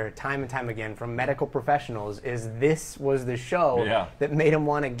we hear time and time again from medical professionals is this was the show that made them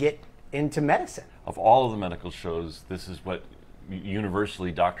want to get into medicine. Of all of the medical shows, this is what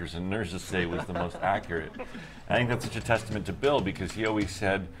universally doctors and nurses say was the most accurate. I think that's such a testament to Bill, because he always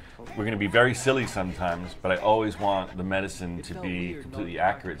said, "We're going to be very silly sometimes, but I always want the medicine to be completely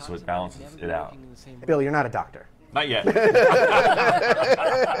accurate so it balances it out." Bill, you're not a doctor. Not yet. I'm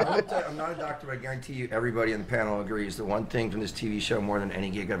not a doctor, but I guarantee you everybody on the panel agrees the one thing from this TV show more than any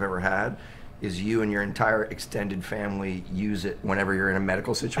gig I've ever had is you and your entire extended family use it whenever you're in a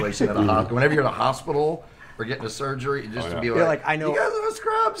medical situation at a hospital. Whenever you're in a hospital or getting a surgery, just to be like, "I know. You guys are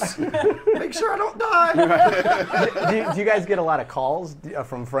Scrubs. Make sure I don't die." Do you guys get a lot of calls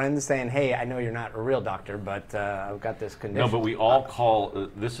from friends saying, "Hey, I know you're not a real doctor, but I've got this condition"? No, but we all call,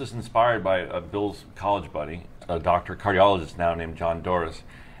 this is inspired by Bill's college buddy, a doctor, cardiologist now named John Doris.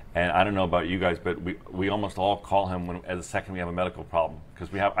 And I don't know about you guys, but we almost all call him as a second we have a medical problem.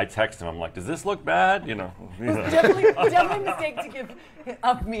 Because I text him, I'm like, "Does this look bad?" You know. Definitely a mistake to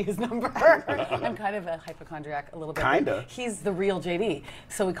give me his number. I'm kind of a hypochondriac a little bit. Kinda. He's the real JD,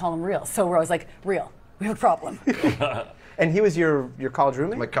 so we call him Real. So we're always like, "Real, we have a problem." And he was your college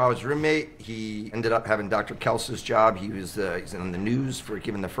roommate? My college roommate. He ended up having Dr. Kelce's job. He's in the news for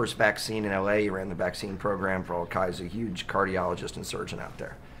giving the first vaccine in LA. He ran the vaccine program for Al-Qaeda, a huge cardiologist and surgeon out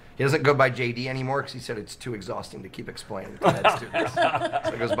there. He doesn't go by JD anymore because he said it's too exhausting to keep explaining to med students.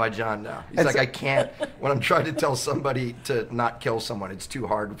 So he goes by John now. He's like, "I can't, when I'm trying to tell somebody to not kill someone, it's too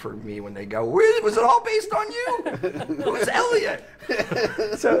hard for me when they go, was it all based on you? Who's Elliot?"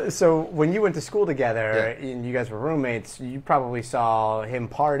 So when you went to school together and you guys were roommates, you probably saw him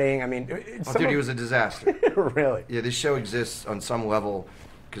partying. I mean, dude, he was a disaster. Really? Yeah, this show exists on some level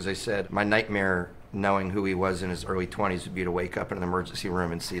because I said my nightmare, knowing who he was in his early 20s, would be to wake up in an emergency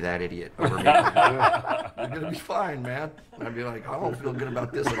room and see that idiot over me. "You're going to be fine, man." And I'd be like, "I don't feel good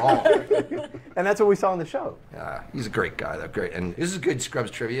about this at all." And that's what we saw in the show. Yeah, he's a great guy, though. Great. And this is good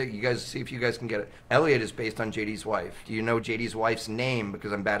Scrubs trivia. You guys see if you guys can get it. Elliot is based on JD's wife. Do you know JD's wife's name?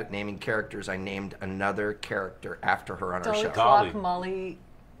 Because I'm bad at naming characters, I named another character after her on our show.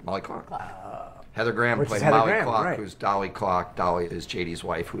 Molly Clark. Heather Graham played Molly Clark, who's Dolly Clark. Dolly is JD's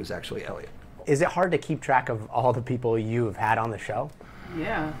wife, who is actually Elliot. Is it hard to keep track of all the people you've had on the show?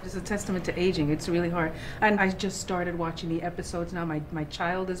 Yeah, it's a testament to aging. It's really hard. And I just started watching the episodes now. My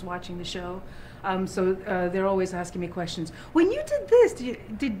child is watching the show. So they're always asking me questions. "When you did this,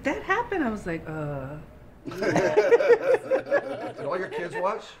 did that happen?" I was like, Did all your kids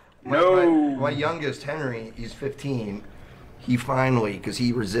watch? No. My youngest, Henry, he's 15. He finally, because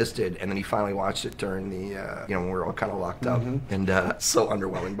he resisted, and then he finally watched it during the, when we were all kind of locked up. And so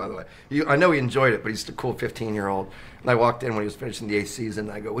underwhelming, by the way. I know he enjoyed it, but he's a cool 15-year-old. And I walked in when he was finishing the 8th season,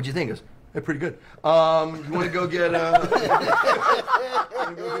 and I go, "What'd you think?" He goes, "Hey, pretty good. You want to go get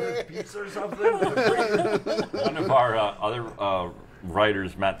pizza or something?" One of our other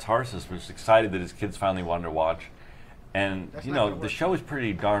writers, Matt Tarsis, was excited that his kids finally wanted to watch. And, the show is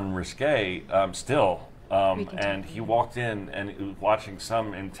pretty darn risque still. And he walked in and he was watching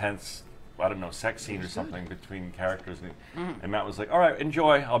some intense I don't know, sex scene or something between characters, and Matt was like, "All right,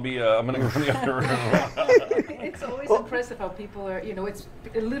 enjoy. I'm gonna go in the other room." It's always impressive how people are. It's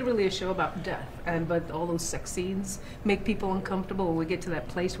literally a show about death, but all those sex scenes make people uncomfortable. When we get to that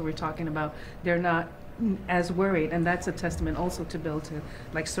place where we're talking about, they're not as worried, and that's a testament also to Bill to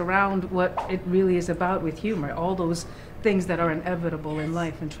surround what it really is about with humor, all those things that are inevitable in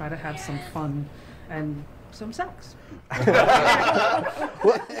life, and try to have some fun and some sex.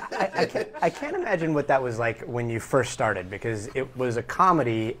 Well, I can't imagine what that was like when you first started, because it was a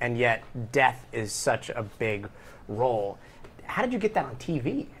comedy and yet death is such a big role. How did you get that on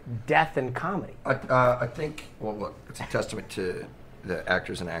TV? Death and comedy. I think, well, look, it's a testament to the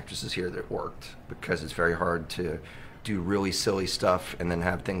actors and actresses here that worked, because it's very hard to do really silly stuff and then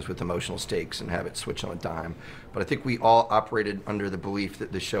have things with emotional stakes and have it switch on a dime. But I think we all operated under the belief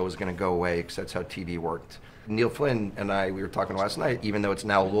that the show was going to go away, because that's how TV worked. Neil Flynn and I, we were talking last night, even though it's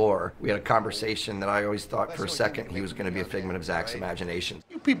now lore, we had a conversation that I always thought for a second he was going to be a figment of Zach's imagination.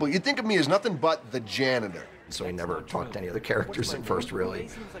 You people, you think of me as nothing but the janitor. So he never talked to any other characters at first, really,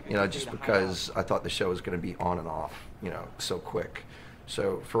 just because I thought the show was going to be on and off, so quick.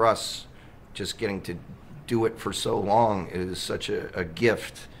 So for us, just getting to do it for so long is such a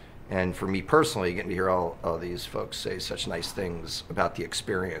gift. And for me personally, getting to hear all these folks say such nice things about the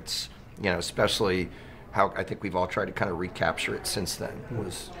experience, especially how I think we've all tried to kind of recapture it since then,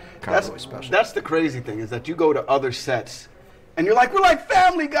 was kind of really special. That's the crazy thing, is that you go to other sets and you're like, we're like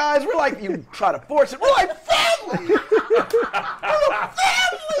family, guys. We're like, you try to force it. We're like family. We're a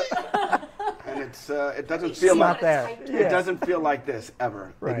family. And it doesn't feel like there. It doesn't feel like this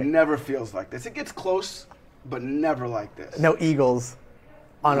ever. Right. It never feels like this. It gets close, but never like this. No eagles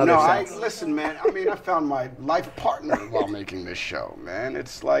on other sets. Listen, man. I found my life partner while making this show, man.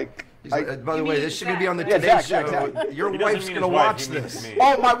 It's like. By the way, this is going to be on the Today Show. Zach. Your wife's going to watch this.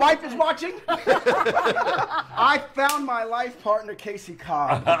 Oh, my wife is watching? I found my life partner, Casey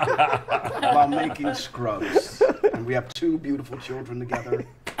Cobb, while making Scrubs. And we have 2 beautiful children together.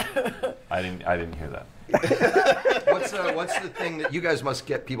 I didn't hear that. What's the thing that you guys must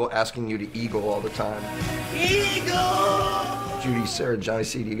get people asking you to eagle all the time? Eagle! Judy, Sarah, Johnny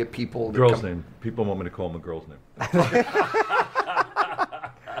C, do you get people... Girl's name. People want me to call them a girl's name.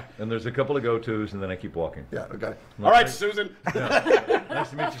 And there's a couple of go-tos, and then I keep walking. Yeah, okay. All right, Susan. Yeah. Nice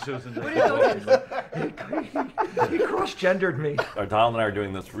to meet you, Susan. He cross-gendered me. Donald and I are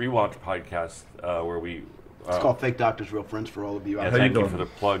doing this rewatch podcast where we... It's called Fake Doctors, Real Friends for all of you out there. Thank you for the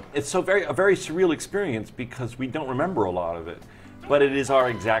plug. It's a very surreal experience because we don't remember a lot of it. But it is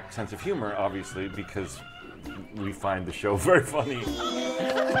our exact sense of humor, obviously, because we find the show very funny.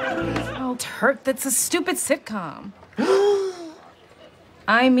 Oh, Turk, that's a stupid sitcom.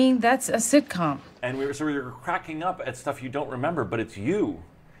 I mean, that's a sitcom. And we were cracking up at stuff you don't remember, but it's you.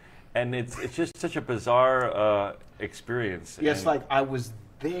 And it's just such a bizarre experience. Yeah, it's like I was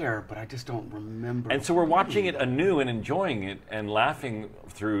there, but I just don't remember. And so we're watching it anew and enjoying it and laughing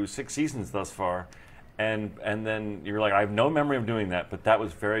through 6 seasons thus far. And then you're like, I have no memory of doing that, but that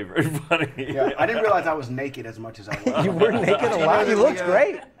was very, very funny. Yeah, I didn't realize I was naked as much as I was. You were naked a lot. You looked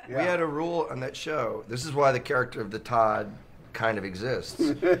great. We had a rule on that show. This is why the character of the Todd kind of exists.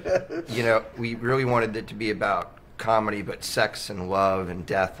 We really wanted it to be about comedy, but sex and love and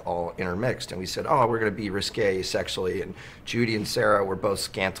death all intermixed. And we said, we're going to be risque sexually. And Judy and Sarah were both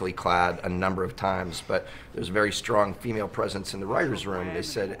scantily clad a number of times, but there's a very strong female presence in the writer's room. They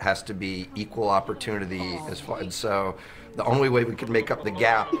said it has to be equal opportunity as far. And so the only way we could make up the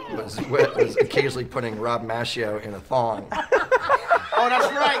gap was occasionally putting Rob Maschio in a thong. Oh,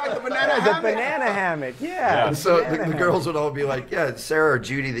 that's right, the banana hammock. Yeah. And so the girls would all be like, yeah, Sarah or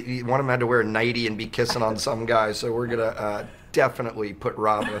Judy, one of them had to wear a nightie and be kissing on some guy, so we're going to definitely put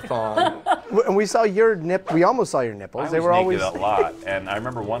Rob in a thong. And we saw your we almost saw your nipples. They were always naked a lot, and I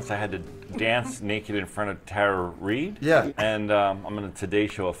remember once I had to dance naked in front of Tara Reid. Yeah. And I'm going to Today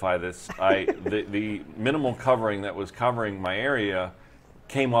Show-ify this. The minimal covering that was covering my area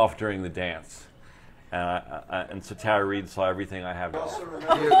came off during the dance. And so Tara Reid saw everything I have.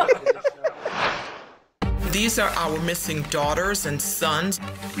 These are our missing daughters and sons.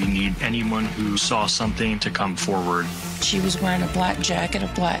 We need anyone who saw something to come forward. She was wearing a black jacket, a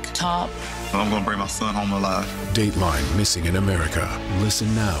black top. I'm going to bring my son home alive. Dateline Missing in America.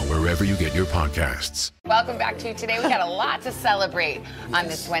 Listen now wherever you get your podcasts. Welcome back to Today. We got a lot to celebrate on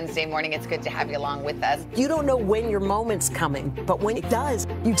this Wednesday morning. It's good to have you along with us. You don't know when your moment's coming, but when it does,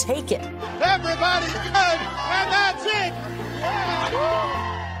 you take it. Everybody's good, and that's it. Yeah.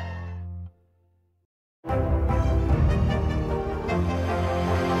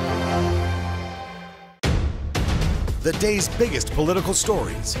 the day's biggest political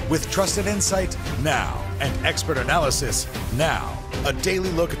stories with trusted insight now and expert analysis now. A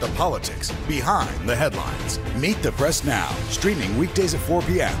daily look at the politics behind the headlines. Meet the Press Now, streaming weekdays at 4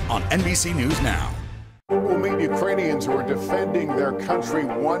 p.m. on NBC News Now. We'll meet Ukrainians who are defending their country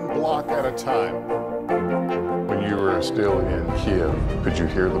one block at a time. When you were still in Kiev, could you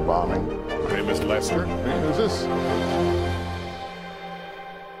hear the bombing? My name is Lester. Who's this?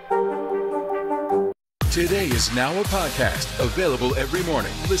 Today is now a podcast available every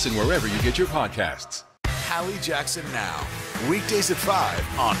morning. Listen wherever you get your podcasts. Hallie Jackson Now, weekdays at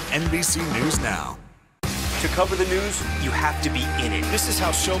 5 on NBC News Now. To cover the news, you have to be in it. This is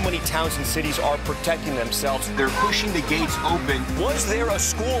how so many towns and cities are protecting themselves. They're pushing the gates open. Was there a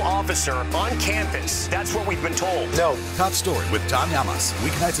school officer on campus? That's what we've been told. No. Top Story with Tom Yamas,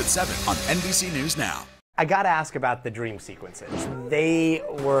 weeknights at 7 on NBC News Now. I gotta ask about the dream sequences. They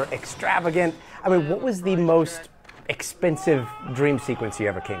were extravagant. I mean, what was the most expensive dream sequence you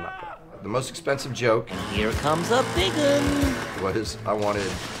ever came up with? The most expensive joke. Here comes a big one. Was I wanted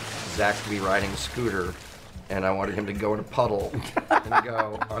Zach to be riding a scooter, and I wanted him to go in a puddle and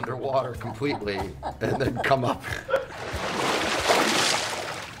go underwater completely, and then come up.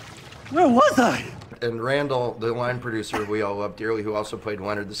 Where was I? And Randall, the line producer we all love dearly, who also played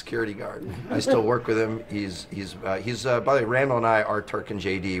Leonard, the security guard. I still work with him. He's by the way, Randall and I are Turk and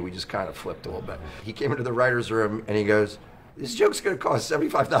JD. We just kind of flipped a little bit. He came into the writer's room and he goes, "This joke's gonna cost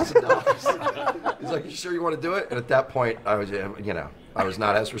 $75,000. He's like, "You sure you want to do it?" And at that point, I was, I was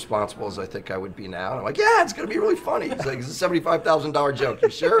not as responsible as I think I would be now. And I'm like, "Yeah, it's gonna be really funny." He's like, "It's a $75,000 joke. You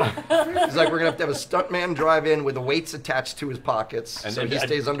sure?" He's like, "We're gonna have to have a stuntman drive in with the weights attached to his pockets, so he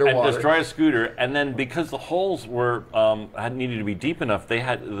stays underwater." And destroy a scooter, and then because the holes were needed to be deep enough, they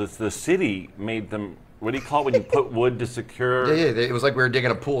had the city made them. What do you call it when you put wood to secure? Yeah, it was like we were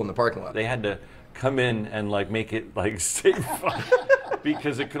digging a pool in the parking lot. They had to come in and like make it like safe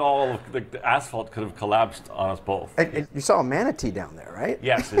because it could all the asphalt could have collapsed on us both. You saw a manatee down there, right?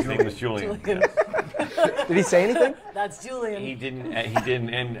 Yes, his name was Julian. Yes. Did he say anything? That's Julian. He didn't,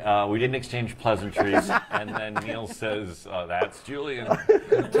 and we didn't exchange pleasantries. And then Neil says, "That's Julian."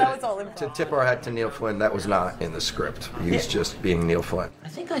 That was all To tip our hat to Neil Flynn, that was not in the script. He was just being Neil Flynn. I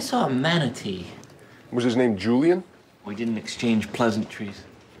think I saw a manatee. Was his name Julian? We didn't exchange pleasantries.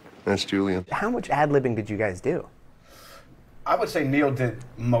 That's Julian. How much ad-libbing did you guys do? I would say Neil did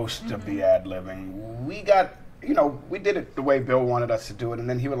most of the ad-libbing. We got, we did it the way Bill wanted us to do it, and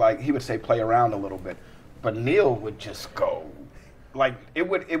then he would say play around a little bit. But Neil would just go, like, it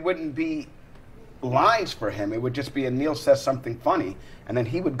wouldn't be lines for him. It would just be Neil says something funny, and then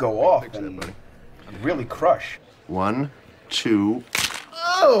he would go off and really crush. 1, 2.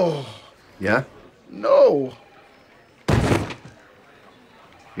 Oh! Yeah? No!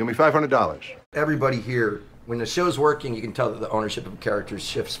 Give me $500. Everybody here, when the show's working, you can tell that the ownership of characters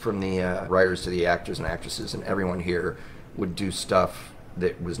shifts from the writers to the actors and actresses, and everyone here would do stuff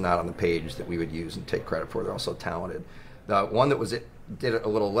that was not on the page that we would use and take credit for. They're all so talented. The one that did it a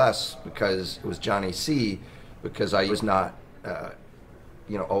little less because it was Johnny C, because I was not,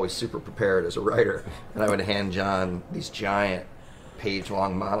 always super prepared as a writer, and I would hand John these giant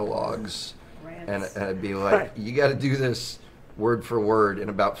page-long monologues, and I'd be like, "You got to do this word for word in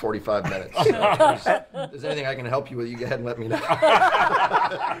about 45 minutes. So if there's anything I can help you with, you go ahead and let me know."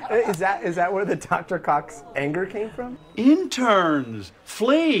 Is that where the Dr. Cox anger came from? Interns,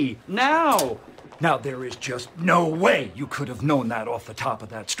 flee now! Now there is just no way you could have known that off the top of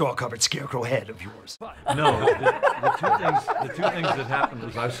that straw-covered scarecrow head of yours. No, the two things that happened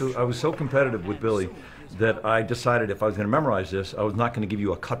was I was so competitive with Billy that I decided if I was going to memorize this, I was not going to give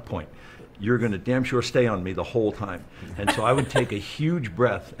you a cut point. You're going to damn sure stay on me the whole time. And so I would take a huge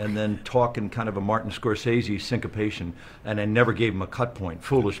breath and then talk in kind of a Martin Scorsese syncopation, and I never gave him a cut point.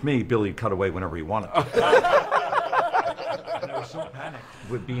 Foolish me, Billy cut away whenever he wanted to. And I was so panicked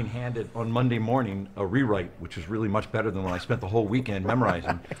with being handed on Monday morning a rewrite, which was really much better than when I spent the whole weekend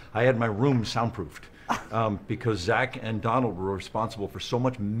memorizing. I had my room soundproofed. Because Zach and Donald were responsible for so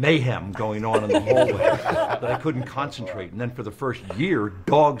much mayhem going on in the hallway that I couldn't concentrate. And then for the first year,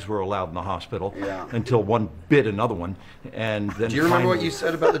 dogs were allowed in the hospital until one bit another one. And then do you remember what you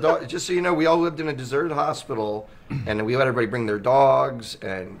said about the dog? Just so you know, we all lived in a deserted hospital, and we let everybody bring their dogs,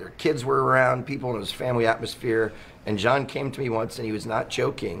 and their kids were around, people, and it was family atmosphere. And John came to me once, and he was not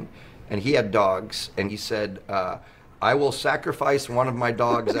joking, and he had dogs, and he said, "I will sacrifice one of my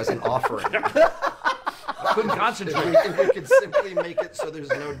dogs as an offering." I couldn't concentrate. If we could simply make it so there's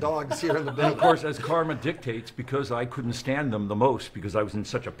no dogs here in the building. And of course, as karma dictates, because I couldn't stand them the most, because I was in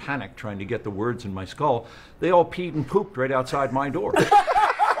such a panic trying to get the words in my skull, they all peed and pooped right outside my door.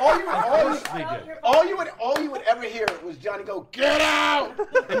 All you would ever hear was Johnny go, "Get out!"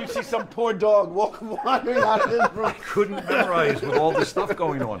 and you see some poor dog wandering out of his room. I couldn't memorize with all the stuff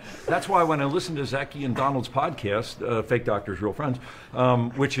going on. That's why when I listened to Zachy and Donald's podcast, Fake Doctors, Real Friends,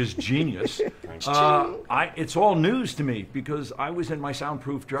 which is genius, it's all news to me because I was in my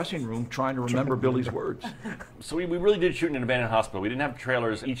soundproof dressing room trying to remember Billy's words. So we really did shoot in an abandoned hospital. We didn't have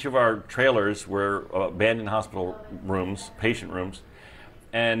trailers. Each of our trailers were abandoned hospital rooms, patient rooms.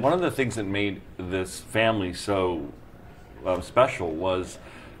 And one of the things that made this family so special was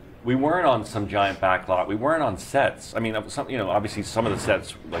we weren't on some giant backlot. We weren't on sets. I mean, obviously some of the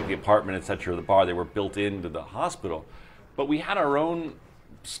sets, like the apartment, et cetera, the bar, they were built into the hospital. But we had our own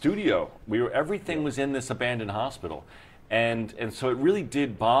studio. Everything was in this abandoned hospital. And so it really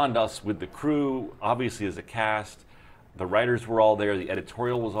did bond us with the crew, obviously as a cast. The writers were all there. The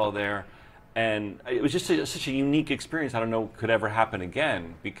editorial was all there. And it was just such a unique experience. I don't know could ever happen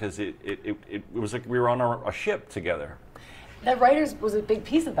again because it was like we were on a ship together. The writers was a big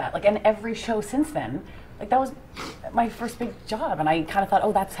piece of that. Like, and every show since then, like that was my first big job. And I kind of thought,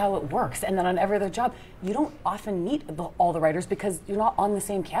 oh, that's how it works. And then on every other job, you don't often meet all the writers because you're not on the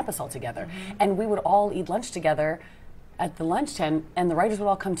same campus altogether. Mm-hmm. And we would all eat lunch together at the lunch tent, and the writers would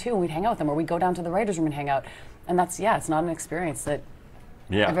all come too, and we'd hang out with them, or we'd go down to the writers' room and hang out. And that's, it's not an experience that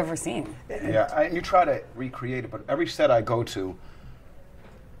I've ever seen. Yeah, you try to recreate it, but every set I go to,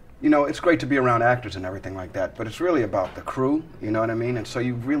 it's great to be around actors and everything like that, but it's really about the crew, you know what I mean? And so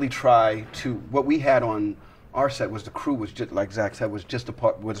you really try to, what we had on our set was the crew was just, like Zach said, was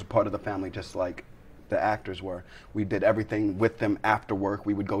a part of the family, just like the actors were. We did everything with them after work.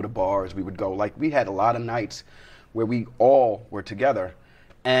 We would go to bars, we had a lot of nights where we all were together.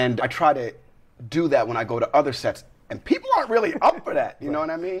 And I try to do that when I go to other sets. And people aren't really up for that, you know what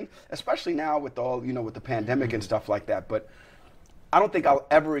I mean? Especially now with all, with the pandemic and stuff like that. But I don't think I'll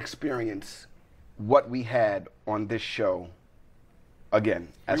ever experience what we had on this show again.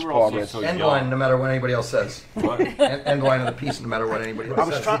 As far as end line, no matter what anybody else says. End line of the piece, no matter what anybody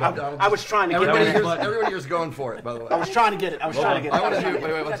else says. I was trying to get it. Everybody here's going for it, by the way. I was trying to get it. I want to do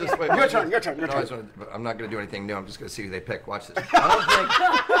it. Wait. Your turn. I'm not going to do anything new. I'm just going to see who they pick. Watch this.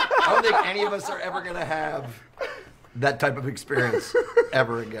 I don't think any of us are ever going to have that type of experience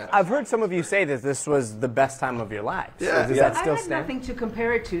ever again. I've heard some of you say that this was the best time of your lives. Yeah. Does that still I had stand? nothing to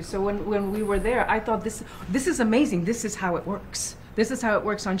compare it to. So when we were there, I thought this is amazing. This is how it works. This is how it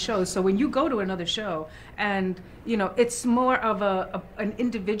works on shows. So when you go to another show and, it's more of an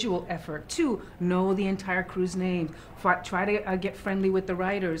individual effort to know the entire crew's name, try to get friendly with the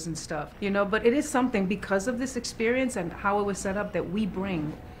writers and stuff, but it is something because of this experience and how it was set up that we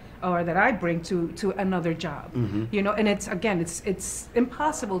bring or that I bring to another job, Mm-hmm. And it's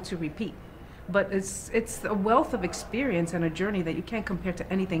impossible to repeat. But it's a wealth of experience and a journey that you can't compare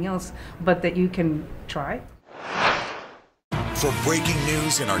to anything else, but that you can try. For breaking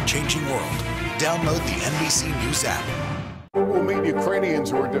news in our changing world, download the NBC News app. We'll meet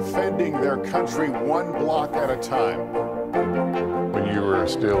Ukrainians who are defending their country one block at a time. When you were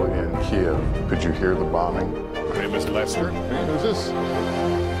still in Kiev, could you hear the bombing? My name is Lester. Hey, who's this?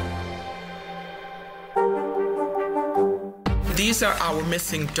 These are our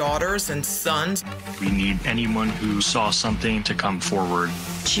missing daughters and sons. We need anyone who saw something to come forward.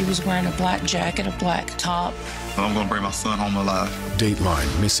 She was wearing a black jacket, a black top. I'm going to bring my son home alive.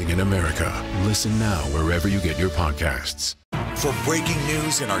 Dateline Missing in America. Listen now wherever you get your podcasts. For breaking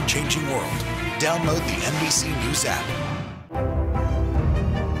news in our changing world, download the NBC News app.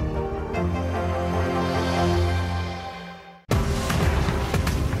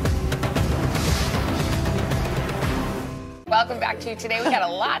 Welcome back to Today. We got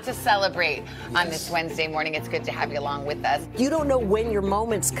a lot to celebrate on this Wednesday morning. It's good to have you along with us. You don't know when your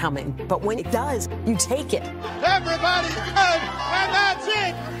moment's coming, but when it does, you take it. Everybody good, and that's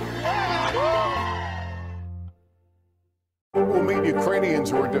it. We'll meet Ukrainians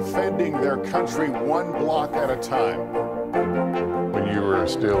who are defending their country one block at a time. When you were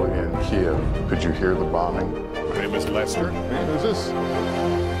still in Kiev, could you hear the bombing? My name is Lester. Hey, who's this?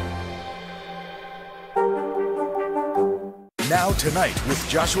 Now Tonight with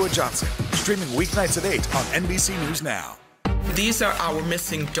Joshua Johnson, streaming weeknights at 8 on NBC News Now. These are our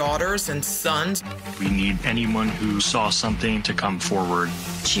missing daughters and sons. We need anyone who saw something to come forward.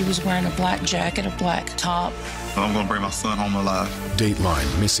 She was wearing a black jacket, a black top. I'm going to bring my son home alive.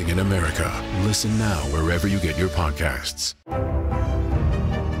 Dateline Missing in America. Listen now wherever you get your podcasts.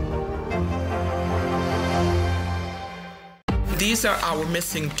 These These are our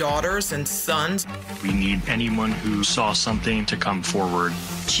missing daughters and sons. We need anyone who saw something to come forward.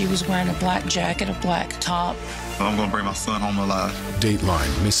 She was wearing a black jacket, a black top. I'm gonna bring my son home alive.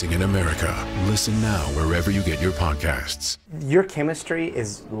 Dateline Missing in America. Listen now wherever you get your podcasts. Your chemistry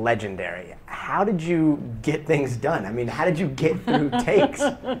is legendary. How did you get things done? I mean, how did you get through takes?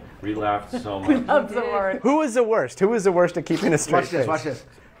 We laughed so much. We loved the word. Who was the worst? Who was the worst at keeping a straight face? Watch this.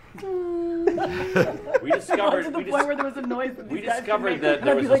 We discovered to the point where there was a noise. We discovered that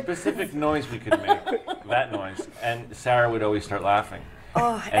there was a specific noise we could make, that noise, and Sarah would always start laughing.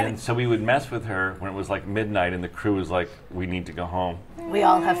 Oh, and so we would mess with her when it was like midnight and the crew was like, we need to go home. We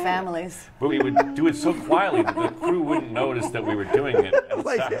all have families. But we would do it so quietly that the crew wouldn't notice that we were doing it. And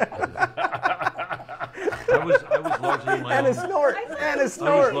I was largely my And own. a snort. And a I was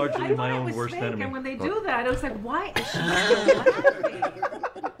snort. largely my own worst And enemy. when they do that, it was like, why is she still laughing?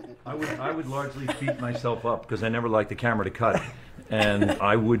 I would largely beat myself up because I never liked the camera to cut, and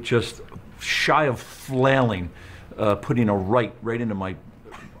I would just shy of flailing, putting a right into my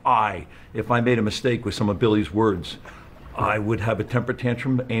eye. If I made a mistake with some of Billy's words, I would have a temper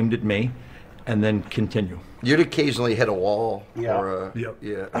tantrum aimed at me, and then continue. You'd occasionally hit a wall or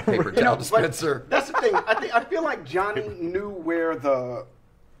a paper towel dispenser. That's the thing. I feel like Johnny knew where the,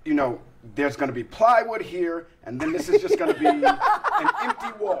 there's going to be plywood here, and then this is just going to be an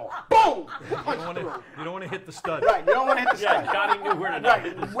empty wall. Boom! You don't want to hit the stud. Right, you don't want to hit the stud. Yeah, Johnny knew where to not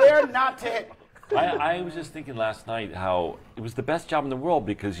hit the stud. Where not to hit. I was just thinking last night how it was the best job in the world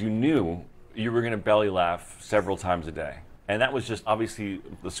because you knew you were going to belly laugh several times a day. And that was just obviously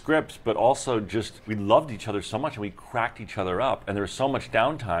the scripts, but also just we loved each other so much and we cracked each other up. And there was so much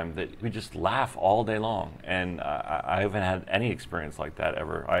downtime that we just laugh all day long. And I haven't had any experience like that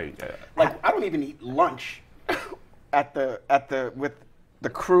ever. I don't even eat lunch with the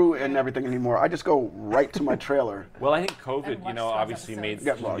crew and everything anymore. I just go right to my trailer. Well, I think COVID, obviously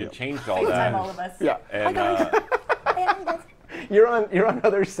changed all that. FaceTime all of us. Yeah. And, You're on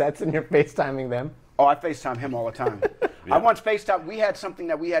other sets and you're FaceTiming them? Oh, I FaceTime him all the time. I once FaceTimed, we had something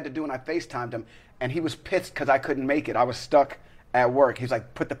that we had to do and I FaceTimed him and he was pissed because I couldn't make it. I was stuck at work. He's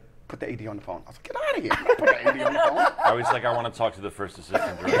like, put the AD on the phone. I was like, get out of here. Don't put the AD on the phone. I was like, I want to talk to the first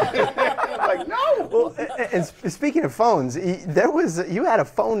assistant director. Like, no. Well, and speaking of phones, you had a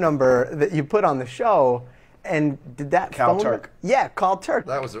phone number that you put on the show, and did that Cal phone Turk. Yeah, call Turk.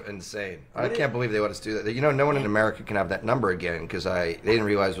 That was insane. I can't believe they let us do that. No one in America can have that number again because they didn't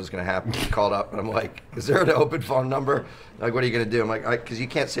realize what was going to happen. He called up and I'm like, is there an open phone number? Like, what are you going to do? I'm like, because you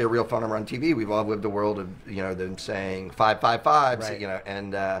can't say a real phone number on TV. We've all lived the world of, them saying 555, right.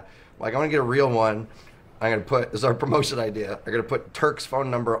 and like, I want to get a real one. I'm going to this is our promotion idea. I'm going to put Turk's phone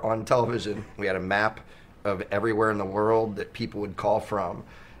number on television. We had a map of everywhere in the world that people would call from.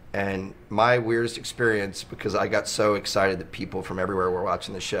 And my weirdest experience, because I got so excited that people from everywhere were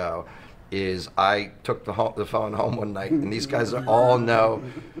watching the show, is I took the phone home one night, and these guys all know,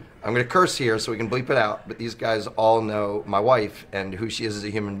 I'm going to curse here so we can bleep it out, but these guys all know my wife and who she is as a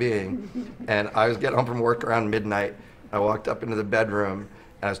human being. And I was getting home from work around midnight. I walked up into the bedroom,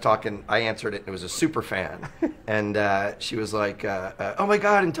 and I was talking, I answered it, and it was a super fan. And she was like, oh my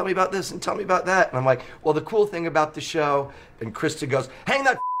God, and tell me about this, and tell me about that. And I'm like, well, the cool thing about the show, and Krista goes, hang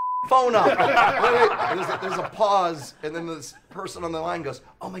that phone up. Wait. There's a pause, and then this person on the line goes,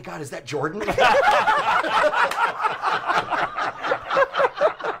 oh my God, is that Jordan?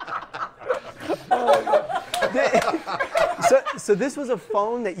 So this was a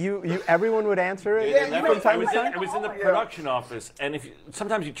phone that everyone would answer it from time to time? It was in the production office, and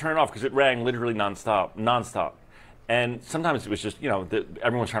sometimes you turn it off because it rang literally nonstop. And sometimes it was just,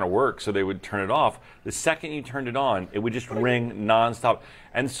 everyone's trying to work, so they would turn it off. The second you turned it on, it would just ring nonstop.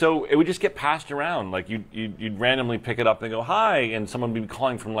 And so it would just get passed around. Like, you'd randomly pick it up and go, hi, and someone would be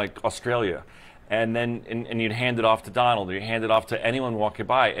calling from, like, Australia. And then and you'd hand it off to Donald, or you'd hand it off to anyone walking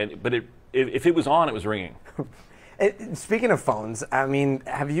by. But if it was on, it was ringing. Speaking of phones, I mean,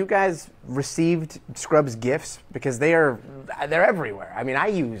 have you guys received Scrubs gifts? Because they're everywhere. I mean, I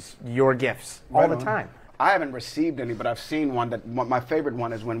use your gifts all the time. I haven't received any, but I've seen one my favorite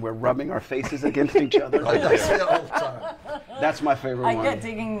one is when we're rubbing our faces against each other. I see it all the time. That's my favorite one. I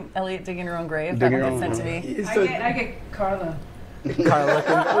get Elliot digging her own grave. That one gets sent to me. I get Carla.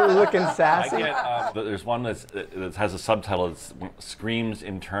 Carla looking sassy. There's one that has a subtitle that screams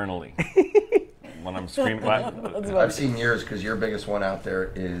internally. When I'm screaming. I've seen yours because your biggest one out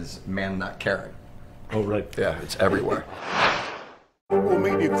there is man not caring. Oh, right. Yeah, it's everywhere. We'll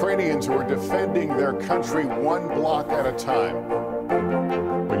meet Ukrainians who are defending their country one block at a time.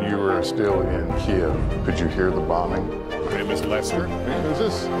 When you were still in Kiev, could you hear the bombing? My name is Lester. Who's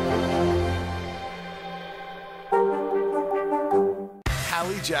this?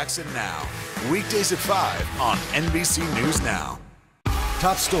 Jackson Now. Weekdays at 5 on NBC News Now.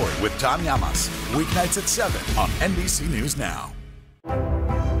 Top Story with Tom Llamas. Weeknights at 7 on NBC News Now.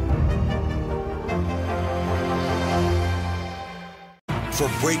 For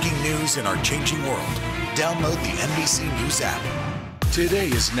breaking news in our changing world, download the NBC News app. Today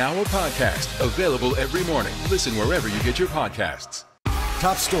is now a podcast available every morning. Listen wherever you get your podcasts.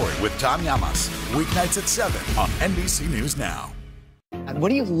 Top Story with Tom Llamas. Weeknights at 7 on NBC News Now. What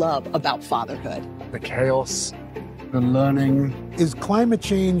do you love about fatherhood? The chaos, the learning. Is climate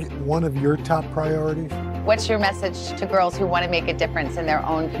change one of your top priorities? What's your message to girls who want to make a difference in their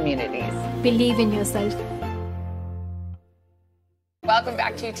own communities? Believe in yourself. Welcome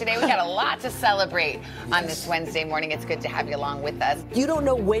back to Today. We got a lot to celebrate on this Wednesday morning. It's good to have you along with us. You don't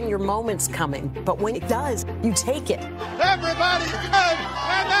know when your moment's coming, but when it does, you take it. Everybody good,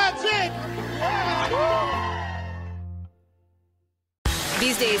 and that's it.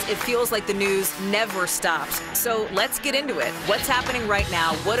 These days, it feels like the news never stops. So let's get into it. What's happening right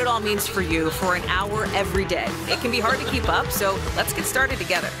now, what it all means for you for an hour every day. It can be hard to keep up, so let's get started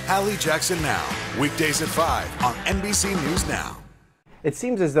together. Hallie Jackson Now. Weekdays at 5 on NBC News Now. It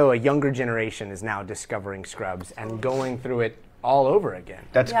seems as though a younger generation is now discovering Scrubs and going through it all over again.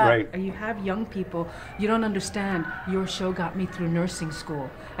 That's great. You have young people, you don't understand, your show got me through nursing school.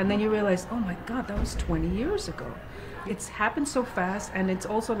 And then you realize, oh my God, that was 20 years ago. It's happened so fast, and it's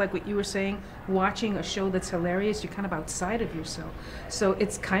also like what you were saying, watching a show that's hilarious, you're kind of outside of yourself. So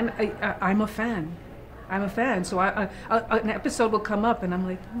it's kind of, I'm a fan. I'm a fan, so an episode will come up, and I'm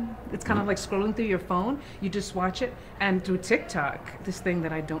like, it's kind of like scrolling through your phone. You just watch it, and through TikTok, this thing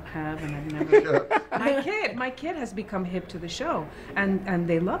that I don't have, and I've never. My kid has become hip to the show, and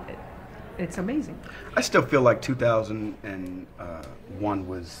they love it. It's amazing. I still feel like 2001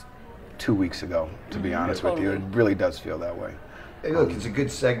 was 2 weeks ago, to be honest with you. It really does feel that way. Hey, look, it's a good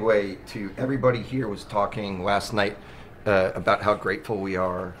segue to everybody here was talking last night about how grateful we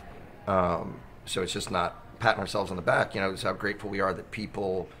are. So it's just not patting ourselves on the back, it's how grateful we are that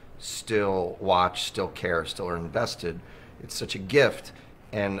people still watch, still care, still are invested. It's such a gift.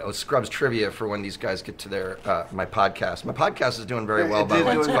 And Scrubs trivia for when these guys get to their my podcast. My podcast is doing very well, by the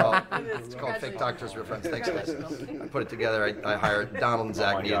way. It's called Fake Doctors, Real Friends. Thanks, guys. I put it together. I hired Donald and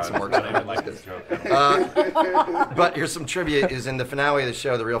Zach needed some work. But here's some trivia. Is in the finale of the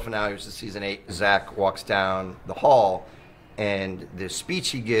show, the real finale, which is season 8, Zach walks down the hall, and the speech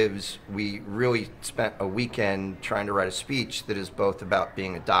he gives, we really spent a weekend trying to write a speech that is both about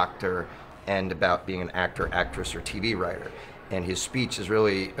being a doctor and about being an actor, actress, or TV writer. And his speech is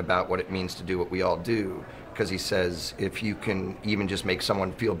really about what it means to do what we all do, because he says if you can even just make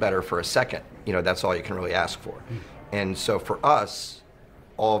someone feel better for a second, that's all you can really ask for. And so for us,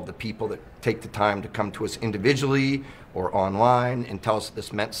 all of the people that take the time to come to us individually or online and tell us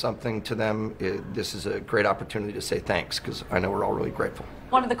this meant something to them, this is a great opportunity to say thanks, because I know we're all really grateful.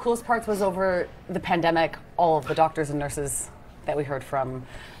 One of the coolest parts was over the pandemic, all of the doctors and nurses that we heard from.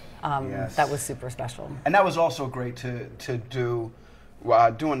 Yes. That was super special. And that was also great to do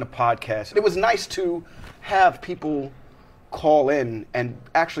doing the podcast. It was nice to have people call in, and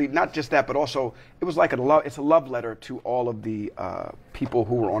actually not just that, but also it was like it's a love letter to all of the people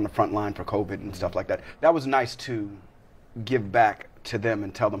who were on the front line for COVID and stuff like that. That was nice to give back to them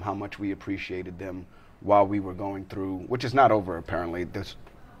and tell them how much we appreciated them while we were going through, which is not over apparently, this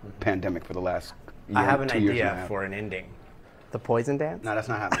pandemic for the last year. I have an 2 years idea for an ending. The Poison Dance? No, that's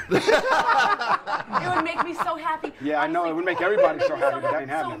not happening. It would make me so happy. Yeah, I know, it would make everybody so happy, but that ain't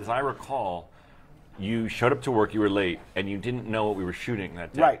happening. As I recall, you showed up to work, you were late, and you didn't know what we were shooting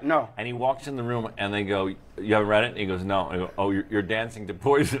that day. Right, no. And he walks in the room, and they go, you haven't read it? And he goes, no. I go, oh, you're dancing to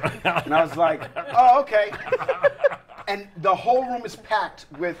Poison. And I was like, oh, okay. And the whole room is packed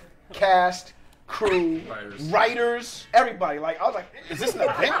with cast, crew, writers, everybody. Like, I was like, is this an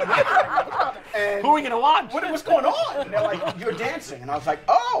event? And who are we going to watch? What's going on? And they're like, you're dancing. And I was like,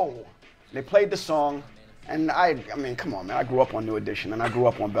 oh. They played the song. And I mean, come on, man. I grew up on New Edition, and I grew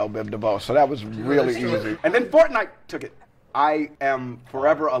up on Belle Biv DeVoe, so that was really easy. And then Fortnite took it. I am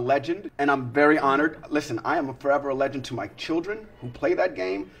forever a legend, and I'm very honored. Listen, I am forever a legend to my children who play that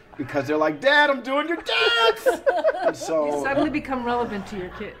game, because they're like, Dad, I'm doing your dance! And so, you suddenly become relevant to your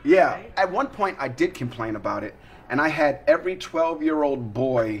kid. Yeah. Right? At one point, I did complain about it, and I had every 12-year-old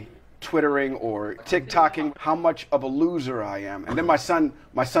boy Twittering or TikToking how much of a loser I am. And then my son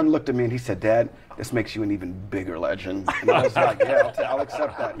looked at me and he said, Dad, this makes you an even bigger legend. And I was like, yeah, I'll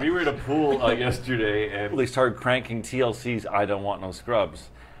accept that. We were at a pool yesterday, and they started cranking TLC's I Don't Want No Scrubs.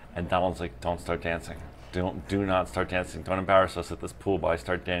 And Donald's like, don't start dancing. do not start dancing. Don't embarrass us at this pool by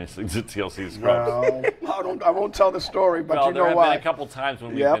start dancing to TLC Scrubs. No, I won't tell the story, but well, you know there have why. been a couple times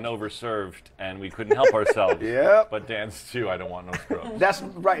when we've been overserved and we couldn't help ourselves. But dance too, I don't want no scrubs. That's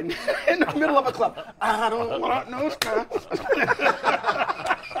right in the middle of a club. I don't want no scrubs.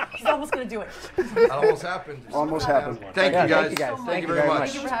 He's almost going to do it. That almost happened. Almost happened. Thank you guys. Thank you very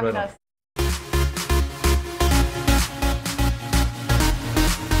much. Thank you for having us.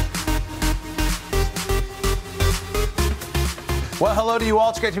 Well, hello to you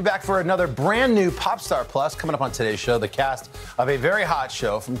all. It's great to be back for another brand new Popstar Plus. Coming up on today's show, the cast of a very hot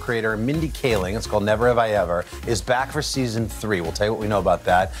show from creator Mindy Kaling, it's called Never Have I Ever, is back for season 3. We'll tell you what we know about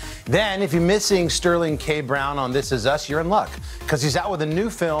that. Then, if you're missing Sterling K. Brown on This Is Us, you're in luck, because he's out with a new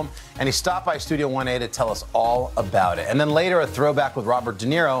film, and he stopped by Studio 1A to tell us all about it. And then later, a throwback with Robert De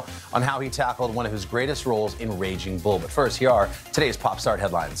Niro on how he tackled one of his greatest roles in Raging Bull. But first, here are today's Popstar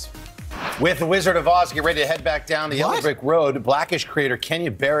headlines. With The Wizard of Oz, get ready to head back down the Yellow Brick Road. Blackish creator Kenya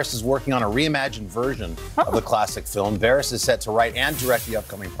Barris is working on a reimagined version of the classic film. Barris is set to write and direct the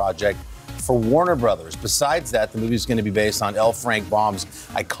upcoming project for Warner Brothers. Besides that, the movie is going to be based on L. Frank Baum's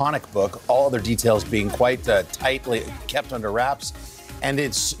iconic book, all other details being quite tightly kept under wraps. And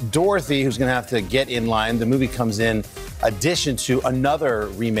it's Dorothy who's going to have to get in line. The movie comes in addition to another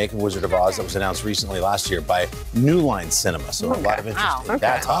remake of Wizard of Oz that was announced recently last year by New Line Cinema. So a lot of interest in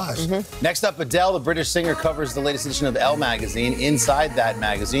that topic. Next up, Adele, the British singer, covers the latest edition of Elle magazine. Inside that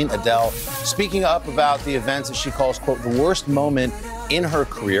magazine, Adele speaking up about the events that she calls, quote, the worst moment in her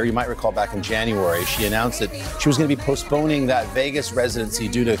career. You might recall back in January, she announced that she was going to be postponing that Vegas residency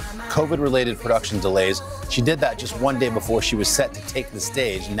due to COVID-related production delays. She did that just one day before she was set to take the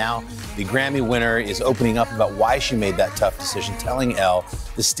stage. Now, the Grammy winner is opening up about why she made that tough decision, telling Elle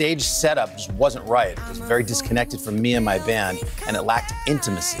the stage setup just wasn't right. It was very disconnected from me and my band, and it lacked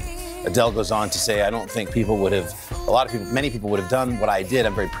intimacy. Adele goes on to say, I don't think many people would have done what I did.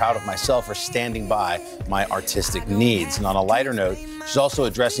 I'm very proud of myself for standing by my artistic needs. And on a lighter note, she's also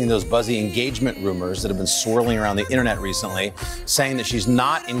addressing those buzzy engagement rumors that have been swirling around the internet recently, saying that she's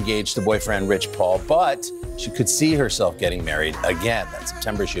not engaged to boyfriend Rich Paul, but she could see herself getting married again. That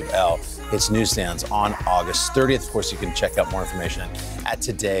September issue of Elle hits newsstands on August 30th. Of course, you can check out more information at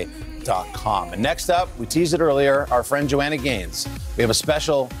today.com. And next up, we teased it earlier, our friend Joanna Gaines. We have a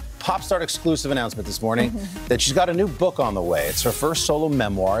special Popstart exclusive announcement this morning that she's got a new book on the way. It's her first solo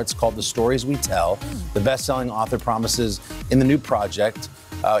memoir. It's called The Stories We Tell. The best-selling author promises in the new project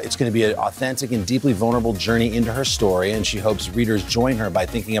it's going to be an authentic and deeply vulnerable journey into her story, and she hopes readers join her by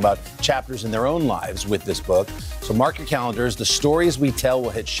thinking about chapters in their own lives with this book. So mark your calendars. The Stories We Tell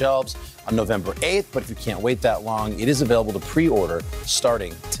will hit shelves on November 8th, but if you can't wait that long, it is available to pre-order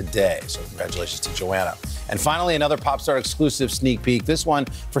starting today. So congratulations to Joanna. And finally, another Popstar exclusive sneak peek, this one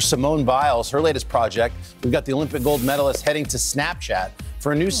for Simone Biles, her latest project. We've got the Olympic gold medalist heading to Snapchat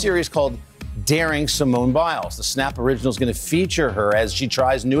for a new series called Daring Simone Biles. The Snap original is going to feature her as she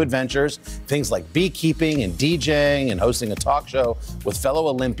tries new adventures, things like beekeeping and DJing and hosting a talk show with fellow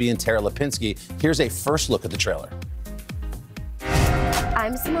Olympian Tara Lipinski. Here's a first look at the trailer.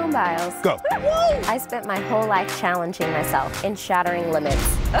 I'm Simone Biles. Go. I spent my whole life challenging myself and shattering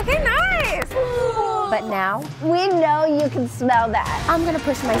limits. Okay, nice. But now, we know you can smell that. I'm gonna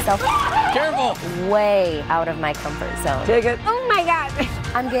push myself way out of my comfort zone. Take it. Oh my God.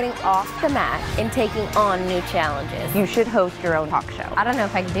 I'm getting off the mat and taking on new challenges. You should host your own talk show. I don't know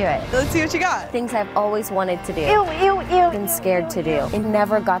if I can do it. Let's see what you got. Things I've always wanted to do. Been scared to do. And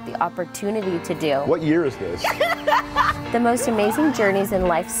never got the opportunity to do. What year is this? The most amazing journeys in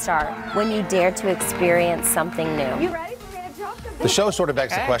life start when you dare to experience something new. You ready for me to talk to The show sort of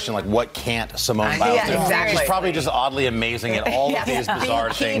begs the question, like, what can't Simone Biles do? exactly. She's probably just oddly amazing at all of these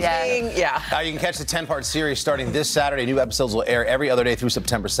bizarre things. You You can catch the 10-part series starting this Saturday. New episodes will air every other day through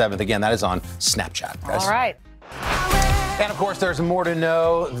September 7th. Again, that is on Snapchat, guys. All right. And of course, there's more to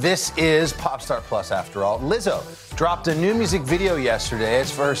know. This is Popstar Plus, after all. Lizzo dropped a new music video yesterday.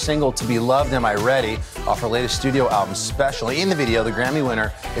 It's for her single To Be Loved, Am I Ready, off her latest studio album, Special. In the video, the Grammy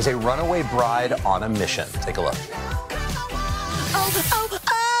winner is a runaway bride on a mission. Take a look.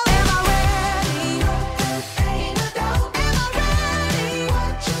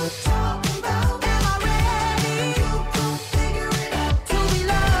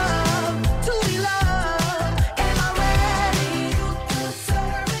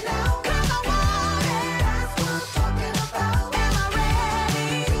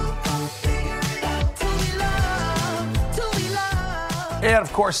 And And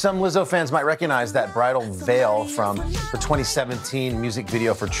of course, some Lizzo fans might recognize that bridal veil from her 2017 music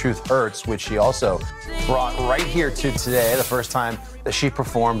video for Truth Hurts, which she also brought right here to today, the first time that she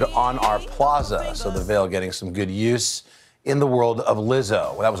performed on our plaza. So the veil getting some good use in the world of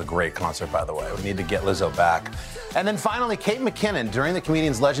Lizzo. Well, that was a great concert, by the way. We need to get Lizzo back. And then finally, Kate McKinnon, during the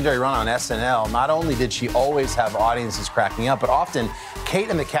comedian's legendary run on SNL, not only did she always have audiences cracking up, but often Kate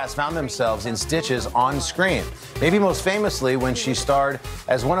and the cast found themselves in stitches on screen. Maybe most famously when she starred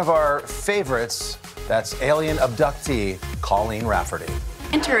as one of our favorites, that's alien abductee Colleen Rafferty.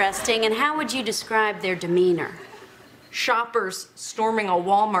 Interesting, and how would you describe their demeanor? Shoppers storming a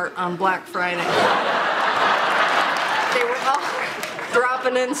Walmart on Black Friday. They were all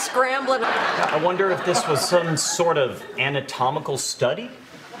dropping in, scrambling. I wonder if this was some sort of anatomical study?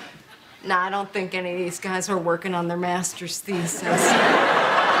 Nah, I don't think any of these guys are working on their master's thesis.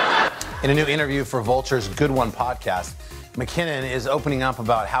 In a new interview for Vulture's Good One podcast, McKinnon is opening up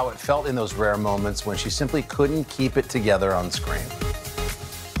about how it felt in those rare moments when she simply couldn't keep it together on screen.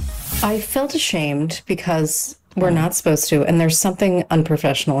 I felt ashamed because we're not supposed to, and there's something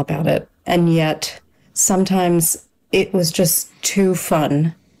unprofessional about it. And yet, sometimes it was just too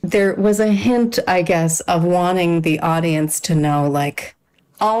fun. There was a hint, I guess, of wanting the audience to know, like,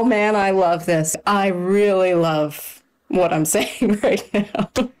 oh man, I love this. I really love what I'm saying right now,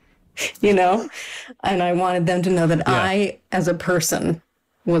 you know? And I wanted them to know that I, as a person,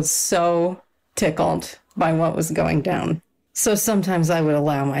 was so tickled by what was going down. So sometimes I would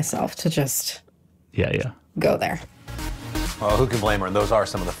allow myself to just go there. Well, who can blame her? And those are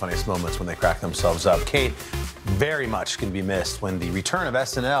some of the funniest moments when they crack themselves up. Kate very much can be missed when the return of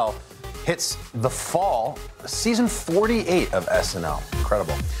SNL hits the fall, season 48 of SNL.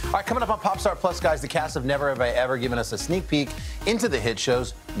 Incredible. All right, coming up on Popstar Plus, guys, the cast of Never Have I Ever giving us a sneak peek into the hit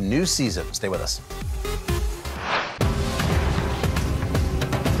show's new season. Stay with us.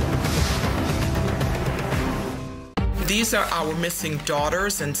 These are our missing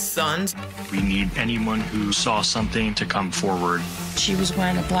daughters and sons. We need anyone who saw something to come forward. She was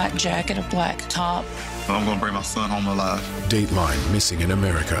wearing a black jacket, a black top. I'm gonna bring my son home alive. Dateline Missing in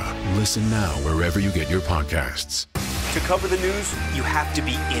America. Listen now wherever you get your podcasts. To cover the news, you have to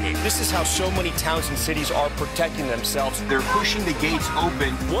be in it. This is how so many towns and cities are protecting themselves. They're pushing the gates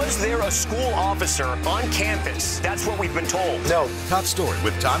open. Was there a school officer on campus? That's what we've been told. No. Top Story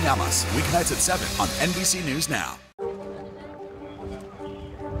with Tom Yamas. Weeknights at 7 on NBC News Now.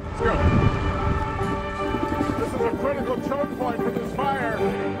 Let's go. This is a critical choke point for this fire.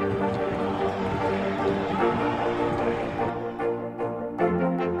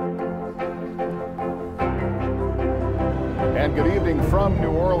 And good evening from New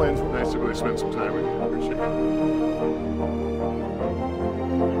Orleans. Nice to really spend some time with you. Appreciate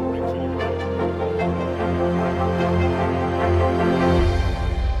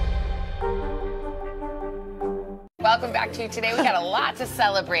Welcome back to Today. We got a lot to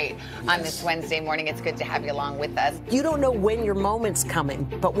celebrate on this Wednesday morning. It's good to have you along with us. You don't know when your moment's coming,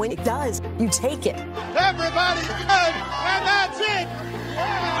 but when it does, you take it. Everybody's good, and that's it.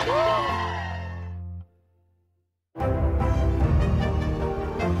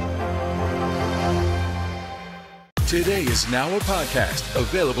 Today is now a podcast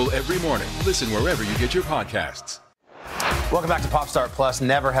available every morning. Listen wherever you get your podcasts. Welcome back to Popstar Plus.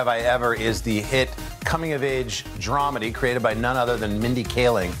 Never Have I Ever is the hit coming-of-age dramedy created by none other than Mindy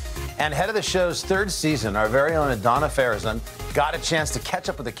Kaling. And head of the show's third season, our very own Adana Farazan got a chance to catch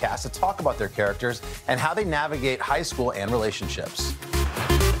up with the cast to talk about their characters and how they navigate high school and relationships.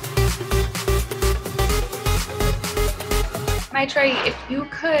 Maitreyi, if you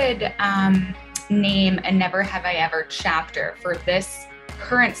could name a Never Have I Ever chapter for this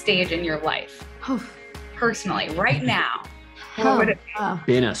current stage in your life, personally, right now, what would it be?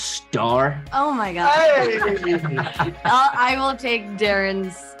 Been a star? Oh my God. I will take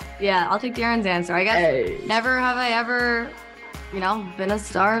Darren's. Yeah, I'll take Darren's answer. I guess never have I ever, been a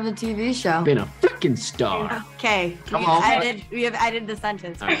star of a TV show. Been a freaking star. Okay. Come on. We have edited the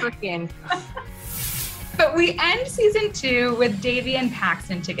sentence. Freaking. But we end season 2 with Davy and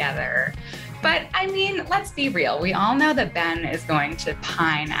Paxton together. But I mean, let's be real. We all know that Ben is going to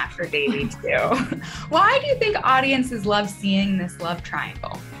pine after Davy too. Why do you think audiences love seeing this love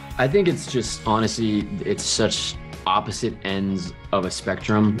triangle? I think it's just, honestly, it's such opposite ends of a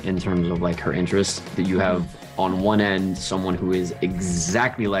spectrum in terms of like her interests, that you have on one end someone who is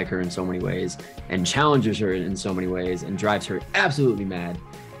exactly like her in so many ways and challenges her in so many ways and drives her absolutely mad.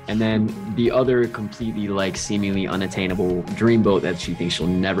 And then the other completely like seemingly unattainable dreamboat that she thinks she'll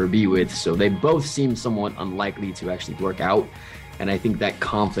never be with. So they both seem somewhat unlikely to actually work out. And I think that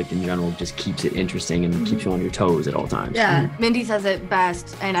conflict in general just keeps it interesting and keeps you on your toes at all times. Yeah, Mindy says it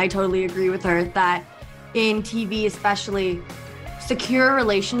best, and I totally agree with her, that in TV especially, secure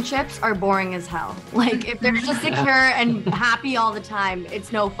relationships are boring as hell. Like, if they're just secure and happy all the time,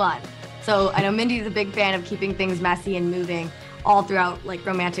 it's no fun. So I know Mindy's a big fan of keeping things messy and moving all throughout, like,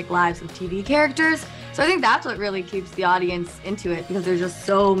 romantic lives of TV characters. So I think that's what really keeps the audience into it, because there's just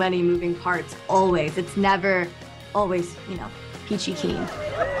so many moving parts always. It's never always, you know, peachy keen.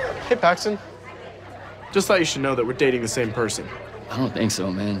 Hey, Paxton. Just thought you should know that we're dating the same person. I don't think so,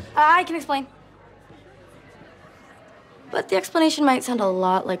 man. I can explain. But the explanation might sound a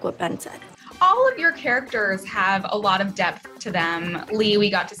lot like what Ben said. All of your characters have a lot of depth to them. Lee, we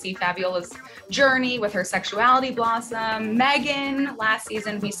got to see Fabiola's journey with her sexuality blossom. Megan, last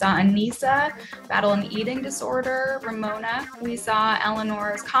season we saw Anissa battle an eating disorder. Ramona, we saw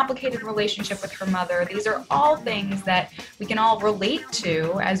Eleanor's complicated relationship with her mother. These are all things that we can all relate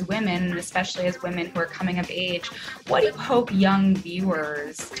to as women, especially as women who are coming of age. What do you hope young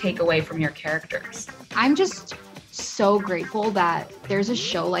viewers take away from your characters? I'm just so grateful that there's a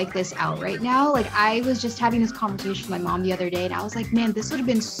show like this out right now. Like, I was just having this conversation with my mom the other day, and I was like, man, this would have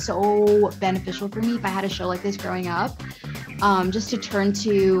been so beneficial for me if I had a show like this growing up. Just to turn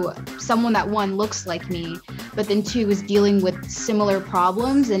to someone that, one, looks like me, but then two, is dealing with similar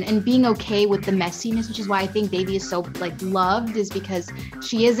problems and being okay with the messiness, which is why I think Davy is so, like, loved, is because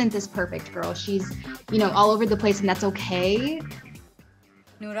she isn't this perfect girl. She's, you know, all over the place, and that's okay.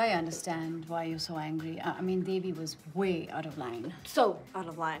 Noor, I understand why you're so angry. I mean, Davy was way out of line. So out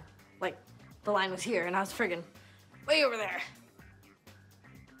of line. Like, the line was here, and I was friggin' way over there.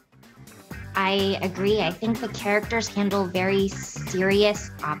 I agree. I think the characters handle very serious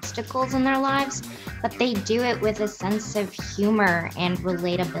obstacles in their lives, but they do it with a sense of humor and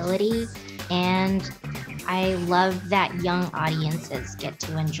relatability, and I love that young audiences get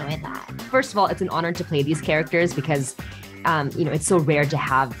to enjoy that. First of all, it's an honor to play these characters because you know, it's so rare to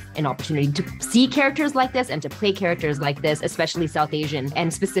have an opportunity to see characters like this and to play characters like this, especially South Asian,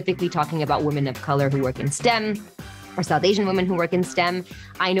 and specifically talking about women of color who work in STEM, or South Asian women who work in STEM.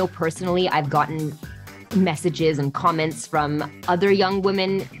 I know personally I've gotten messages and comments from other young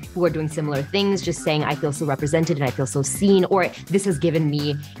women who are doing similar things, just saying, I feel so represented and I feel so seen, or this has given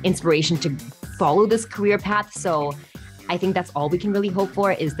me inspiration to follow this career path. So I think that's all we can really hope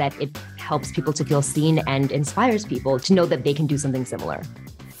for, is that it helps people to feel seen and inspires people to know that they can do something similar.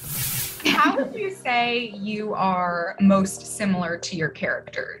 How would you say you are most similar to your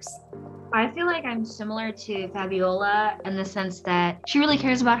characters? I feel like I'm similar to Fabiola in the sense that she really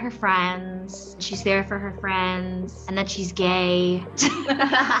cares about her friends. She's there for her friends, and that she's gay.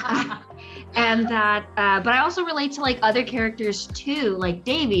 And that, but I also relate to, like, other characters too, like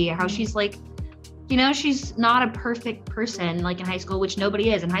Davy, how she's like, you know, she's not a perfect person, like in high school, which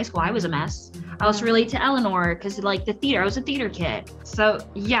nobody is. In high school, I was a mess. I also relate to Eleanor because, like, the theater, I was a theater kid. So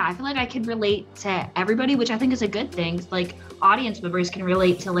yeah, I feel like I can relate to everybody, which I think is a good thing. Like, audience members can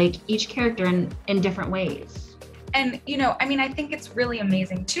relate to, like, each character in different ways. And, you know, I mean, I think it's really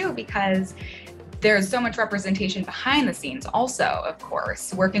amazing too, because there's so much representation behind the scenes also, of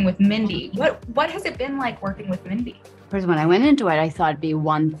course, working with Mindy. What has it been like working with Mindy? First, when I went into it, I thought it'd be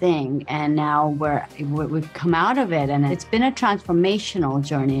one thing, and now we've come out of it, and it's been a transformational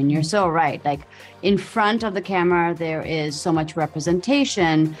journey. And you're so right. Like, in front of the camera, there is so much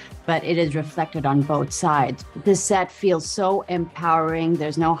representation, but it is reflected on both sides. The set feels so empowering.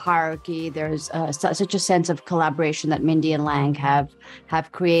 There's no hierarchy. There's such a sense of collaboration that Mindy and Lang have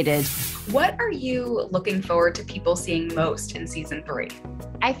created. What are you looking forward to people seeing most in season 3?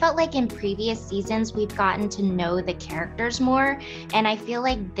 I felt like in previous seasons, we've gotten to know the characters more. And I feel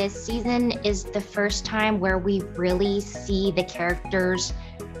like this season is the first time where we really see the characters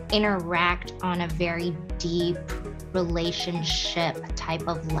interact on a very deep relationship type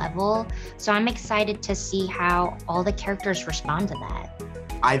of level. So I'm excited to see how all the characters respond to that.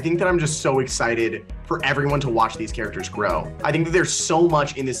 I think that I'm just so excited for everyone to watch these characters grow. I think that there's so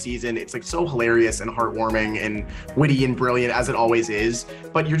much in this season. It's like so hilarious and heartwarming and witty and brilliant as it always is.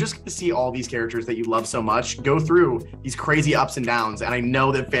 But you're just gonna see all these characters that you love so much go through these crazy ups and downs. And I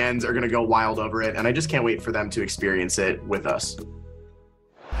know that fans are gonna go wild over it. And I just can't wait for them to experience it with us.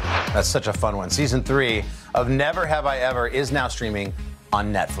 That's such a fun one. Season 3 of Never Have I Ever is now streaming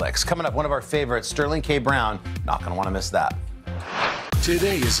on Netflix. Coming up, one of our favorites, Sterling K. Brown. Not gonna wanna miss that.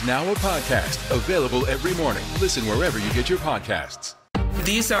 Today is now a podcast, available every morning. Listen wherever you get your podcasts.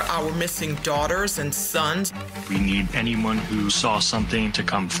 These are our missing daughters and sons. We need anyone who saw something to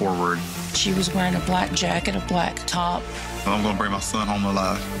come forward. She was wearing a black jacket, a black top. I'm going to bring my son home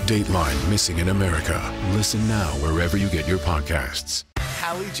alive. Dateline Missing in America. Listen now wherever you get your podcasts.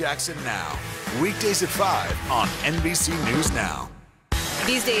 Hallie Jackson Now. Weekdays at 5 on NBC News Now.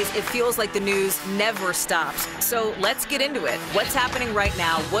 These days, it feels like the news never stops. So let's get into it. What's happening right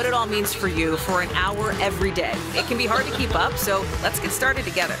now, what it all means for you for an hour every day. It can be hard to keep up, so let's get started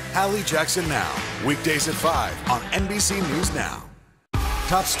together. Hallie Jackson Now. Weekdays at 5 on NBC News Now.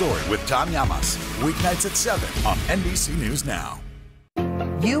 Top Story with Tom Llamas. Weeknights at 7 on NBC News Now.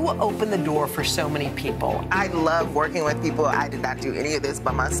 You open the door for so many people. I love working with people. I did not do any of this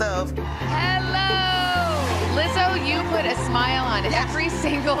by myself. Hello! Lizzo, you put a smile on every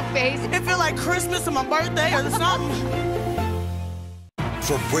single face. It feel like Christmas or my birthday or something.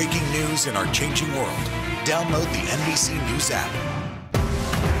 For breaking news in our changing world, download the NBC News app.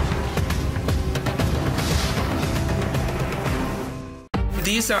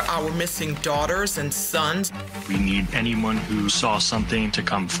 These are our missing daughters and sons. We need anyone who saw something to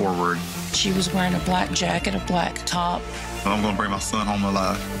come forward. She was wearing a black jacket, a black top. I'm going to bring my son home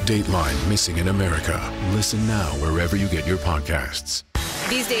alive. Dateline Missing in America. Listen now wherever you get your podcasts.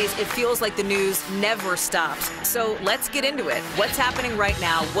 These days, it feels like the news never stops. So let's get into it. What's happening right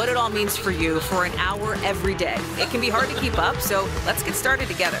now, what it all means for you for an hour every day. It can be hard to keep up, so let's get started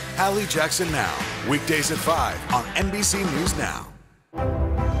together. Hallie Jackson Now. Weekdays at 5 on NBC News Now.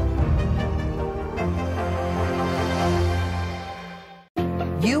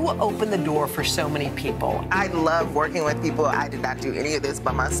 You open the door for so many people. I love working with people. I did not do any of this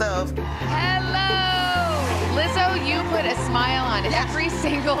by myself. Hello! Lizzo, you put a smile on every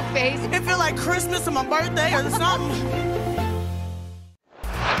single face. It feel like Christmas or my birthday or something.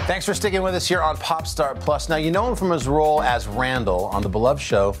 Thanks for sticking with us here on Popstar Plus. Now, you know him from his role as Randall on the beloved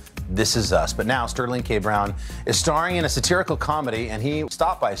show This Is Us. But now Sterling K. Brown is starring in a satirical comedy, and he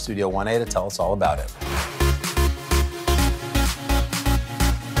stopped by Studio 1A to tell us all about it.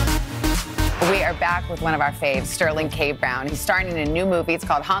 We are back with one of our faves, Sterling K. Brown. He's starring in a new movie. It's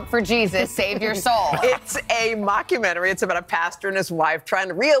called Honk for Jesus, Save Your Soul. It's a mockumentary. It's about a pastor and his wife trying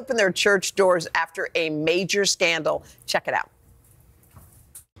to reopen their church doors after a major scandal. Check it out.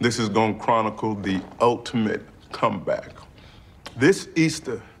 This is going to chronicle the ultimate comeback. This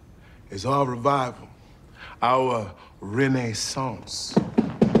Easter is our revival, our renaissance.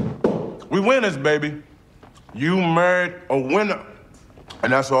 We winners, baby. You married a winner.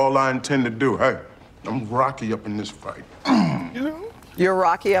 And that's all I intend to do. Hey, I'm Rocky up in this fight. You know? You're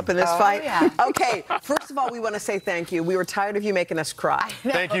Rocky up in this fight? Yeah. Okay, first of all, we want to say thank you. We were tired of you making us cry.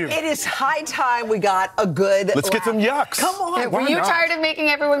 Thank you. It is high time we got a good Let's get some yucks. Come on. Were you tired of making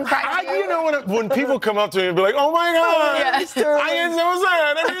everyone cry? You know, when people come up to me and be like, oh my God, Yes. I get so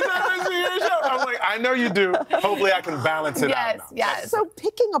sad every time I see your show. I'm like, I know you do. Hopefully I can balance it out now. Yes. So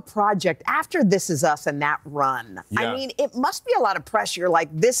picking a project after This Is Us and that run, Yeah. I mean, it must be a lot of pressure. Like,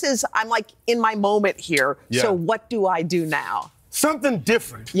 I'm like in my moment here. Yeah. So what do I do now? Something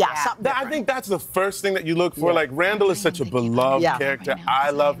different. Yeah, something I think that's the first thing that you look for. Yeah. Like, Randall is such a beloved Yeah. character.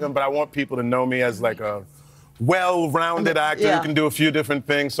 I love him, but I want people to know me as like a well-rounded actor Yeah. who can do a few different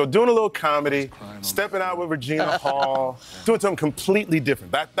things. So doing a little comedy, stepping out with Regina Hall, doing something completely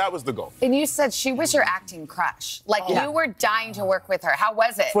different. That was the goal. And you said she was your acting crush. Like, Yeah. you were dying to work with her. How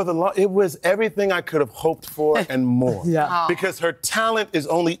was it? It was everything I could have hoped for and more. Yeah. Oh. Because her talent is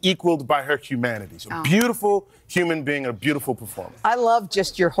only equaled by her humanity. So beautiful human being, a beautiful performer. I love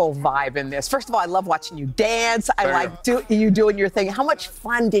just your whole vibe in this. First of all, I love watching you dance. I There you like you doing your thing. How much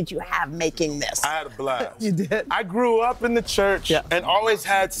fun did you have making this? I had a blast. You did? I grew up in the church and always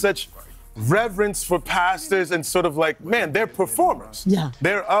had such reverence for pastors and sort of like, man, they're performers. Yeah.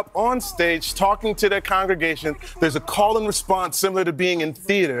 They're up on stage talking to their congregation. There's a call and response similar to being in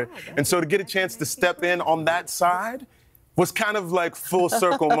theater. And so to get a chance to step in on that side was kind of like full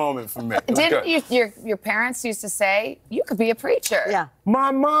circle moment for me. It was Didn't good. your parents used to say, you could be a preacher? Yeah.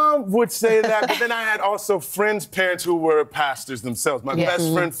 My mom would say that, but then I had also friends' parents who were pastors themselves. My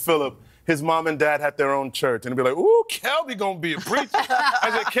best friend, Philip, his mom and dad had their own church, and they'd be like, ooh, Kelby gonna be a preacher. I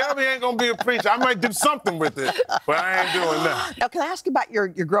said, Kelby ain't gonna be a preacher. I might do something with it, but I ain't doing that. Now, can I ask about you're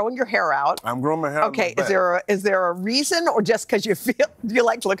growing your hair out? I'm growing my hair out. Okay, is there a reason, or just because you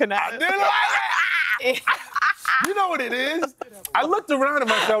like looking at it? You know what it is? I looked around at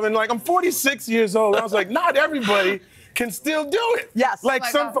myself and I'm 46 years old. And I was like, not everybody can still do it. Yes. Like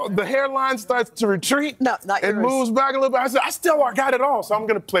the hairline starts to retreat. No, not It yours. moves back a little bit. I said, I got it all, so I'm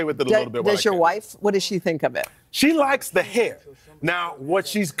gonna play with it a little bit. Does your wife, what does she think of it? She likes the hair. Now, what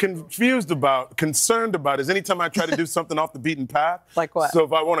she's concerned about is anytime I try to do something off the beaten path. Like what? So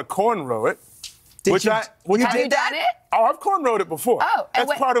if I want to cornrow it, Have you done it? Oh, I've cornrowed it before. Oh, and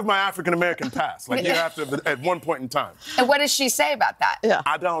that's part of my African-American past. Like, you have to, at one point in time. And what does she say about that? Yeah.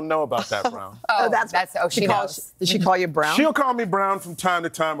 I don't know about that, Brown. She knows. Does she call you Brown? She'll call me Brown from time to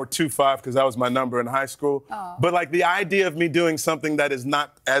time, or 2-5, because that was my number in high school. Oh. But, like, the idea of me doing something that is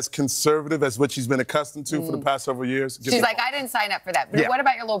not as conservative as what she's been accustomed to for the past several years. She's like, I didn't sign up for that. But Yeah. what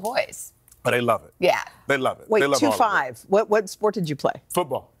about your little boys? But they love it. Yeah. They love it. Wait, they love all of it. 2-5. What sport did you play?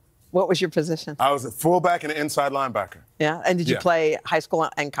 Football. What was your position? I was a fullback and an inside linebacker. Yeah, and did you Yeah. play high school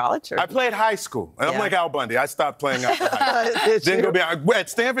and college? Or? I played high school. And I'm Yeah. like Al Bundy. I stopped playing after high school. Did Didn't you? go beyond. At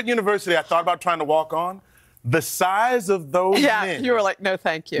Stanford University, I thought about trying to walk on. The size of those men. You were like, no,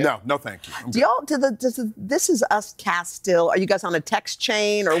 thank you. No, thank you. Do y'all, does the This Is Us cast still? Are you guys on a text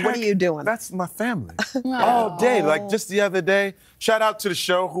chain, or what are you doing? That's my family. All day. Like just the other day, shout out to the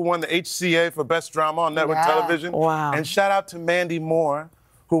show who won the HCA for Best Drama on network television. Wow. And shout out to Mandy Moore,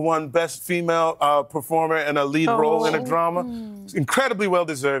 who won Best Female Performer in a Lead Role in a Drama. Incredibly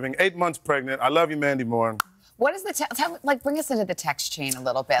well-deserving, 8 months pregnant. I love you, Mandy Moore. What is the bring us into the text chain a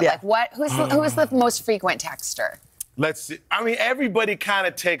little bit. Yeah. Like who is the most frequent texter? Let's see. I mean, everybody kind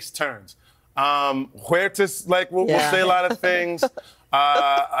of takes turns. Huertas, like, will say a lot of things.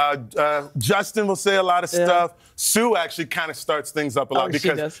 Justin will say a lot of stuff. Sue actually kind of starts things up a lot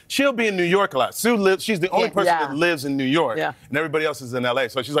because she'll be in New York a lot. She's the only person that lives in New York, and everybody else is in LA.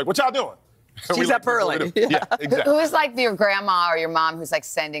 So she's like, "What y'all doing?" She's up early. Yeah, exactly. Who's like your grandma or your mom who's like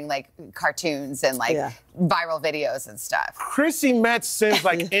sending like cartoons and like viral videos and stuff? Chrissy Metz sends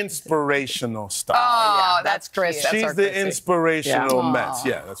like inspirational stuff. Oh, that's Chris. She's the inspirational Metz.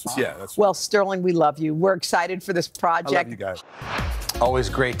 Yeah, that's. Well, Sterling, we love you. We're excited for this project. I love you guys. Always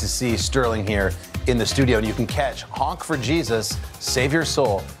great to see Sterling here in the studio, and you can catch Honk for Jesus, Save Your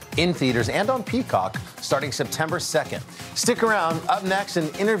Soul in theaters and on Peacock starting September 2nd. Stick around. Up next, an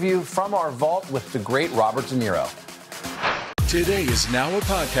interview from our vault with the great Robert De Niro. Today is now a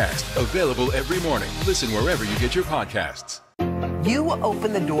podcast available every morning. Listen wherever you get your podcasts. You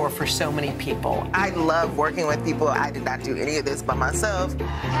open the door for so many people. I love working with people. I did not do any of this by myself.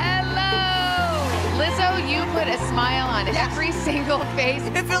 Hello! Lizzo, you put a smile on every single face.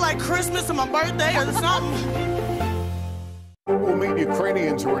 It feel like Christmas or my birthday or something. We'll meet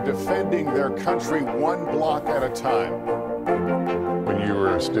Ukrainians who are defending their country one block at a time. When you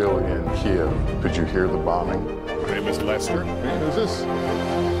were still in Kiev, could you hear the bombing? My name is Lester. Who's this?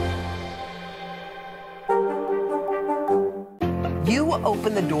 You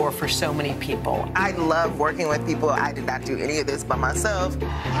open the door for so many people. I love working with people. I did not do any of this by myself.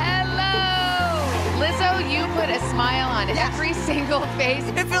 Hello! Lizzo, you put a smile on every single face.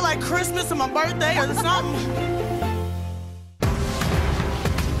 It feel like Christmas or my birthday or something.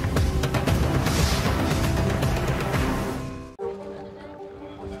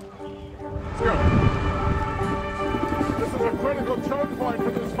 This is a critical choke point for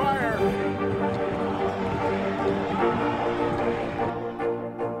this fire.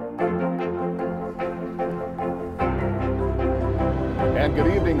 And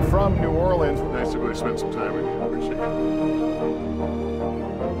good evening from New Orleans. Nice to really spend some time with you. Appreciate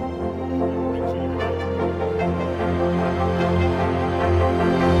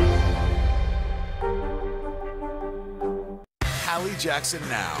Hallie Jackson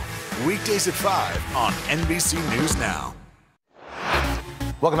Now. Weekdays at 5 on NBC News Now.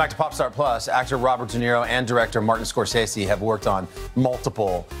 Welcome back to Popstar Plus. Actor Robert De Niro and director Martin Scorsese have worked on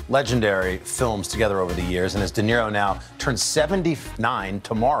multiple legendary films together over the years. And as De Niro now turns 79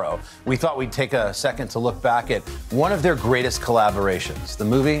 tomorrow, we thought we'd take a second to look back at one of their greatest collaborations, the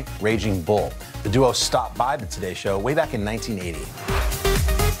movie Raging Bull. The duo stopped by the Today Show way back in 1980.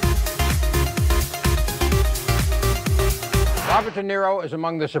 Robert De Niro is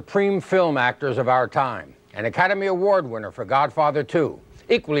among the supreme film actors of our time. An Academy Award winner for Godfather 2.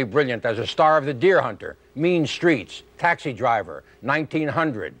 Equally brilliant as a star of The Deer Hunter, Mean Streets, Taxi Driver,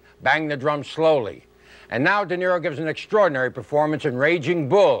 1900, Bang the Drum Slowly. And now De Niro gives an extraordinary performance in Raging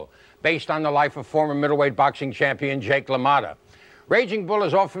Bull, based on the life of former middleweight boxing champion Jake LaMotta. Raging Bull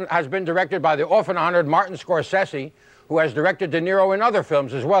has been directed by the often honored Martin Scorsese, who has directed De Niro in other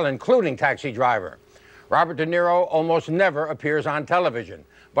films as well, including Taxi Driver. Robert De Niro almost never appears on television,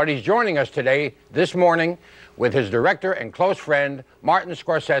 but he's joining us today, this morning, with his director and close friend, Martin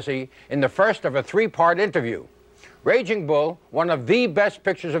Scorsese, in the first of a three-part interview. Raging Bull, one of the best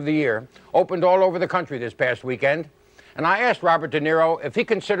pictures of the year, opened all over the country this past weekend. And I asked Robert De Niro if he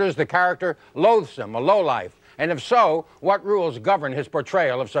considers the character loathsome, a lowlife, and if so, what rules govern his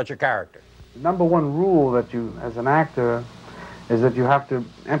portrayal of such a character. number one rule that you, as an actor, is that you have to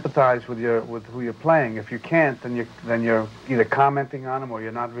empathize with who you're playing. If you can't, then you're either commenting on them or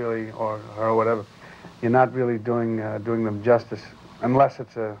you're not really, or whatever. You're not really doing them justice, unless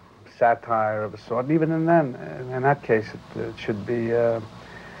it's a satire of a sort. And even in that case, it should be.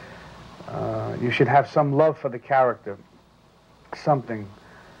 You should have some love for the character, some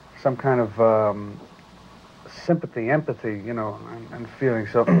kind of sympathy, empathy, you know, and feeling.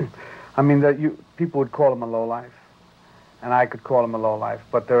 So, I mean, people would call him a lowlife, and I could call him a lowlife.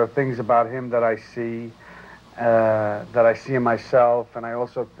 But there are things about him that I see in myself, and I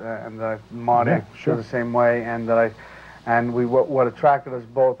also Marty feels the same way, and what attracted us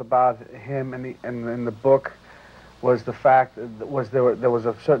both about him in the book was the fact there was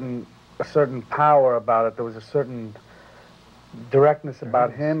a certain power about it. There was a certain directness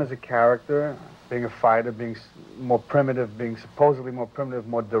about him as a character, being a fighter, being more primitive, being supposedly more primitive,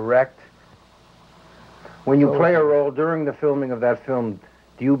 more direct. When you play a role during the filming of that film,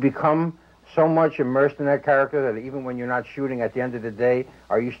 do you become so much immersed in that character that even when you're not shooting, at the end of the day,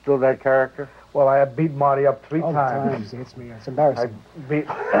 are you still that character? Well, I beat Marty up 3 times. It's embarrassing.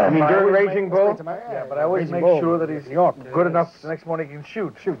 I mean, during Raging Bull? Yeah, but I always make sure that he's good enough the next morning he can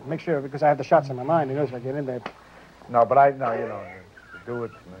shoot. Make sure, because I have the shots in my mind. He knows if I get in there. No, but you know, do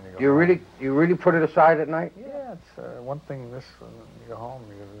it. And then you really put it aside at night? Yeah, it's one thing. You go home.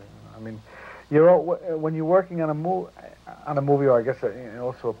 I mean, when you're working on a movie, or I guess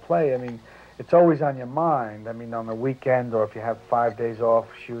also a play. I mean, it's always on your mind. I mean, on the weekend, or if you have 5 days off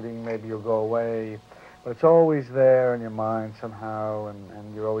shooting, maybe you'll go away. But it's always there in your mind somehow,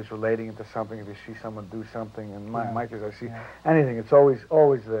 and you're always relating it to something. If you see someone do something, and my case, I see anything. It's always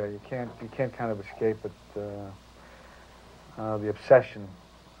there. You can't kind of escape it. The obsession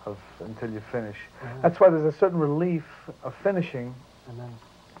until you finish. That's why there's a certain relief of finishing. And then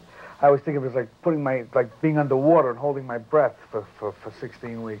I always think of it as like being underwater and holding my breath for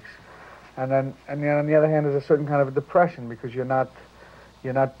 16 weeks. And then on the other hand, there's a certain kind of a depression because you're not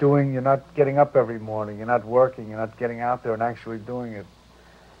getting up every morning, you're not working, you're not getting out there and actually doing it.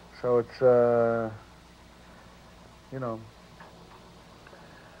 So it's you know.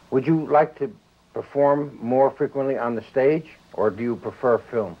 Would you like to perform more frequently on the stage, or do you prefer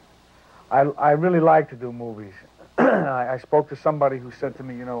film? I really like to do movies. I spoke to somebody who said to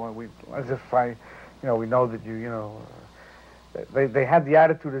me, you know, we know that you know, they had the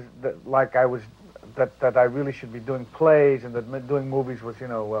attitude that I really should be doing plays and that doing movies was, you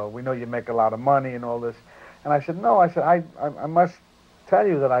know, well, we know you make a lot of money and all this. And I said, no, I must tell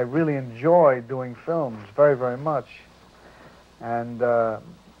you that I really enjoy doing films very, very much. And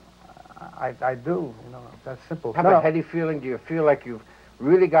I do, you know, that's simple. Have a heady feeling? Do you feel like you've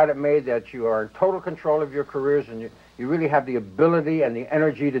really got it made, that you are in total control of your careers and you really have the ability and the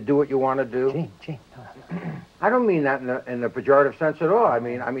energy to do what you want to do? Gene. I don't mean that in the pejorative sense at all. I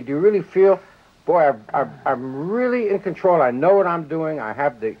mean, do you really feel, boy, I'm really in control. I know what I'm doing. I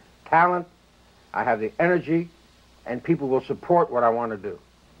have the talent. I have the energy, and people will support what I want to do.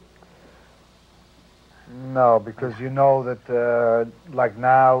 No, because you know that, like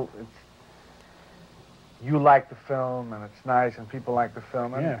now, you like the film, and it's nice, and people like the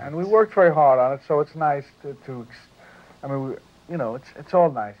film, and we worked very hard on it, so it's nice to I mean, you know, it's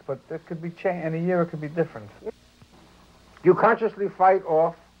all nice, but it could be changed. In a year, it could be different. Do you consciously fight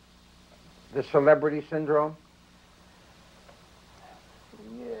off the celebrity syndrome?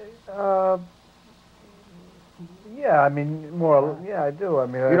 Yeah, I mean, yeah, I do. I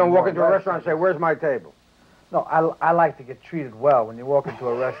mean, you don't walk into a restaurant and say, "Where's my table?" No, I like to get treated well when you walk into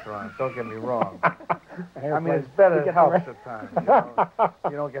a restaurant. Don't get me wrong. I mean, it's better. It helps at times. You know?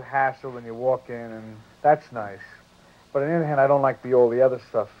 You don't get hassled when you walk in, and that's nice. But on the other hand, I don't like all the other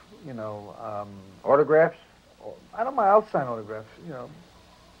stuff. You know, autographs. I don't mind. I'll sign autographs. You know,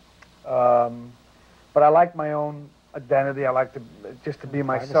 but I like my own identity. I like to just to be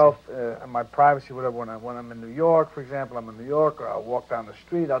myself, and my privacy. Whatever. When I'm in New York, for example, I'm in New York, or I'll walk down the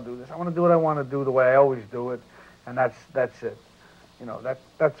street. I'll do this. I want to do what I want to do the way I always do it, and that's it. You know,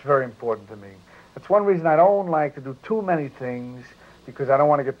 that's very important to me. That's one reason I don't like to do too many things, because I don't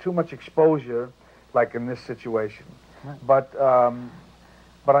want to get too much exposure, like in this situation. Right. But on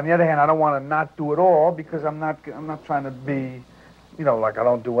the other hand, I don't want to not do it all, because I'm not trying to be, you know, like I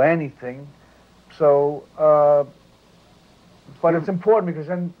don't do anything. So, but it's important because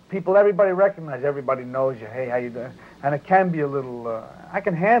then everybody recognizes, everybody knows you. Hey, how you doing? And it can be a little. I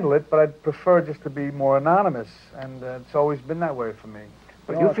can handle it, but I'd prefer just to be more anonymous, and it's always been that way for me.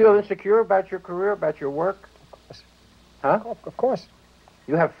 But you feel insecure about your career, about your work? Huh? Of course.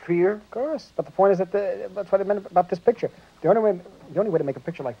 You have fear? Of course. But the point is that that's what I meant about this picture. The only way to make a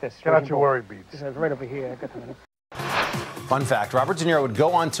picture like this. Get out your worry beads. It's right over here. I got the Fun fact, Robert De Niro would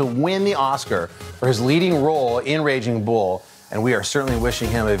go on to win the Oscar for his leading role in Raging Bull, and we are certainly wishing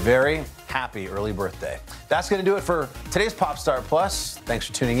him a very happy early birthday. That's going to do it for today's Pop Star Plus. Thanks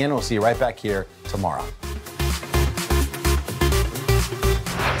for tuning in. We'll see you right back here tomorrow.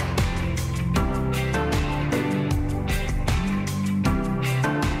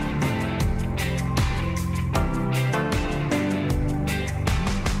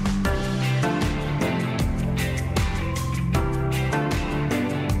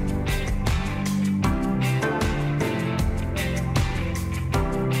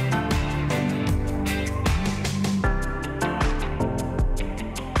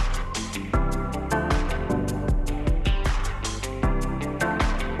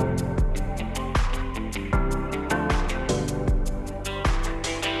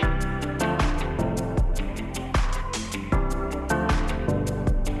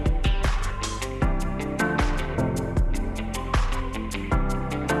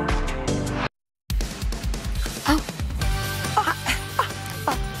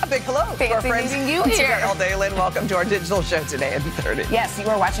 Big hello to our friends. Meeting you Once here. again, all day, Lynn. Welcome to our digital show today at 30. Yes, you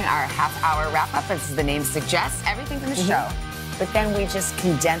are watching our half-hour wrap-up, as the name suggests, everything from the show. But then we just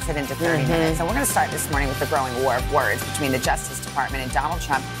condense it into 30 minutes. And we're going to start this morning with the growing war of words between the Justice Department and Donald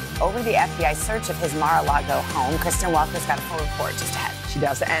Trump over the FBI search of his Mar-a-Lago home. Kristen Walker's got a full report just ahead. She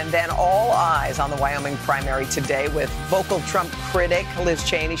does. And then all eyes on the Wyoming primary today with vocal Trump critic Liz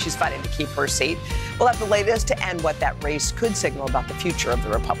Cheney. She's fighting to keep her seat. We'll have the latest and what that race could signal about the future of the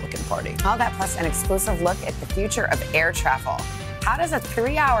Republican Party. All that plus an exclusive look at the future of air travel. How does a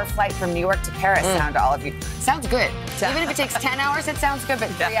 3-hour flight from New York to Paris sound to all of you? Sounds good. Even if it takes 10 hours, it sounds good, but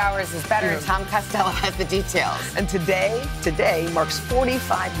 3 hours is better. Tom Costello has the details. And today marks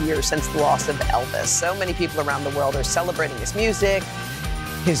 45 years since the loss of Elvis. So many people around the world are celebrating his music,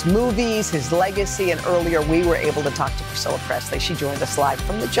 his movies, his legacy. And earlier we were able to talk to Priscilla Presley. She joined us live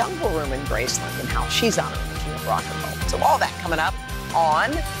from the Jungle Room in Graceland and how she's honoring the king of rock and roll. So all that coming up on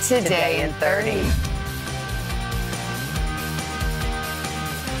Today in 30.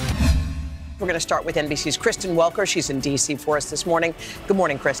 We're going to start with NBC's Kristen Welker. She's in D.C. for us this morning. Good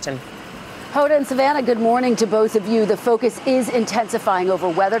morning, Kristen. Hoda and Savannah, good morning to both of you. The focus is intensifying over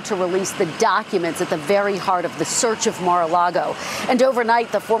whether to release the documents at the very heart of the search of Mar-a-Lago. And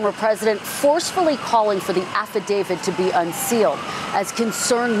overnight, the former president forcefully calling for the affidavit to be unsealed as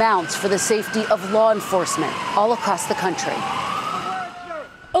concern mounts for the safety of law enforcement all across the country.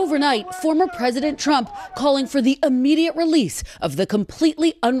 Overnight, former President Trump calling for the immediate release of the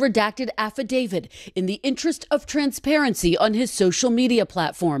completely unredacted affidavit in the interest of transparency on his social media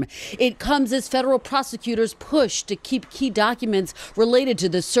platform. It comes as federal prosecutors push to keep key documents related to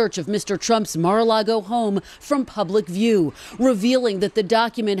the search of Mr. Trump's Mar-a-Lago home from public view, revealing that the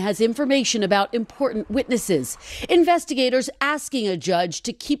document has information about important witnesses. Investigators asking a judge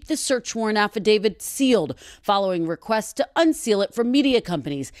to keep the search warrant affidavit sealed, following requests to unseal it from media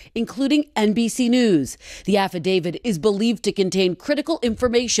companies, including NBC News. The affidavit is believed to contain critical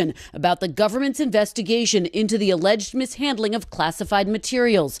information about the government's investigation into the alleged mishandling of classified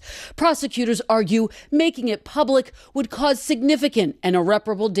materials. Prosecutors argue making it public would cause significant and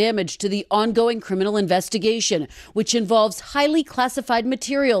irreparable damage to the ongoing criminal investigation, which involves highly classified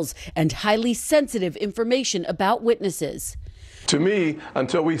materials and highly sensitive information about witnesses. To me,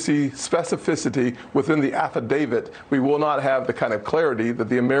 until we see specificity within the affidavit, we will not have the kind of clarity that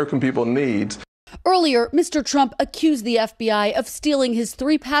the American people needs. Earlier, Mr. Trump accused the FBI of stealing his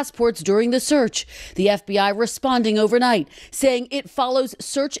 3 passports during the search. The FBI responding overnight, saying it follows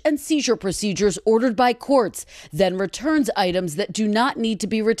search and seizure procedures ordered by courts, then returns items that do not need to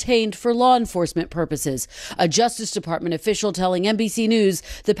be retained for law enforcement purposes. A Justice Department official telling NBC News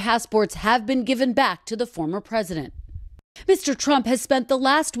the passports have been given back to the former president. Mr. Trump has spent the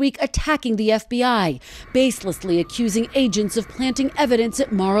last week attacking the FBI, baselessly accusing agents of planting evidence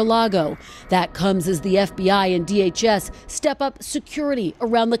at Mar-a-Lago. That comes as the FBI and DHS step up security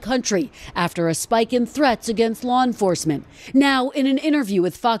around the country after a spike in threats against law enforcement. Now, in an interview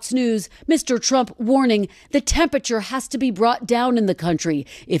with Fox News, Mr. Trump warning the temperature has to be brought down in the country.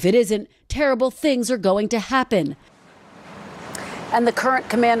 If it isn't, terrible things are going to happen. And the current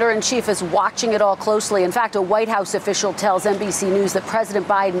commander-in-chief is watching it all closely. In fact, a White House official tells NBC News that President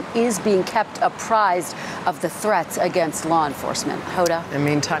Biden is being kept apprised of the threats against law enforcement. Hoda? In the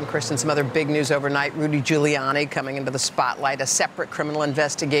meantime, Kristen, some other big news overnight. Rudy Giuliani coming into the spotlight, a separate criminal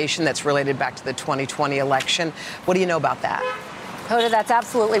investigation that's related back to the 2020 election. What do you know about that? Hoda, that's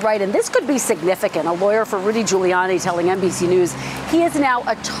absolutely right. And this could be significant. A lawyer for Rudy Giuliani telling NBC News he is now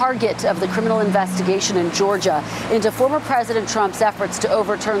a target of the criminal investigation in Georgia into former President Trump's efforts to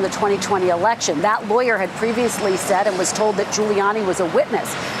overturn the 2020 election. That lawyer had previously said and was told that Giuliani was a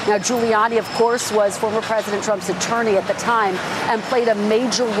witness. Now, Giuliani, of course, was former President Trump's attorney at the time and played a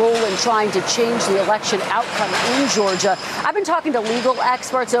major role in trying to change the election outcome in Georgia. I've been talking to legal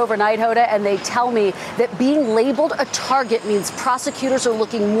experts overnight, Hoda, and they tell me that being labeled a target means prosecutors are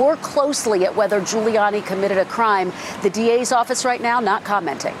looking more closely at whether Giuliani committed a crime. The DA's office right now not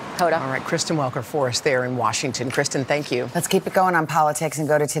commenting. Hoda. All right, Kristen Welker for us there in Washington. Kristen, thank you. Let's keep it going on politics and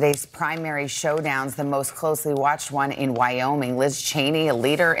go to today's primary showdowns. The most closely watched one in Wyoming. Liz Cheney, a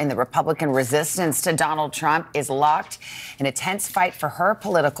leader in the Republican resistance to Donald Trump, is locked in a tense fight for her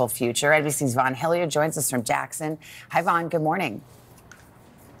political future. NBC's Vaughn Hilliard joins us from Jackson. Hi, Vaughn. Good morning.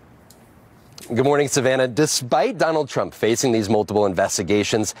 Good morning, Savannah. Despite Donald Trump facing these multiple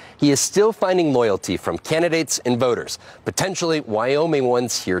investigations, he is still finding loyalty from candidates and voters, potentially Wyoming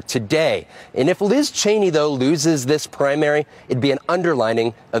ones here today. And if Liz Cheney, though, loses this primary, it'd be an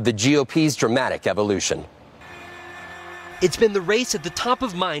underlining of the GOP's dramatic evolution. It's been the race at the top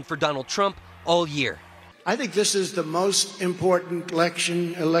of mind for Donald Trump all year. I think this is the most important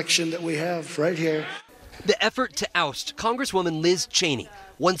election that we have right here. The effort to oust Congresswoman Liz Cheney,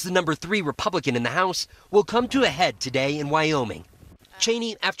 once the number 3 Republican in the House, will come to a head today in Wyoming.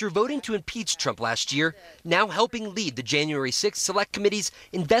 Cheney, after voting to impeach Trump last year, now helping lead the January 6th Select Committee's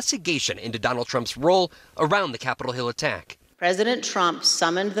investigation into Donald Trump's role around the Capitol Hill attack. President Trump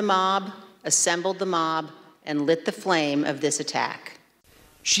summoned the mob, assembled the mob, and lit the flame of this attack.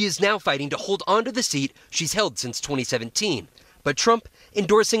 She is now fighting to hold on to the seat she's held since 2017. But Trump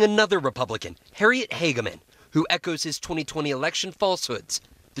endorsing another Republican, Harriet Hageman, who echoes his 2020 election falsehoods.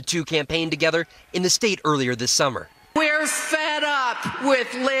 The two campaigned together in the state earlier this summer. We're fed up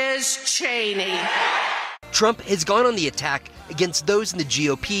with Liz Cheney. Trump has gone on the attack against those in the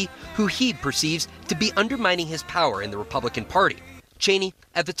GOP who he perceives to be undermining his power in the Republican Party. Cheney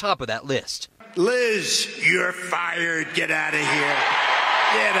at the top of that list. Liz, you're fired. Get out of here.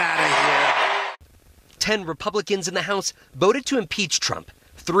 Get out of here. 10 Republicans in the House voted to impeach Trump.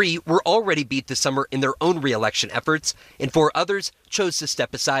 3 were already beat this summer in their own re-election efforts, and 4 others chose to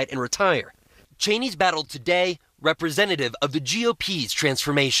step aside and retire. Cheney's battle today, representative of the GOP's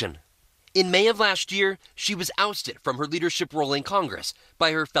transformation. In May of last year, she was ousted from her leadership role in Congress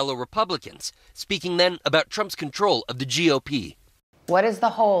by her fellow Republicans, speaking then about Trump's control of the GOP. What is the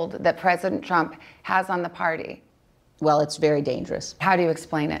hold that President Trump has on the party? Well, it's very dangerous. How do you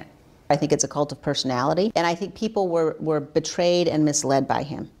explain it? I think it's a cult of personality, and I think people were betrayed and misled by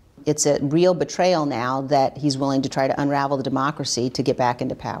him. It's a real betrayal now that he's willing to try to unravel the democracy to get back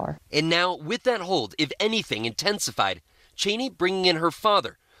into power. And now, with that hold, if anything, intensified, Cheney bringing in her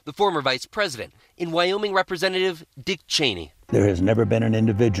father, the former vice president, in Wyoming Representative Dick Cheney. There has never been an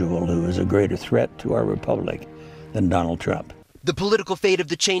individual who is a greater threat to our republic than Donald Trump. The political fate of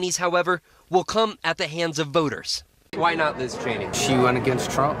the Cheneys, however, will come at the hands of voters. Why not Liz Cheney? She went against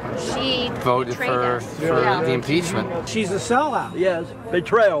Trump. She voted for the impeachment. She's a sellout. Yes,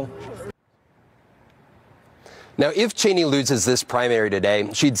 betrayal. Now, if Cheney loses this primary today,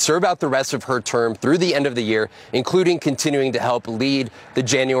 she'd serve out the rest of her term through the end of the year, including continuing to help lead the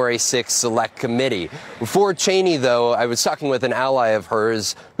January 6th Select Committee. For Cheney, though, I was talking with an ally of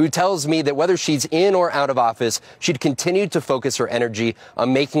hers who tells me that whether she's in or out of office, she'd continue to focus her energy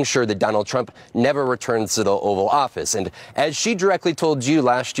on making sure that Donald Trump never returns to the Oval Office. And as she directly told you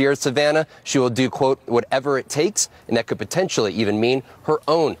last year, Savannah, she will do, quote, whatever it takes, and that could potentially even mean her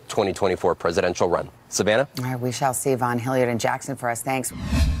own 2024 presidential run. Savannah? All right, we shall see. Vaughn Hilliard in Jackson for us. Thanks.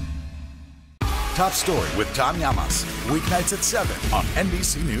 Top Story with Tom Llamas, weeknights at 7 on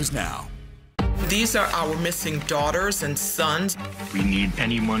NBC News Now. These are our missing daughters and sons. We need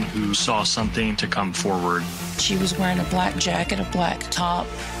anyone who saw something to come forward. She was wearing a black jacket, a black top.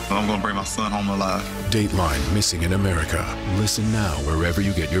 I'm going to bring my son home alive. Dateline Missing in America. Listen now wherever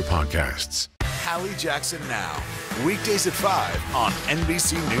you get your podcasts. Hallie Jackson Now, weekdays at 5 on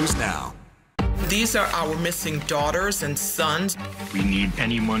NBC News Now. These are our missing daughters and sons. We need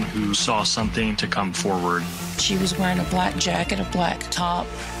anyone who saw something to come forward. She was wearing a black jacket, a black top.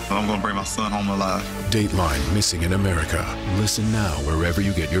 I'm going to bring my son home alive. Dateline Missing in America. Listen now wherever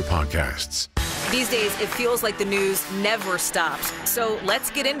you get your podcasts. These days, it feels like the news never stops. So let's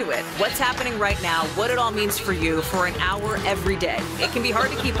get into it. What's happening right now, what it all means for you for an hour every day. It can be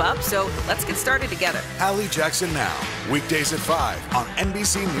hard to keep up, so let's get started together. Hallie Jackson Now, weekdays at 5 on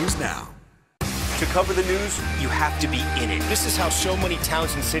NBC News Now. To cover the news, you have to be in it. This is how so many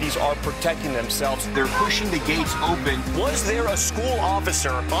towns and cities are protecting themselves. They're pushing the gates open. Was there a school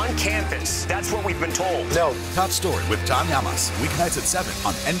officer on campus? That's what we've been told. No. Top Story with Tom Llamas. Weeknights at 7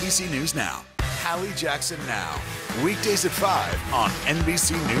 on NBC News Now. Hallie Jackson Now. Weekdays at 5 on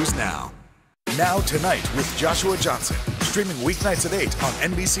NBC News Now. Now Tonight with Joshua Johnson. Streaming weeknights at 8 on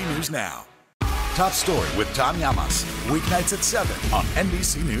NBC News Now. Top Story with Tom Llamas. Weeknights at 7 on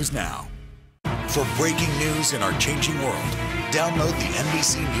NBC News Now. For breaking news in our changing world, download the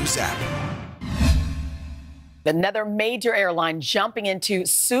NBC News app. Another major airline jumping into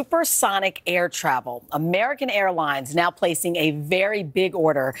supersonic air travel. American Airlines now placing a very big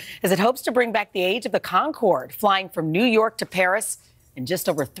order as it hopes to bring back the age of the Concorde, flying from New York to Paris in just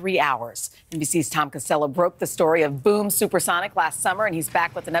over 3 hours. NBC's Tom Costello broke the story of Boom Supersonic last summer, and he's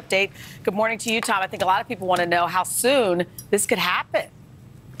back with an update. Good morning to you, Tom. I think a lot of people want to know how soon this could happen.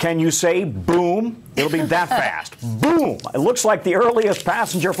 Can you say boom? It'll be that fast. Boom! It looks like the earliest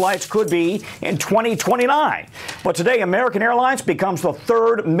passenger flights could be in 2029. But today, American Airlines becomes the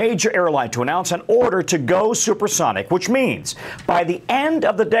third major airline to announce an order to go supersonic, which means by the end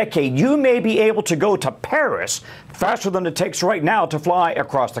of the decade, you may be able to go to Paris faster than it takes right now to fly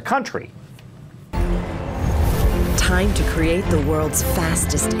across the country. Time to create the world's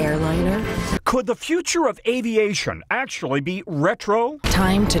fastest airliner? Could the future of aviation actually be retro?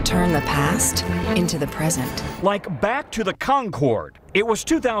 Time to turn the past into the present. Like back to the Concorde. It was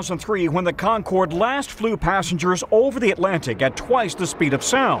 2003 when the Concorde last flew passengers over the Atlantic at twice the speed of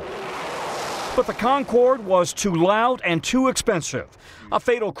sound. But the Concorde was too loud and too expensive. A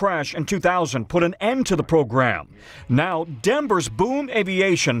fatal crash in 2000 put an end to the program. Now, Denver's Boom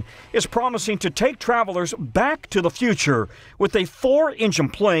Aviation is promising to take travelers back to the future with a 4-engine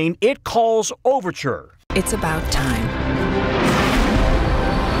plane it calls Overture. It's about time.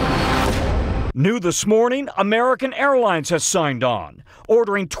 New this morning, American Airlines has signed on,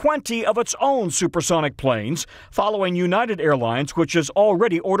 ordering 20 of its own supersonic planes, following United Airlines, which has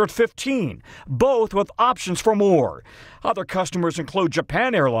already ordered 15, both with options for more. Other customers include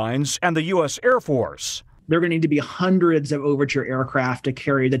Japan Airlines and the U.S. Air Force. There are going to need to be hundreds of Overture aircraft to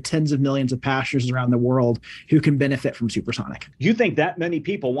carry the tens of millions of passengers around the world who can benefit from supersonic. You think that many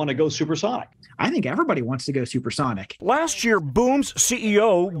people want to go supersonic? I think everybody wants to go supersonic. Last year, Boom's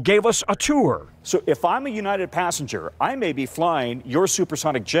CEO gave us a tour. So if I'm a United passenger, I may be flying your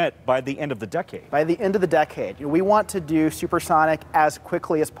supersonic jet by the end of the decade. By the end of the decade, we want to do supersonic as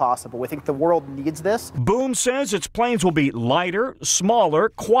quickly as possible. We think the world needs this. Boom says its planes will be lighter, smaller,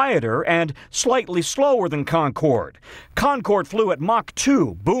 quieter, and slightly slower than Concorde. Concorde flew at Mach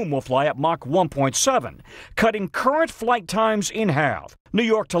 2. Boom will fly at Mach 1.7, cutting current flight times in half. New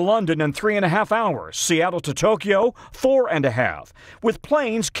York to London in 3.5 hours, Seattle to Tokyo, 4.5, with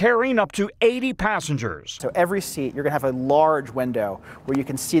planes carrying up to 80 passengers. So every seat, you're going to have a large window where you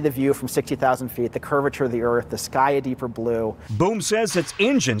can see the view from 60,000 feet, the curvature of the Earth, the sky a deeper blue. Boom says its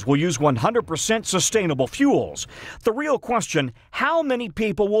engines will use 100% sustainable fuels. The real question, how many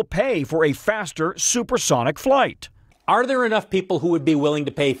people will pay for a faster supersonic flight? Are there enough people who would be willing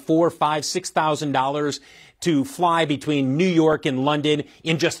to pay $4,000, $5,000, $6,000 to fly between New York and London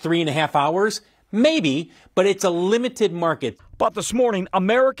in just 3.5 hours? Maybe, but it's a limited market. But this morning,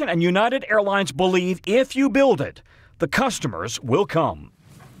 American and United Airlines believe if you build it, the customers will come.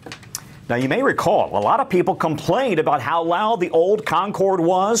 Now, you may recall, a lot of people complained about how loud the old Concorde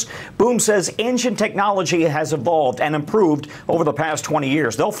was. Boom says engine technology has evolved and improved over the past 20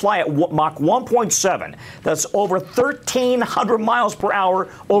 years. They'll fly at Mach 1.7. That's over 1,300 miles per hour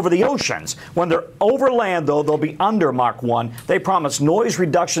over the oceans. When they're over land, though, they'll be under Mach 1. They promise noise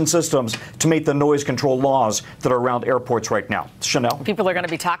reduction systems to meet the noise control laws that are around airports right now. Chanel? People are going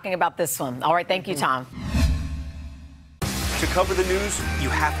to be talking about this one. All right, thank you, Tom. To cover the news, you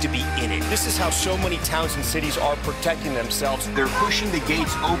have to be in it. This is how so many towns and cities are protecting themselves. They're pushing the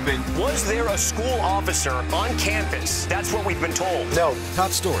gates open. Was there a school officer on campus? That's what we've been told. No.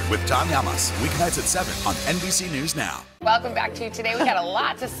 Top Story with Tom Llamas. Weeknights at 7 on NBC News Now. Welcome back to Today. We got a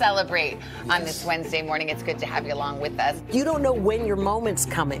lot to celebrate on this Wednesday morning. It's good to have you along with us. You don't know when your moment's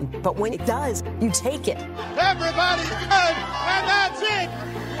coming, but when it does, you take it. Everybody's good, and that's it.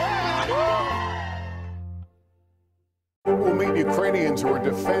 We'll meet Ukrainians who are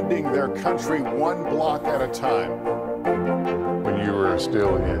defending their country one block at a time. When you were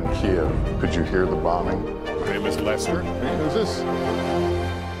still in Kiev, could you hear the bombing? My name is Lester. Who's this?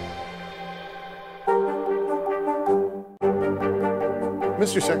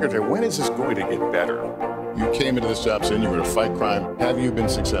 Mr. Secretary, when is this going to get better? You came into this job saying you were to fight crime. Have you been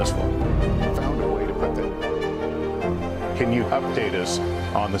successful? Found a way to put that. Can you update us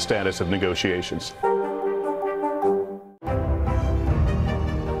on the status of negotiations?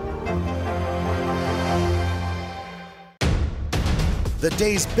 The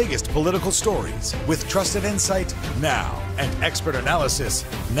day's biggest political stories with trusted insight now and expert analysis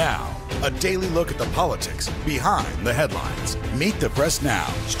now. A daily look at the politics behind the headlines. Meet the Press Now,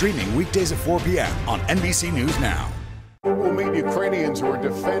 streaming weekdays at 4 p.m. on NBC News Now. We'll meet Ukrainians who are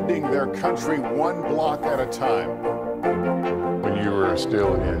defending their country one block at a time. When you were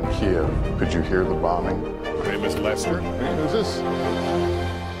still in Kiev, could you hear the bombing? My name is Lester. Hey, who's this?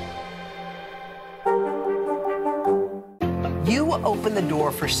 You open the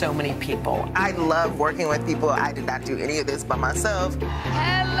door for so many people. I love working with people. I did not do any of this by myself.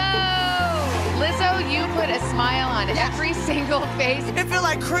 Hello! Lizzo, you put a smile on every single face. It feels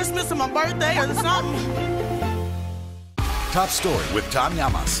like Christmas or my birthday or something. Top Story with Tom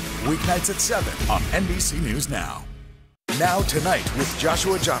Llamas, weeknights at 7 on NBC News Now. Now Tonight with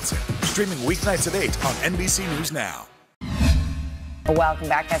Joshua Johnson, streaming weeknights at 8 on NBC News Now. Welcome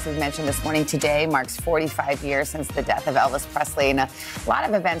back. As we mentioned this morning, today marks 45 years since the death of Elvis Presley, and a lot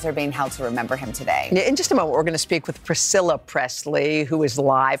of events are being held to remember him today. In just a moment, we're going to speak with Priscilla Presley, who is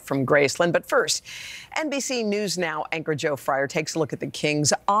live from Graceland. But first, NBC News Now anchor Joe Fryer takes a look at the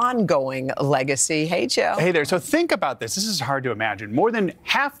King's ongoing legacy. Hey, Joe. Hey there. So think about this. This is hard to imagine. More than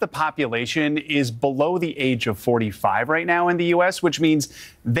half the population is below the age of 45 right now in the U.S., which means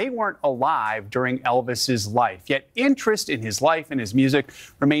they weren't alive during Elvis's life. Yet interest in his life and his music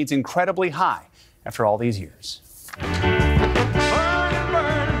remains incredibly high after all these years.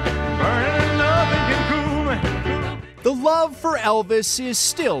 The love for Elvis is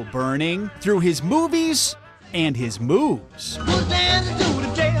still burning through his movies and his moves.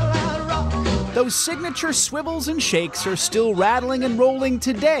 Those signature swivels and shakes are still rattling and rolling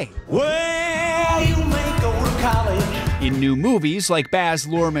today. Well, you may go to college. In new movies like Baz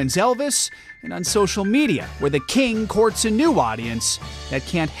Luhrmann's Elvis, and on social media where the King courts a new audience that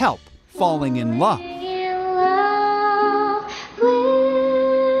can't help falling in love.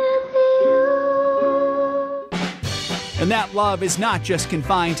 And that love is not just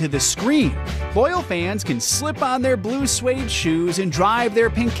confined to the screen. Loyal fans can slip on their blue suede shoes and drive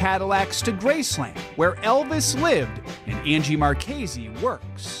their pink Cadillacs to Graceland, where Elvis lived and Angie Marchese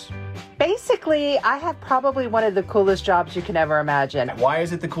works. Basically, I have probably one of the coolest jobs you can ever imagine. Why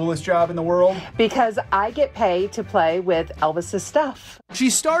is it the coolest job in the world? Because I get paid to play with Elvis's stuff.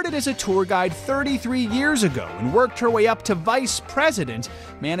 She started as a tour guide 33 years ago and worked her way up to vice president,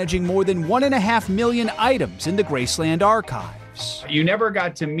 managing more than 1.5 million items in the Graceland archives. You never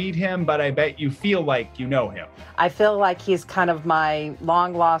got to meet him, but I bet you feel like you know him. I feel like he's kind of my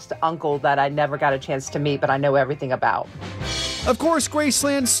long-lost uncle that I never got a chance to meet, but I know everything about. Of course,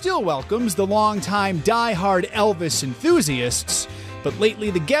 Graceland still welcomes the longtime die-hard Elvis enthusiasts, but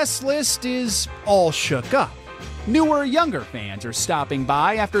lately the guest list is all shook up. Newer, younger fans are stopping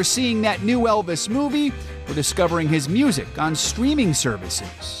by after seeing that new Elvis movie or discovering his music on streaming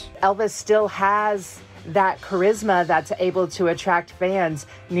services. Elvis still has that charisma that's able to attract fans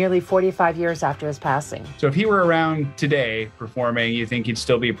nearly 45 years after his passing. So if he were around today performing, you think he'd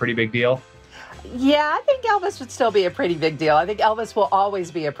still be a pretty big deal? Yeah, I think Elvis would still be a pretty big deal. I think Elvis will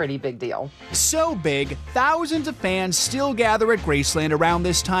always be a pretty big deal. So big, thousands of fans still gather at Graceland around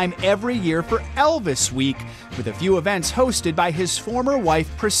this time every year for Elvis Week, with a few events hosted by his former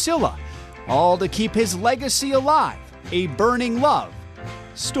wife, Priscilla, all to keep his legacy alive, a burning love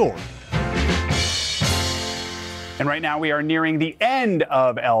story. And right now we are nearing the end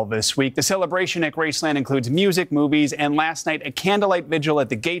of Elvis Week. The celebration at Graceland includes music, movies, and last night a candlelight vigil at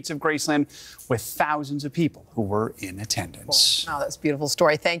the gates of Graceland with thousands of people who were in attendance. Oh, that's a beautiful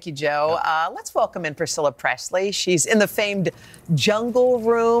story. Thank you, Joe. Let's welcome in Priscilla Presley. She's in the famed Jungle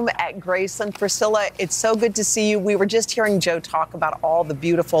Room at Graceland. Priscilla, it's so good to see you. We were just hearing Joe talk about all the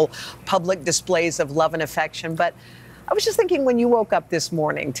beautiful public displays of love and affection, but I was just thinking, when you woke up this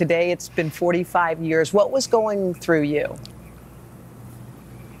morning, today it's been 45 years, what was going through you?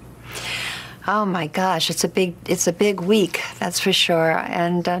 Oh my gosh, it's a big week, that's for sure.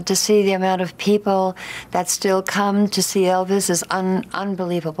 And to see the amount of people that still come to see Elvis is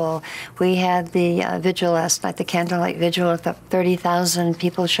unbelievable. We had the vigil last night, the candlelight vigil, 30,000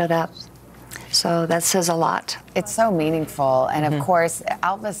 people showed up. So that says a lot. It's so meaningful. And of course,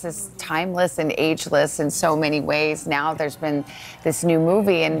 Elvis is timeless and ageless in so many ways. Now there's been this new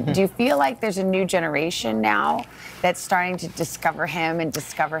movie. And do you feel like there's a new generation now that's starting to discover him and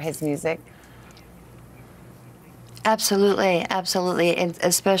discover his music? Absolutely, absolutely, and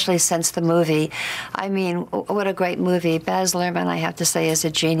especially since the movie. I mean, what a great movie. Baz Luhrmann, I have to say, is a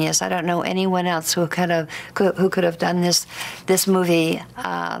genius. I don't know anyone else who could have done this movie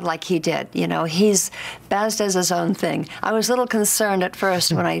like he did. You know, Baz does his own thing. I was a little concerned at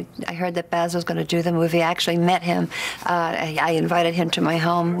first when I heard that Baz was going to do the movie. I actually met him. I invited him to my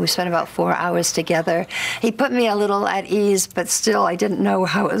home. We spent about 4 hours together. He put me a little at ease, but still, I didn't know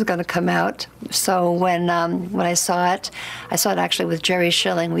how it was going to come out. So when I saw it actually with Jerry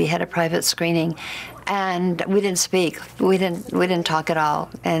Schilling. We had a private screening, and we didn't speak. We didn't talk at all.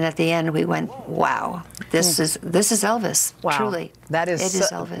 And at the end, we went, "Wow, this is Elvis." Wow. Truly, it is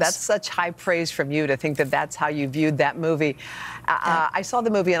Elvis. That's such high praise from you to think that that's how you viewed that movie. I saw the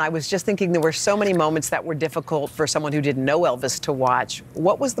movie, and I was just thinking there were so many moments that were difficult for someone who didn't know Elvis to watch.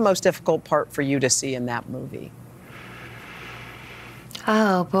 What was the most difficult part for you to see in that movie?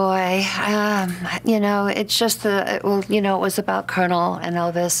 Oh boy, you know, it's just it was about Colonel and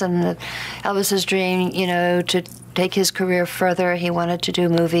Elvis and Elvis's dream, you know, to take his career further. He wanted to do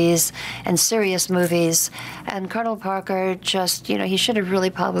movies and serious movies. And Colonel Parker just, you know, he should have really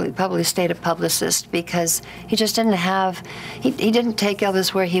probably stayed a publicist, because he just didn't have, he didn't take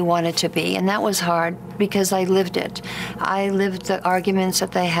Elvis where he wanted to be. And that was hard because I lived it. I lived the arguments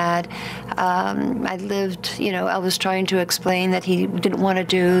that they had. I lived, you know, Elvis trying to explain that he didn't want to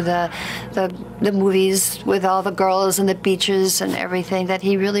do the movies with all the girls and the beaches and everything, that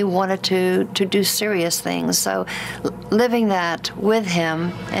he really wanted to do serious things. So living that with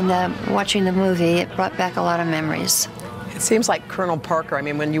him and watching the movie, it brought back a lot of memories. It seems like Colonel Parker, I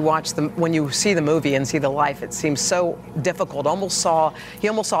mean, when you see the movie and see the life, it seems so difficult. He almost saw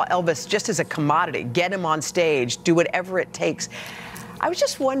Elvis just as a commodity. Get him on stage, do whatever it takes. I was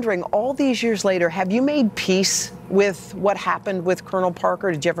just wondering, all these years later, have you made peace with what happened with Colonel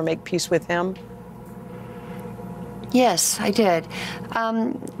Parker? Did you ever make peace with him? Yes, I did.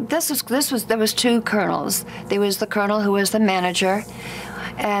 There was two colonels. There was the colonel who was the manager,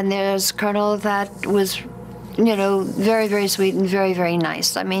 and there's colonel that was, you know, very, very sweet and very, very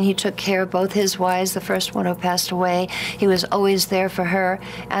nice. I mean, he took care of both his wives. The first one who passed away, he was always there for her,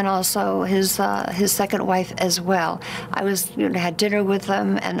 and also his second wife as well. I had dinner with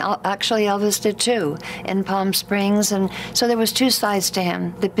them, and actually Elvis did too, in Palm Springs. And so there was two sides to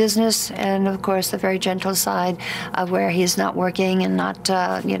him: the business, and of course the very gentle side, where he's not working and not,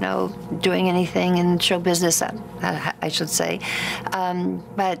 you know, doing anything in show business, I should say.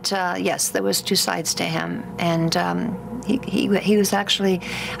 But yes, there was two sides to him. And he was actually,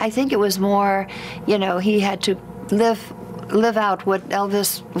 I think it was more, you know, he had to live out what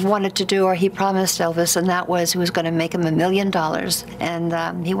Elvis wanted to do, or he promised Elvis, and that was he was going to make him $1 million,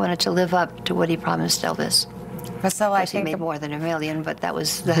 and he wanted to live up to what he promised Elvis. Priscilla, I think he made more than $1 million, but that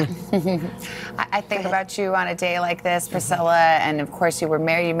was the. I think about you on a day like this, Priscilla, and of course you were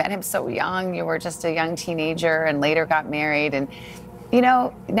married. You met him so young. You were just a young teenager, and later got married, and. You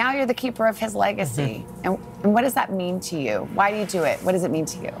know, now you're the keeper of his legacy. And what does that mean to you? Why do you do it? What does it mean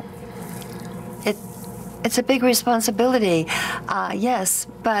to you? It's a big responsibility, yes,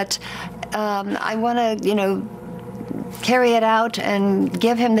 but I want to, you know, carry it out and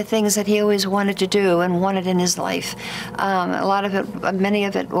give him the things that he always wanted to do and wanted in his life. A lot of it, many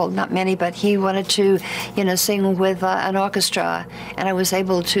of it, well, not many, but he wanted to, you know, sing with an orchestra, and I was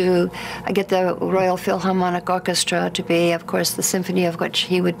able to get the Royal Philharmonic Orchestra to be, of course, the symphony of which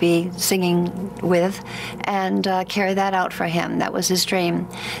he would be singing with, and carry that out for him. That was his dream.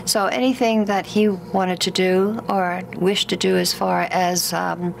 So anything that he wanted to do or wished to do as far as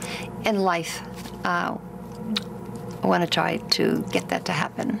in life, I want to try to get that to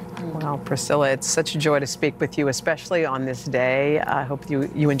happen. Wow, Priscilla, it's such a joy to speak with you, especially on this day. I hope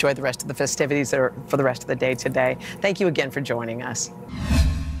you enjoy the rest of the festivities that are for the rest of the day today. Thank you again for joining us.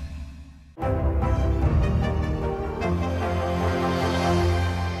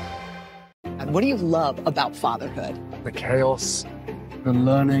 What do you love about fatherhood? The chaos, the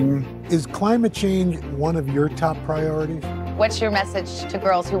learning. Is climate change one of your top priorities? What's your message to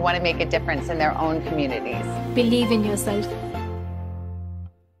girls who want to make a difference in their own communities? Believe in yourself.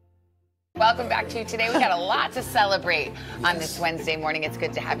 Welcome back to Today. We got a lot to celebrate on this Wednesday morning. It's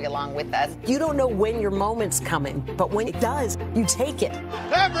good to have you along with us. You don't know when your moment's coming, but when it does, you take it.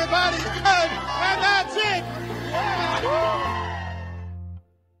 Everybody's good, and that's it.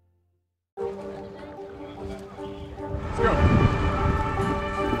 Let's go.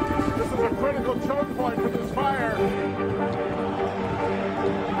 This is a critical choke point for this fire.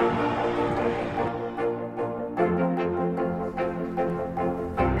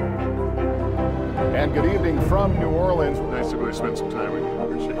 And good evening from New Orleans. Nice to really spend some time with you.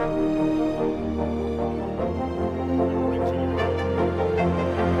 Appreciate it.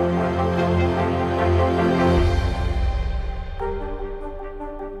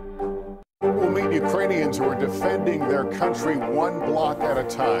 their country one block at a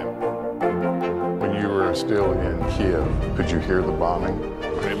time. When you were still in Kiev, could you hear the bombing?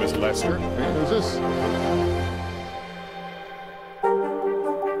 My name is Lester. Who's this?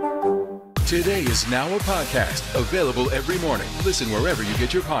 Today is now a podcast, available every morning. Listen wherever you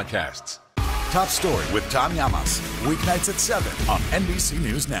get your podcasts. Top Story with Tom Llamas, weeknights at 7 on NBC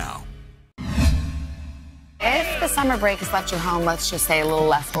News Now. If the summer break has left you home, let's just say a little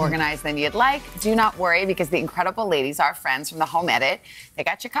less organized than you'd like, do not worry, because the incredible ladies, our friends from the Home Edit, they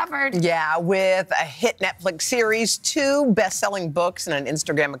got you covered. Yeah, with a hit Netflix series, 2 best-selling books, and an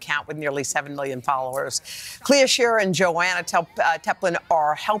Instagram account with nearly 7 million followers. Clea Shearer and Joanna Teplin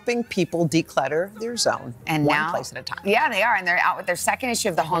are helping people declutter their zone, And one now, place at a time. Yeah, they are, and they're out with their second issue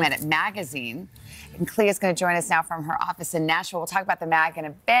of the Home Edit magazine. And Clea is going to join us now from her office in Nashville. We'll talk about the mag in a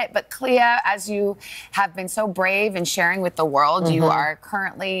bit. But Clea, as you have been so brave in sharing with the world, you are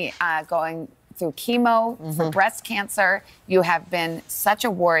currently going through chemo for breast cancer. You have been such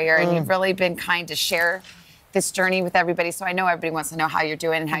a warrior, and you've really been kind to share this journey with everybody. So I know everybody wants to know how you're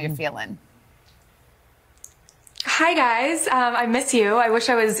doing and how you're feeling. Hi, guys. I miss you. I wish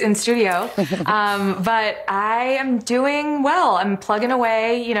I was in studio. But I am doing well. I'm plugging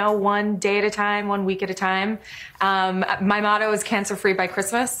away, you know, one day at a time, 1 week at a time. My motto is cancer-free by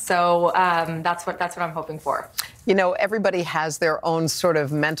Christmas. So that's what I'm hoping for. You know, everybody has their own sort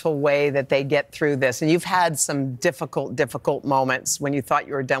of mental way that they get through this. And you've had some difficult moments. When you thought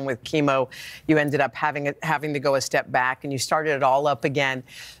you were done with chemo, you ended up having to go a step back, and you started it all up again.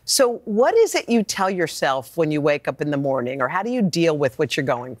 So what is it you tell yourself when you wake up in the morning, or how do you deal with what you're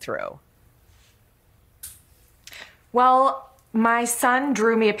going through? Well, my son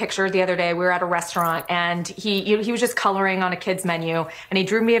drew me a picture the other day. We were at a restaurant, and he was just coloring on a kid's menu, and he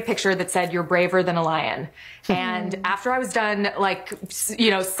drew me a picture that said, "You're braver than a lion." And after I was done, like,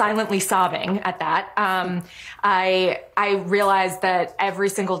 you know, silently sobbing at that, I realized that every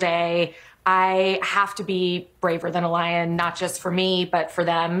single day I have to be braver than a lion, not just for me, but for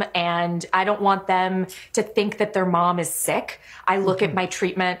them. And I don't want them to think that their mom is sick. I look at my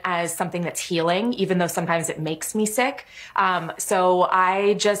treatment as something that's healing, even though sometimes it makes me sick. So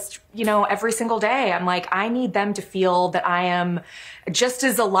I just, you know, every single day, I'm like, I need them to feel that I am just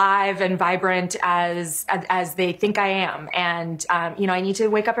as alive and vibrant as they think I am. And, you know, I need to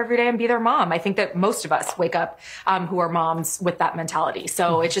wake up every day and be their mom. I think that most of us wake up who are moms with that mentality.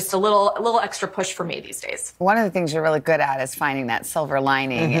 So it's just a little extra push for me these days. One of the things you're really good at is finding that silver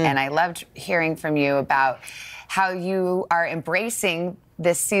lining. And I loved hearing from you about how you are embracing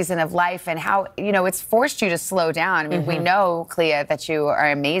this season of life and how, you know, it's forced you to slow down. I mean, we know, Clea, that you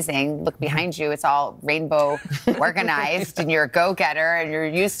are amazing. Look behind you. It's all rainbow organized and you're a go-getter and you're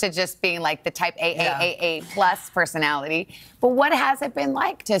used to just being like the type A plus personality. But what has it been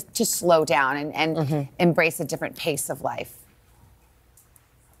like to slow down and embrace a different pace of life?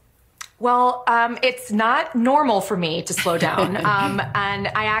 Well, it's not normal for me to slow down. And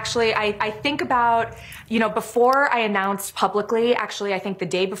I think about, you know, before I announced publicly, actually, I think the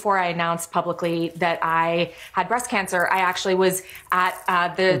day before I announced publicly that I had breast cancer, I actually was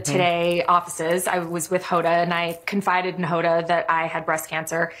at the Today offices. I was with Hoda, and I confided in Hoda that I had breast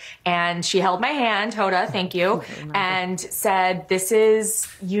cancer. And she held my hand, Hoda, thank you, and said,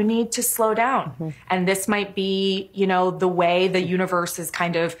 you need to slow down. And this might be, you know, the way the universe is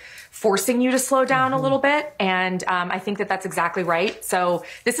kind of forcing you to slow down a little bit. And I think that that's exactly right. So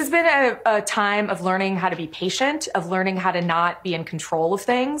this has been a time of learning how to be patient, of learning how to not be in control of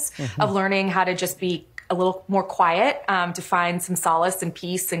things, of learning how to just be a little more quiet, to find some solace and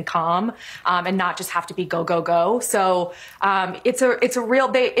peace and calm, and not just have to be go, go, go. So it's a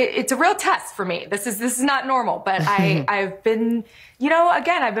real test for me. This is not normal, but I've been, you know,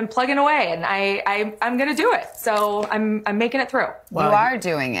 again, I've been plugging away, and I'm going to do it. So I'm making it through. Well, you are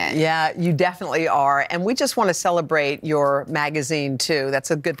doing it. Yeah, you definitely are. And we just want to celebrate your magazine, too.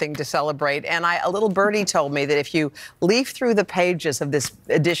 That's a good thing to celebrate. And a little birdie told me that if you leaf through the pages of this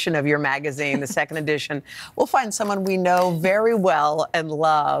edition of your magazine, the second edition, we'll find someone we know very well and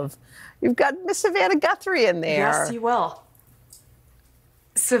love. You've got Miss Savannah Guthrie in there. Yes, you will.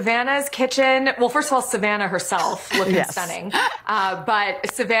 Savannah's kitchen. Well, first of all, Savannah herself looking stunning. But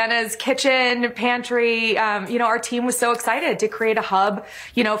Savannah's kitchen, pantry, you know, our team was so excited to create a hub,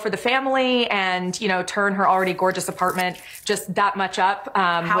 you know, for the family and, you know, turn her already gorgeous apartment just that much up.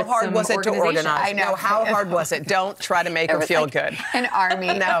 How hard was it to organize? I know. How hard was it? Don't try to make her feel good. An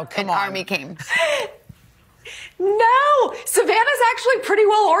army. No, come on. An army came. No, Savannah's actually pretty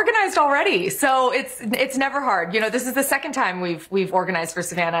well organized already, so it's never hard. You know, this is the second time we've organized for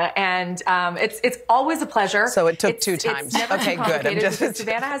Savannah, and it's always a pleasure. So it took two times. Okay, good. Because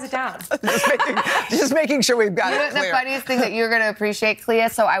Savannah has it down. just making sure we've got it clear. The funniest thing that you're going to appreciate, Clea.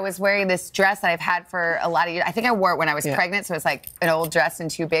 So I was wearing this dress that I've had for a lot of years. I think I wore it when I was pregnant, so it's like an old dress and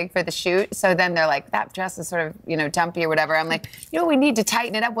too big for the shoot. So then they're like, that dress is sort of, you know, dumpy or whatever. I'm like, you know, we need to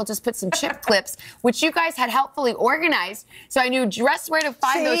tighten it up. We'll just put some chip clips, which you guys had helpfully organized, so I knew just where to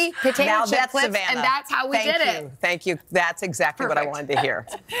find those potato chip clips, Savannah. and that's how we did it. Thank you. That's exactly what I wanted to hear.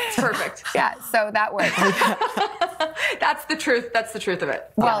 Perfect. Yeah, so that worked. That's the truth. That's the truth of it.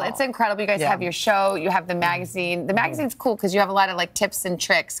 Well, it's incredible. You guys have your show. You have the magazine. The magazine's cool because you have a lot of like tips and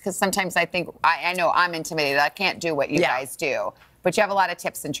tricks. Because sometimes I think I know I'm intimidated. I can't do what you guys do, but you have a lot of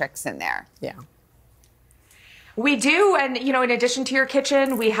tips and tricks in there. Yeah. We do, and you know, in addition to your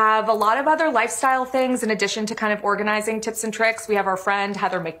kitchen, we have a lot of other lifestyle things in addition to kind of organizing tips and tricks. We have our friend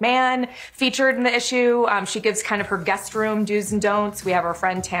Heather McMahon featured in the issue. She gives kind of her guest room do's and don'ts. We have our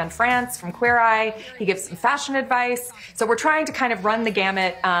friend Tan France from Queer Eye. He gives some fashion advice. So we're trying to kind of run the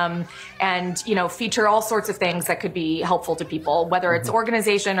gamut and, you know, feature all sorts of things that could be helpful to people, whether it's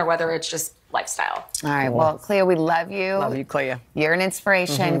organization or whether it's just lifestyle. All right. Well, Clea, we love you. Love you, Clea. You're an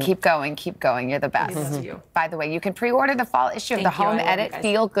inspiration. Keep going. Keep going. You're the best. Love you. By the way, you can pre-order the fall issue of the Home Edit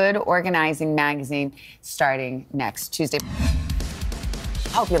Feel Good Organizing magazine starting next Tuesday.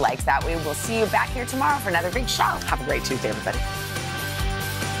 Hope you liked that. We will see you back here tomorrow for another big show. Have a great Tuesday, everybody.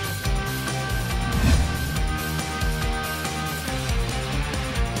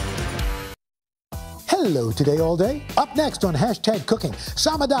 Hello, Today All Day. Up next on Hashtag Cooking,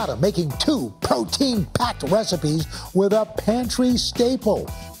 Samadata making 2 protein-packed recipes with a pantry staple,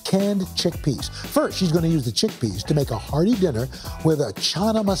 canned chickpeas. First, she's going to use the chickpeas to make a hearty dinner with a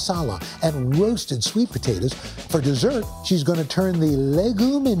chana masala and roasted sweet potatoes. For dessert, she's going to turn the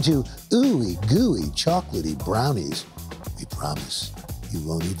legume into ooey gooey chocolatey brownies. We promise you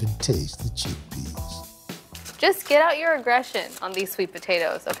won't even taste the chickpeas. Just get out your aggression on these sweet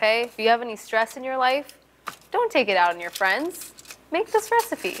potatoes, okay? If you have any stress in your life, don't take it out on your friends. Make this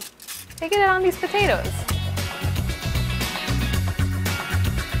recipe. Take it out on these potatoes.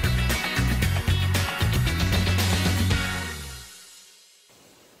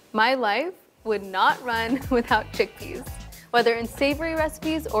 My life would not run without chickpeas. Whether in savory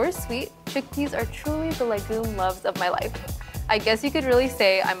recipes or sweet, chickpeas are truly the legume loves of my life. I guess you could really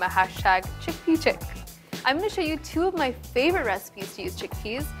say I'm a hashtag chickpea chick. I'm going to show you 2 of my favorite recipes to use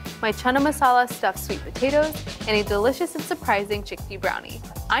chickpeas, my chana masala stuffed sweet potatoes, and a delicious and surprising chickpea brownie.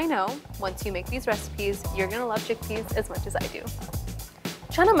 I know, once you make these recipes, you're going to love chickpeas as much as I do.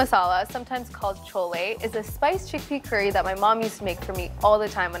 Chana masala, sometimes called chole, is a spiced chickpea curry that my mom used to make for me all the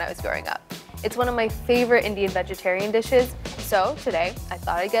time when I was growing up. It's one of my favorite Indian vegetarian dishes, so today I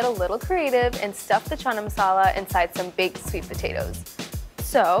thought I'd get a little creative and stuff the chana masala inside some baked sweet potatoes.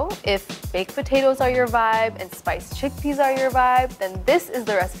 So, if baked potatoes are your vibe and spiced chickpeas are your vibe, then this is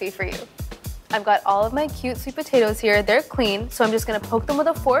the recipe for you. I've got all of my cute sweet potatoes here. They're clean, so I'm just gonna poke them with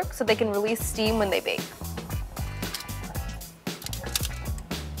a fork so they can release steam when they bake.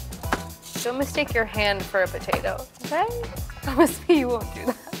 Don't mistake your hand for a potato, okay? Promise me you won't do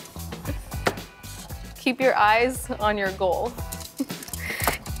that. Keep your eyes on your goal.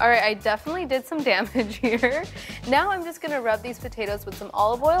 All right, I definitely did some damage here. Now I'm just gonna rub these potatoes with some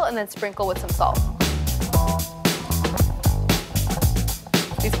olive oil and then sprinkle with some salt.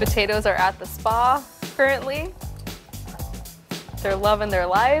 These potatoes are at the spa currently. They're loving their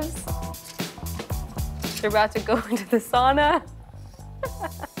lives. They're about to go into the sauna.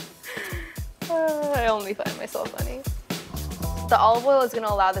 I only find myself funny. The olive oil is gonna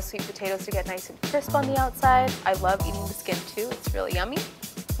allow the sweet potatoes to get nice and crisp on the outside. I love eating the skin too, it's really yummy.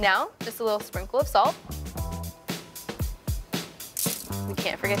 Now, just a little sprinkle of salt. We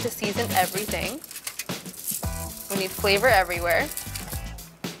can't forget to season everything. We need flavor everywhere.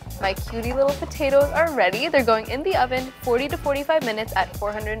 My cutie little potatoes are ready. They're going in the oven 40 to 45 minutes at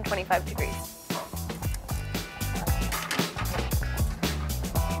 425 degrees.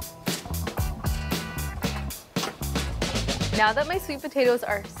 Now that my sweet potatoes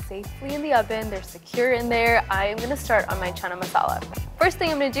are safely in the oven, they're secure in there, I am gonna start on my chana masala. First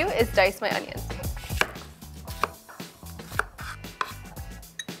thing I'm gonna do is dice my onions.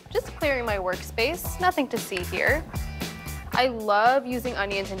 Just clearing my workspace, nothing to see here. I love using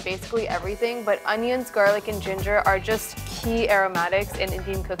onions in basically everything, but onions, garlic, and ginger are just key aromatics in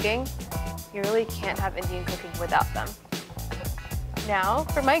Indian cooking. You really can't have Indian cooking without them. Now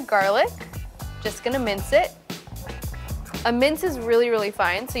for my garlic, just gonna mince it. A mince is really, really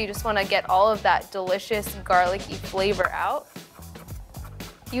fine, so you just want to get all of that delicious garlicky flavor out.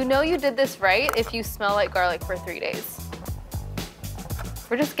 You know you did this right if you smell like garlic for 3 days.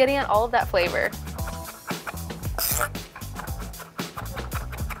 We're just getting out all of that flavor.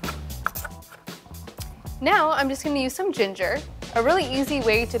 Now I'm just going to use some ginger. A really easy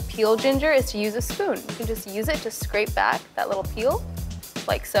way to peel ginger is to use a spoon. You can just use it to scrape back that little peel,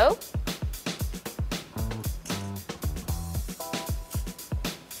 like so.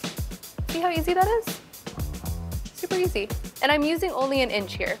 See how easy that is? Super easy. And I'm using only 1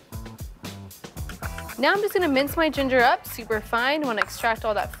 inch here. Now I'm just gonna mince my ginger up super fine. I wanna extract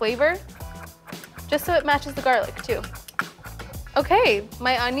all that flavor, just so it matches the garlic too. Okay,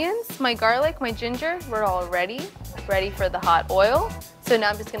 my onions, my garlic, my ginger, we're all ready for the hot oil. So now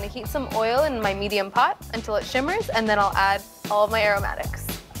I'm just gonna heat some oil in my medium pot until it shimmers, and then I'll add all of my aromatics.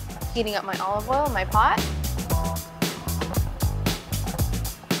 Heating up my olive oil in my pot.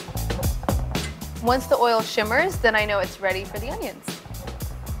 Once the oil shimmers, then I know it's ready for the onions.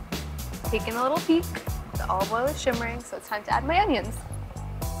 Taking a little peek, the olive oil is shimmering, so it's time to add my onions.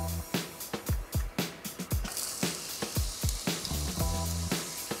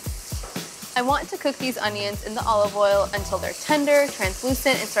 I want to cook these onions in the olive oil until they're tender,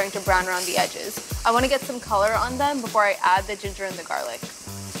 translucent, and starting to brown around the edges. I want to get some color on them before I add the ginger and the garlic.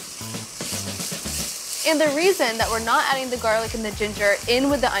 And the reason that we're not adding the garlic and the ginger in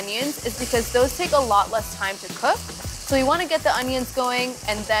with the onions is because those take a lot less time to cook. So we want to get the onions going,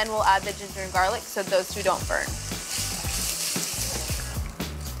 and then we'll add the ginger and garlic so those two don't burn.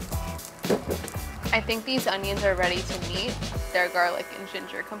 I think these onions are ready to meet their garlic and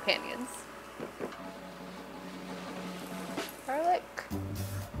ginger companions. Garlic.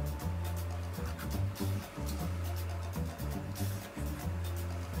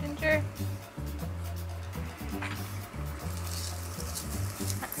 Ginger.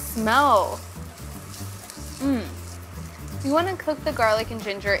 That smell. You want to cook the garlic and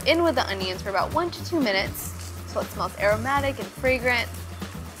ginger in with the onions for about 1 to 2 minutes so it smells aromatic and fragrant.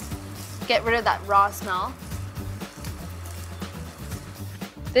 Get rid of that raw smell.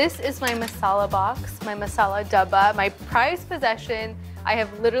 This is my masala box, my masala dabba, my prized possession. I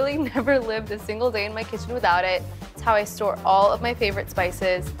have literally never lived a single day in my kitchen without it. It's how I store all of my favorite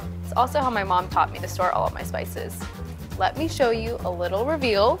spices. It's also how my mom taught me to store all of my spices. Let me show you a little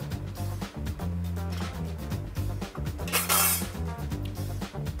reveal.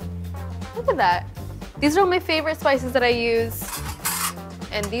 Look at that. These are all my favorite spices that I use.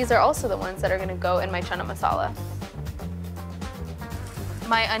 And these are also the ones that are gonna go in my chana masala.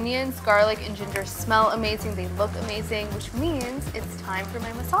 My onions, garlic, and ginger smell amazing. They look amazing, which means it's time for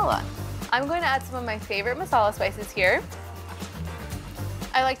my masala. I'm going to add some of my favorite masala spices here.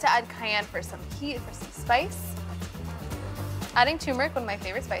 I like to add cayenne for some heat, for some spice. Adding turmeric, one of my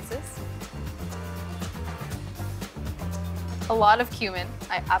favorite spices. A lot of cumin.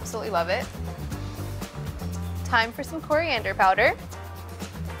 I absolutely love it. Time for some coriander powder.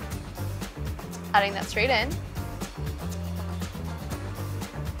 Adding that straight in.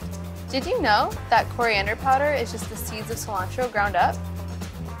 Did you know that coriander powder is just the seeds of cilantro ground up?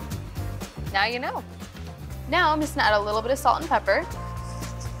 Now you know. Now I'm just gonna add a little bit of salt and pepper.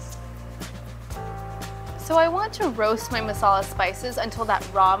 So I want to roast my masala spices until that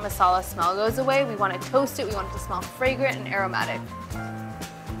raw masala smell goes away. We want to toast it, we want it to smell fragrant and aromatic.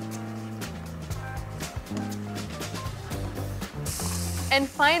 And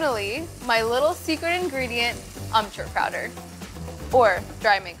finally, my little secret ingredient, amchur powder, or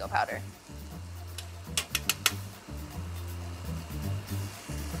dry mango powder.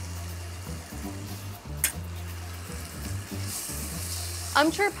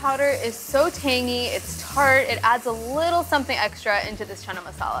 Amchur powder is so tangy, it's tart, it adds a little something extra into this chana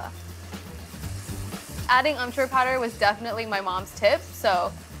masala. Adding amchur powder was definitely my mom's tip,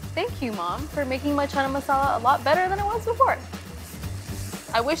 so thank you, Mom, for making my chana masala a lot better than it was before.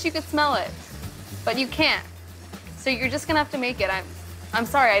 I wish you could smell it, but you can't. So you're just gonna have to make it. I'm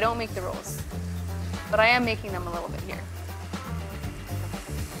sorry, I don't make the rules, but I am making them a little bit here.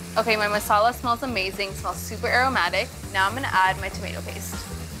 Okay, my masala smells amazing, smells super aromatic. Now I'm gonna add my tomato paste.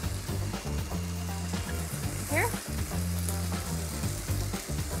 Here.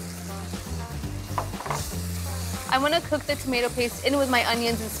 I wanna cook the tomato paste in with my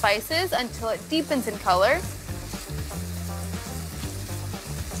onions and spices until it deepens in color.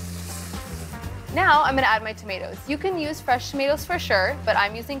 Now I'm gonna add my tomatoes. You can use fresh tomatoes for sure, but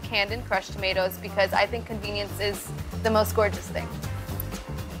I'm using canned and crushed tomatoes because I think convenience is the most gorgeous thing.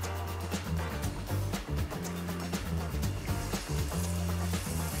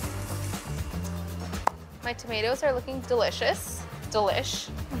 My tomatoes are looking delicious. Delish.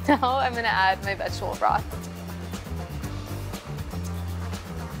 Now I'm gonna add my vegetable broth.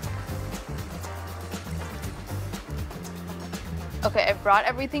 Okay, I've brought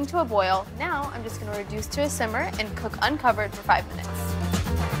everything to a boil. Now I'm just gonna reduce to a simmer and cook uncovered for 5 minutes.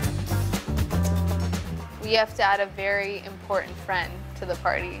 We have to add a very important friend to the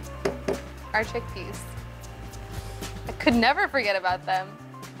party, our chickpeas. I could never forget about them.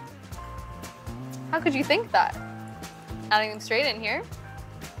 How could you think that? Adding them straight in here.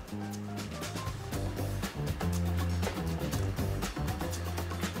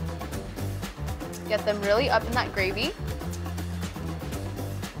 Get them really up in that gravy.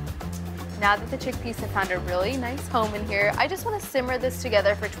 Now that the chickpeas have found a really nice home in here, I just want to simmer this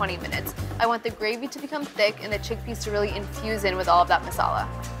together for 20 minutes. I want the gravy to become thick and the chickpeas to really infuse in with all of that masala.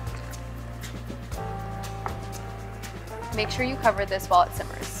 Make sure you cover this while it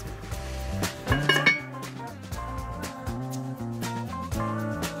simmers.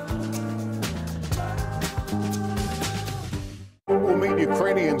 We'll meet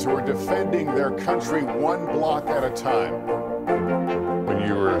Ukrainians who are defending their country one block at a time. When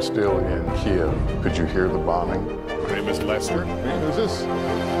you were still in Kiev, could you hear the bombing? My name is Lester. Who's this?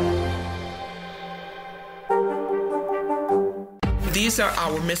 These are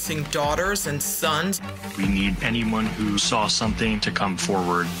our missing daughters and sons. We need anyone who saw something to come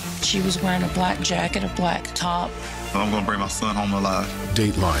forward. She was wearing a black jacket, a black top. I'm going to bring my son home alive.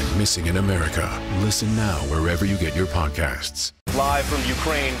 Dateline Missing in America. Listen now wherever you get your podcasts. Live from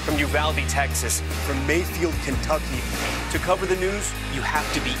Ukraine, from Uvalde, Texas, from Mayfield, Kentucky. To cover the news, you have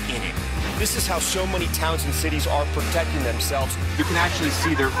to be in it. This is how so many towns and cities are protecting themselves. You can actually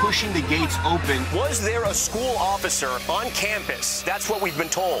see they're pushing the gates open. Was there a school officer on campus? That's what we've been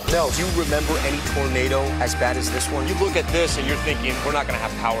told. No. Do you remember any tornado as bad as this one? You look at this and you're thinking, we're not going to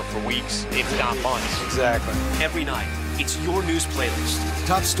have power for weeks. It's not months. Exactly. Every night, it's your news playlist.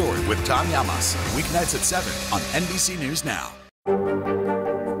 Top Story with Tom Llamas. Weeknights at 7 on NBC News Now.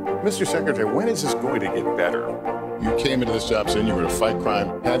 Mr. Secretary, when is this going to get better? You came into this job saying you were to fight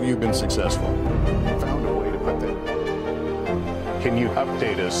crime. Have you been successful? Found a way to put that. Can you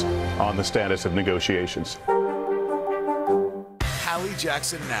update us on the status of negotiations? Hallie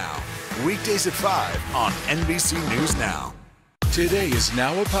Jackson Now. Weekdays at 5 on NBC News Now. Today is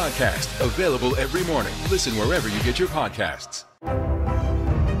now a podcast available every morning. Listen wherever you get your podcasts.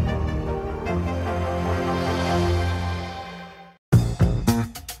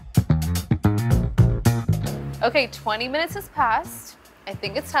 Okay, 20 minutes has passed. I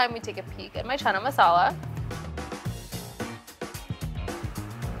think it's time we take a peek at my chana masala.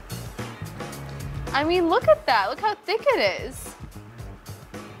 I mean, look at that. Look how thick it is.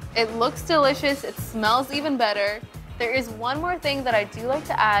 It looks delicious. It smells even better. There is one more thing that I do like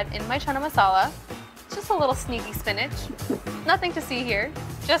to add in my chana masala. It's just a little sneaky spinach. Nothing to see here,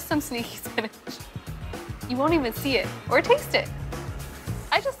 just some sneaky spinach. You won't even see it or taste it.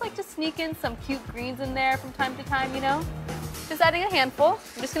 I just like to sneak in some cute greens in there from time to time, you know? Just adding a handful.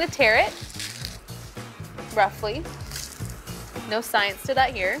 I'm just gonna tear it, roughly. No science to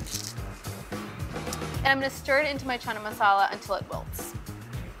that here. And I'm gonna stir it into my chana masala until it wilts.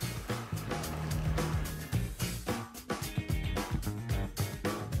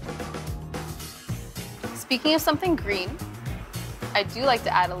 Speaking of something green, I do like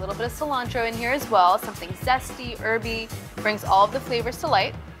to add a little bit of cilantro in here as well, something zesty, herby, brings all of the flavors to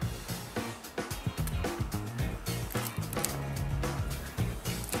light.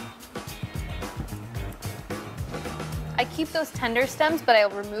 I keep those tender stems, but I'll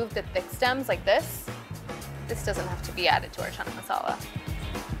remove the thick stems like this. This doesn't have to be added to our chana masala.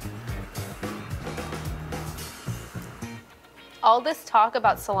 All this talk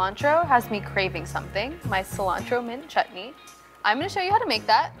about cilantro has me craving something, my cilantro mint chutney. I'm gonna show you how to make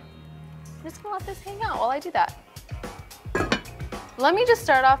that. I'm just gonna let this hang out while I do that. Let me just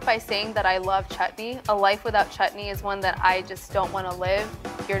start off by saying that I love chutney. A life without chutney is one that I just don't want to live.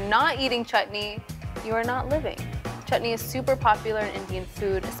 If you're not eating chutney, you are not living. Chutney is super popular in Indian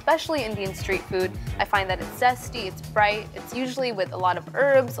food, especially Indian street food. I find that it's zesty, it's bright, it's usually with a lot of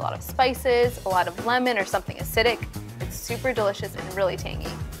herbs, a lot of spices, a lot of lemon or something acidic. It's super delicious and really tangy.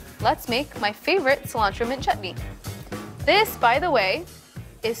 Let's make my favorite cilantro mint chutney. This, by the way,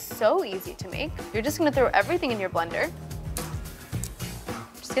 is so easy to make. You're just gonna throw everything in your blender.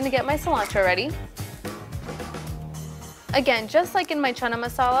 Just gonna get my cilantro ready. Again, just like in my chana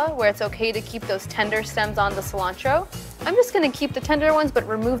masala, where it's okay to keep those tender stems on the cilantro, I'm just gonna keep the tender ones but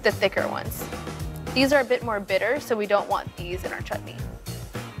remove the thicker ones. These are a bit more bitter, so we don't want these in our chutney.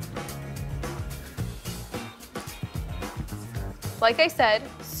 Like I said,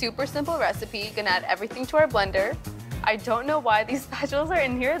 super simple recipe. Gonna add everything to our blender. I don't know why these spatulas are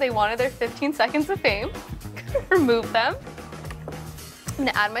in here. They wanted their 15 seconds of fame. Remove them. I'm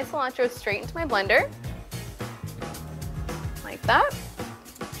gonna add my cilantro straight into my blender. Like that.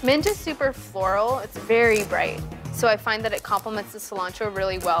 Mint is super floral. It's very bright. So I find that it complements the cilantro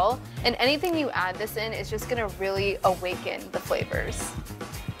really well. And anything you add this in is just gonna really awaken the flavors.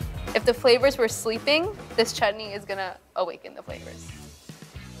 If the flavors were sleeping, this chutney is gonna awaken the flavors.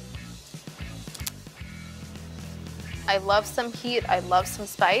 I love some heat, I love some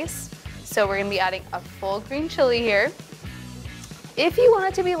spice. So we're gonna be adding a full green chili here. If you want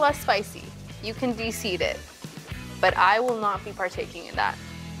it to be less spicy, you can de-seed it. But I will not be partaking in that.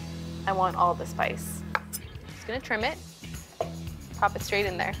 I want all the spice. Just gonna trim it, pop it straight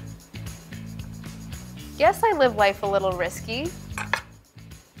in there. Yes, I live life a little risky.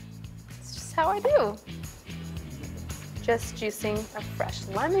 It's just how I do. Just juicing a fresh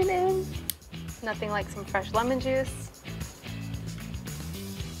lemon in. Nothing like some fresh lemon juice.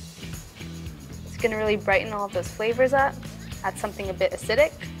 It's gonna really brighten all of those flavors up. Add something a bit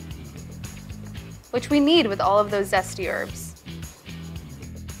acidic, which we need with all of those zesty herbs.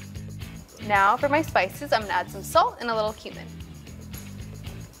 Now for my spices, I'm gonna add some salt and a little cumin.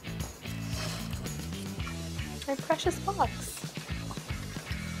 My precious box.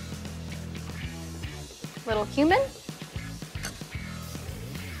 Little cumin.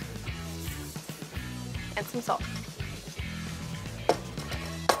 And some salt.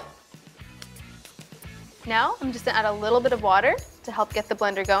 Now I'm just gonna add a little bit of water to help get the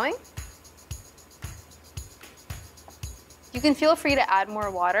blender going. You can feel free to add more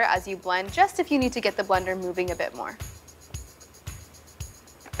water as you blend, just if you need to get the blender moving a bit more.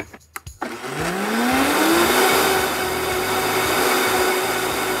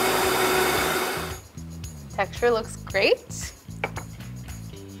 Texture looks great.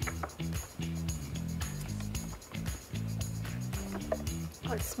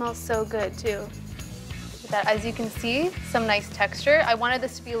 Oh, it smells so good too. That, as you can see, some nice texture. I wanted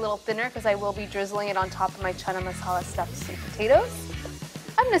this to be a little thinner because I will be drizzling it on top of my chana masala stuffed sweet potatoes.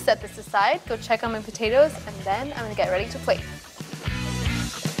 I'm gonna set this aside, go check on my potatoes, and then I'm gonna get ready to plate.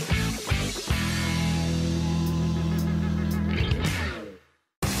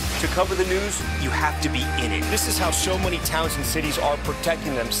 To cover the news, you have to be in it. This is how so many towns and cities are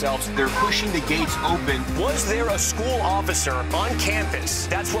protecting themselves. They're pushing the gates open. Was there a school officer on campus?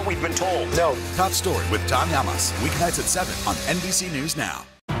 That's what we've been told. No. Top Story with Tom Llamas, weeknights at 7 on NBC News Now.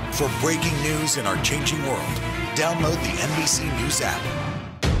 For breaking news in our changing world, download the NBC News app.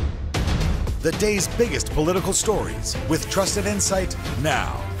 The day's biggest political stories with trusted insight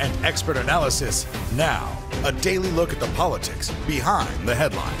now and expert analysis now. A daily look at the politics behind the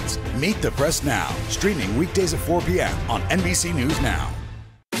headlines. Meet the Press Now, streaming weekdays at 4 p.m. on NBC News Now.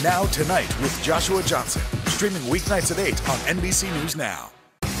 Now Tonight with Joshua Johnson, streaming weeknights at 8 on NBC News Now.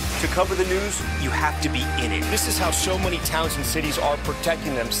 To cover the news, you have to be in it. This is how so many towns and cities are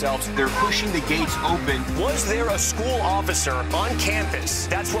protecting themselves. They're pushing the gates open. Was there a school officer on campus?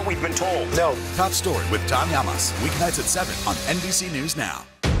 That's what we've been told. No. Top Story with Tom Llamas, weeknights at 7 on NBC News Now.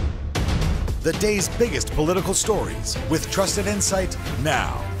 The day's biggest political stories with trusted insight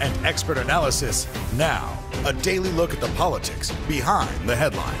now and expert analysis now. A daily look at the politics behind the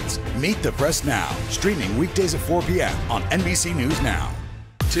headlines. Meet the Press Now, streaming weekdays at 4 p.m. on NBC News Now.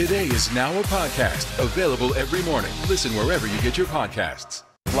 Today is now a podcast, available every morning. Listen wherever you get your podcasts.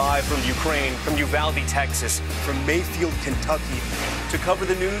 Live from Ukraine, from Uvalde, Texas, from Mayfield, Kentucky. To cover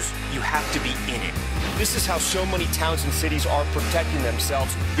the news, you have to be in it. This is how so many towns and cities are protecting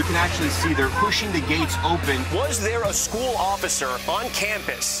themselves. You can actually see they're pushing the gates open. Was there a school officer on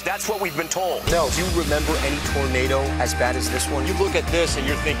campus? That's what we've been told. No. Do you remember any tornado as bad as this one? You look at this and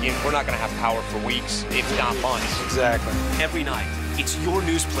you're thinking, we're not going to have power for weeks, if not months. Exactly. Every night, it's your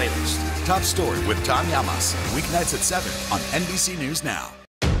news playlist. Top Story with Tom Llamas, weeknights at 7 on NBC News Now.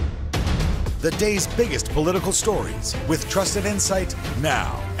 The day's biggest political stories with trusted insight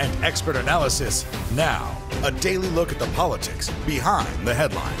now and expert analysis now. A daily look at the politics behind the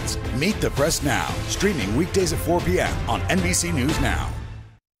headlines. Meet the Press Now, streaming weekdays at 4 p.m. on NBC News Now.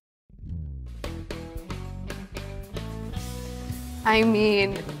 I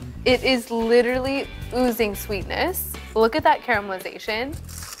mean, it is literally oozing sweetness. Look at that caramelization.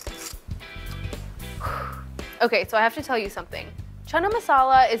 Okay, so I have to tell you something. Chana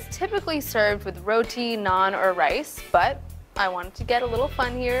masala is typically served with roti, naan, or rice, but I wanted to get a little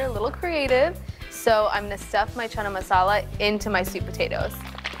fun here, a little creative, so I'm gonna stuff my chana masala into my sweet potatoes.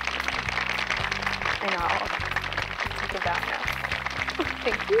 And I'll take it down now.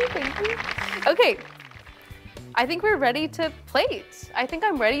 Thank you, thank you. Okay, I think we're ready to plate. I think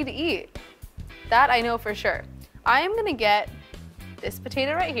I'm ready to eat. That I know for sure. I am gonna get this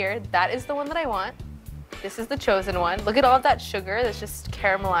potato right here. That is the one that I want. This is the chosen one. Look at all of that sugar that's just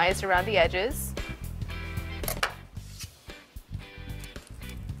caramelized around the edges.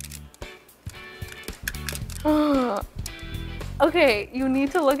 Okay, you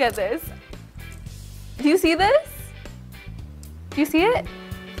need to look at this. Do you see this? Do you see it?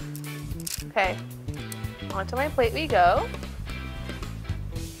 Okay, onto my plate we go.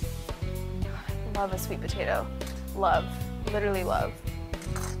 Love a sweet potato. Love, literally love.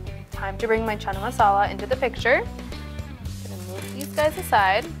 Time to bring my chana masala into the picture. I'm gonna move these guys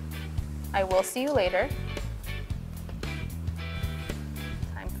aside. I will see you later.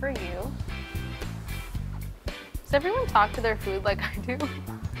 Time for you. Does everyone talk to their food like I do?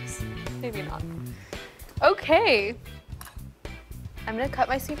 Maybe not. Okay. I'm gonna cut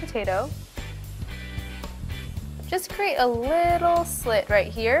my sweet potato. Just create a little slit right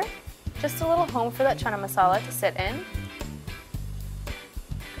here. Just a little home for that chana masala to sit in.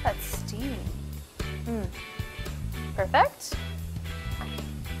 Look at that steam. Perfect.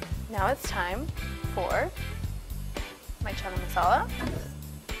 Now it's time for my chana masala.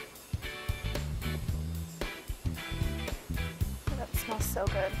 That smells so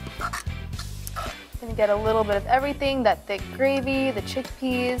good. Gonna get a little bit of everything, that thick gravy, the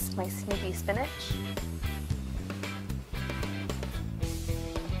chickpeas, my sneaky spinach.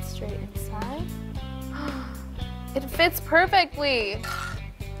 Straight inside. It fits perfectly.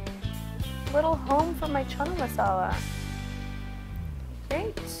 Little home for my chana masala.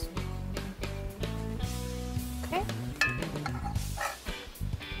 Great. Okay.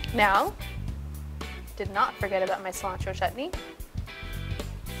 Now, did not forget about my cilantro chutney.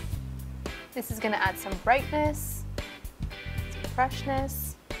 This is gonna add some brightness, some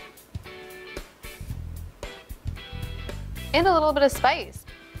freshness, and a little bit of spice.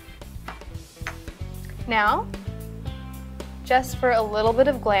 Now, just for a little bit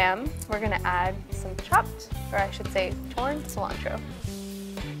of glam, we're gonna add some chopped, or I should say torn cilantro.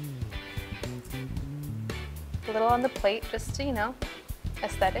 A little on the plate, just to, you know,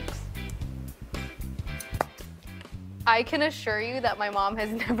 aesthetics. I can assure you that my mom has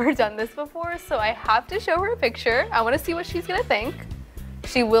never done this before, so I have to show her a picture. I want to see what she's gonna think.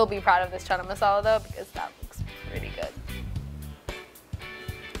 She will be proud of this chana masala though, because that looks pretty good.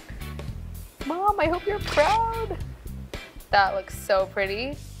 Mom, I hope you're proud. That looks so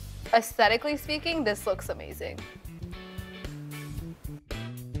pretty. Aesthetically speaking, this looks amazing.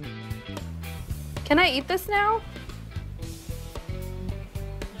 Can I eat this now?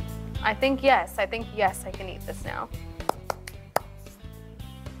 I think yes, I can eat this now.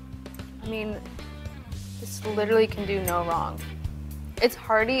 I mean, this literally can do no wrong. It's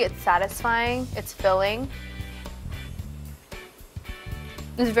hearty, it's satisfying, it's filling.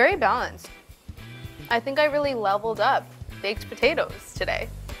 It's very balanced. I think I really leveled up baked potatoes today.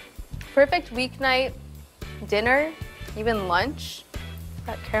 Perfect weeknight, dinner, even lunch.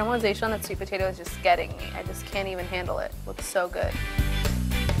 That caramelization on that sweet potato is just getting me. I just can't even handle it. It looks so good.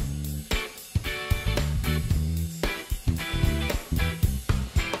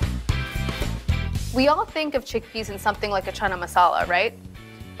 We all think of chickpeas in something like a chana masala, right?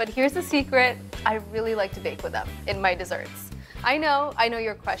 But here's the secret, I really like to bake with them in my desserts. I know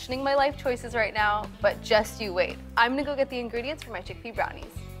you're questioning my life choices right now, but just you wait. I'm gonna go get the ingredients for my chickpea brownies.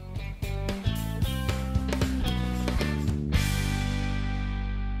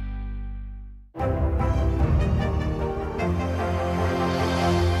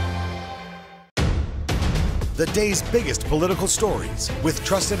 The day's biggest political stories with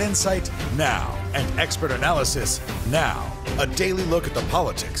trusted insight now and expert analysis now. A daily look at the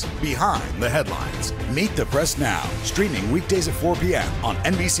politics behind the headlines. Meet the Press Now, streaming weekdays at 4 p.m. on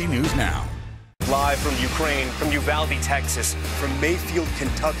NBC News Now. Live from Ukraine, from Uvalde, Texas, from Mayfield,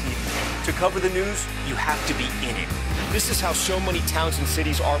 Kentucky. To cover the news, you have to be in it. This is how so many towns and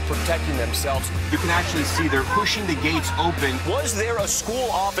cities are protecting themselves. You can actually see they're pushing the gates open. Was there a school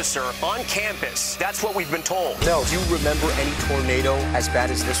officer on campus? That's what we've been told. No. Do you remember any tornado as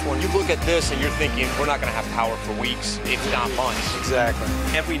bad as this one? You look at this and you're thinking, we're not going to have power for weeks, if not months. Exactly.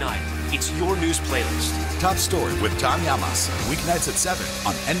 Every night, it's your news playlist. Top Story with Tom Llamas, weeknights at 7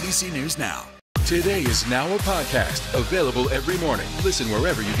 on NBC News Now. Today is now a podcast available every morning. Listen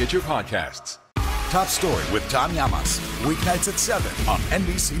wherever you get your podcasts. Top Story with Tom Llamas, weeknights at 7 on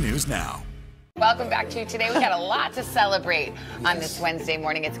NBC News Now. Welcome back to Today. We got a lot to celebrate on this Wednesday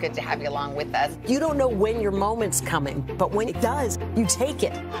morning. It's good to have you along with us. You don't know when your moment's coming, but when it does, you take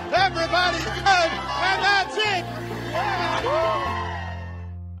it. Everybody's good, and that's it. Yeah.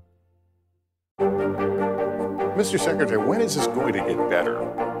 Mr. Secretary, when is this going to get better?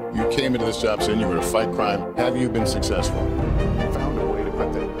 You came into this job saying you were to fight crime. Have you been successful? Found a way to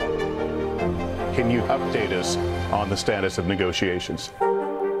put that. Can you update us on the status of negotiations?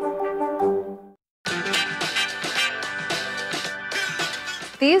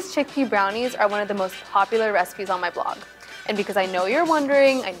 These chickpea brownies are one of the most popular recipes on my blog. And because I know you're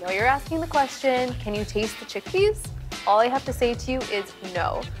wondering, I know you're asking the question, can you taste the chickpeas? All I have to say to you is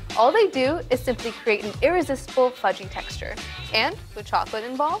no. All they do is simply create an irresistible fudgy texture. And with chocolate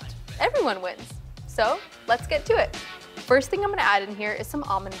involved, everyone wins. So let's get to it. First thing I'm gonna add in here is some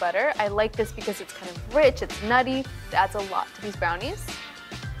almond butter. I like this because it's kind of rich, it's nutty, it adds a lot to these brownies.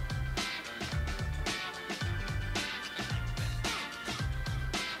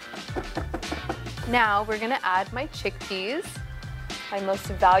 Now we're gonna add my chickpeas, my most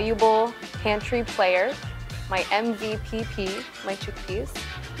valuable pantry player, my MVP, my chickpeas.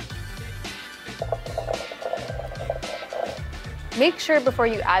 Make sure before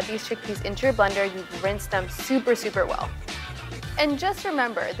you add these chickpeas into your blender, you rinse them super, super well. And just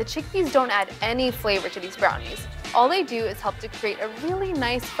remember, the chickpeas don't add any flavor to these brownies. All they do is help to create a really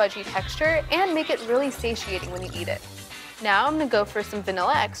nice fudgy texture and make it really satiating when you eat it. Now I'm gonna go for some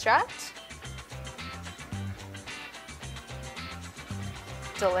vanilla extract.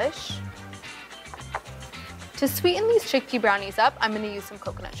 Delish. To sweeten these chickpea brownies up, I'm gonna use some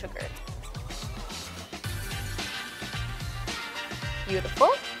coconut sugar. Beautiful.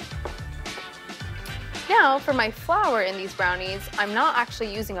 Now for my flour in these brownies, I'm not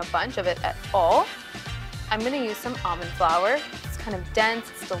actually using a bunch of it at all. I'm gonna use some almond flour. It's kind of dense,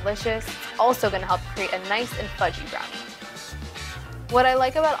 it's delicious. It's also gonna help create a nice and fudgy brownie. What I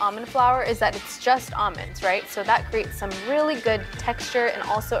like about almond flour is that it's just almonds, right? So that creates some really good texture and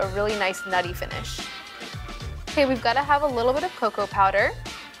also a really nice nutty finish. Okay, we've got to have a little bit of cocoa powder.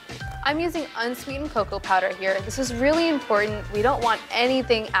 I'm using unsweetened cocoa powder here. This is really important. We don't want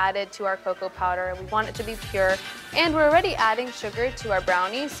anything added to our cocoa powder. We want it to be pure. And we're already adding sugar to our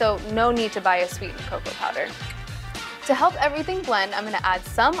brownie, so no need to buy a sweetened cocoa powder. To help everything blend, I'm gonna add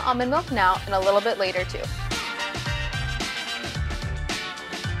some almond milk now and a little bit later too.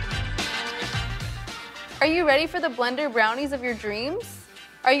 Are you ready for the blender brownies of your dreams?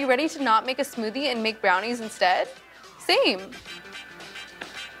 Are you ready to not make a smoothie and make brownies instead? Same.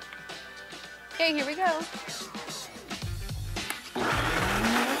 Okay, here we go.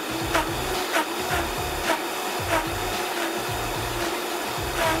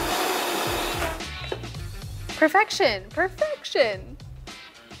 Perfection, perfection.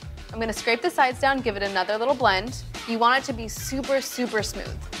 I'm gonna scrape the sides down, give it another little blend. You want it to be super, super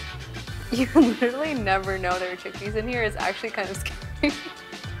smooth. You literally never know there are chickpeas in here. It's actually kind of scary.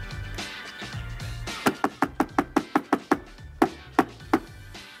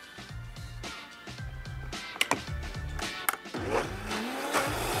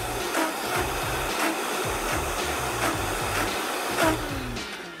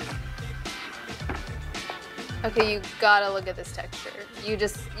 Okay, you gotta look at this texture. You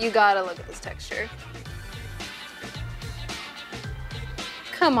gotta look at this texture.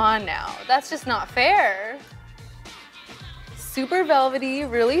 Come on now, that's just not fair. Super velvety,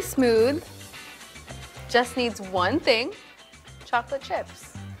 really smooth. Just needs one thing, chocolate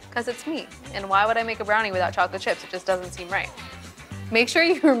chips, because it's me. And why would I make a brownie without chocolate chips? It just doesn't seem right. Make sure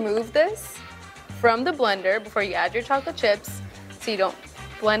you remove this from the blender before you add your chocolate chips so you don't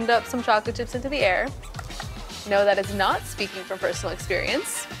blend up some chocolate chips into the air. No, that is not speaking from personal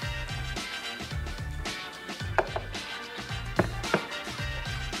experience.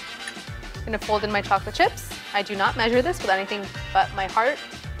 I'm gonna fold in my chocolate chips. I do not measure this with anything but my heart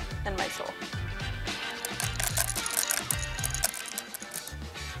and my soul.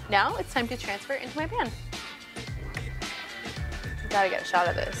 Now it's time to transfer into my pan. Gotta get a shot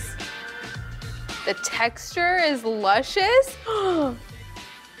of this. The texture is luscious.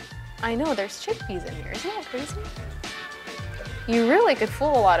 I know, there's chickpeas in here. Isn't that crazy? You really could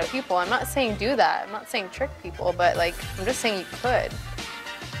fool a lot of people. I'm not saying do that. I'm not saying trick people, but like, I'm just saying you could.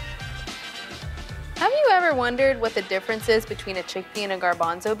 Have you ever wondered what the difference is between a chickpea and a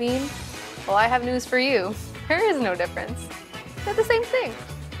garbanzo bean? Well, I have news for you. There is no difference. They're the same thing.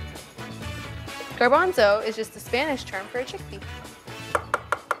 Garbanzo is just the Spanish term for a chickpea.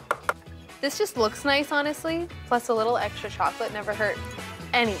 This just looks nice, honestly, plus a little extra chocolate never hurt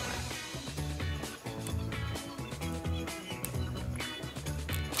anyone.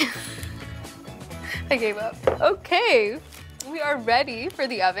 I gave up. Okay, we are ready for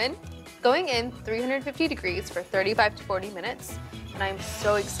the oven. Going in 350 degrees for 35 to 40 minutes, and I'm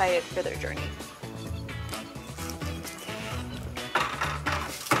so excited for their journey.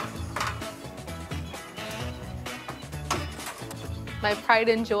 my pride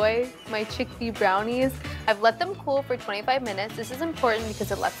and joy, my chickpea brownies. I've let them cool for 25 minutes. This is important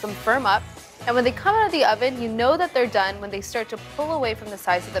because it lets them firm up. And when they come out of the oven, you know that they're done when they start to pull away from the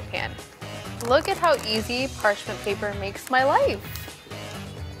sides of the pan. Look at how easy parchment paper makes my life.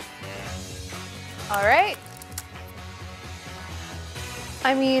 All right.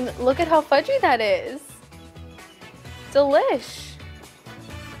 I mean, look at how fudgy that is. Delish.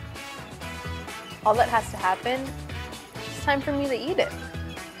 All that has to happen, it's time for me to eat it.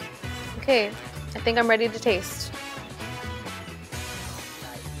 Okay, I think I'm ready to taste.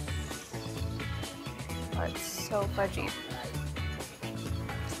 Oh, it's so fudgy.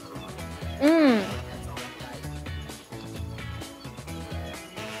 Mmm.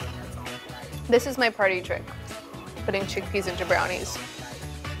 This is my party trick, putting chickpeas into brownies.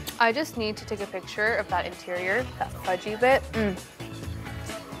 I just need to take a picture of that interior, that fudgy bit.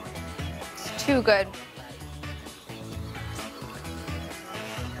 It's too good.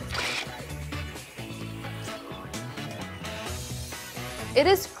 It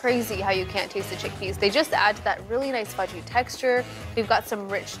is crazy how you can't taste the chickpeas. They just add to that really nice fudgy texture. We've got some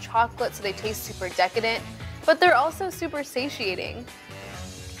rich chocolate, so they taste super decadent, but they're also super satiating.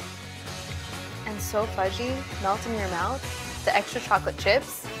 And so fudgy, melts in your mouth. The extra chocolate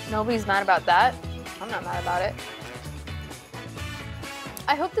chips, nobody's mad about that. I'm not mad about it.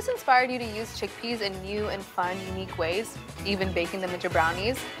 I hope this inspired you to use chickpeas in new and fun, unique ways, even baking them into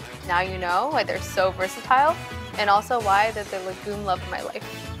brownies. Now you know why they're so versatile, and also why they're the legume love of my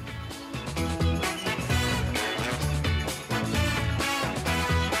life.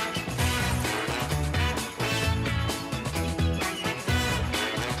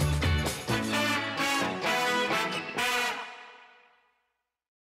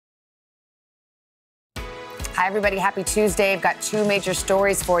 Hi, everybody. Happy Tuesday. I've got two major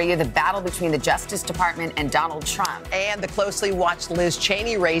stories for you. The battle between the Justice Department and Donald Trump. And the closely watched Liz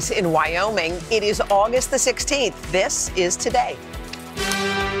Cheney race in Wyoming. It is August the 16th. This is Today.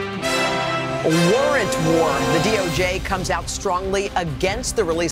 Warrant war. The DOJ comes out strongly against the release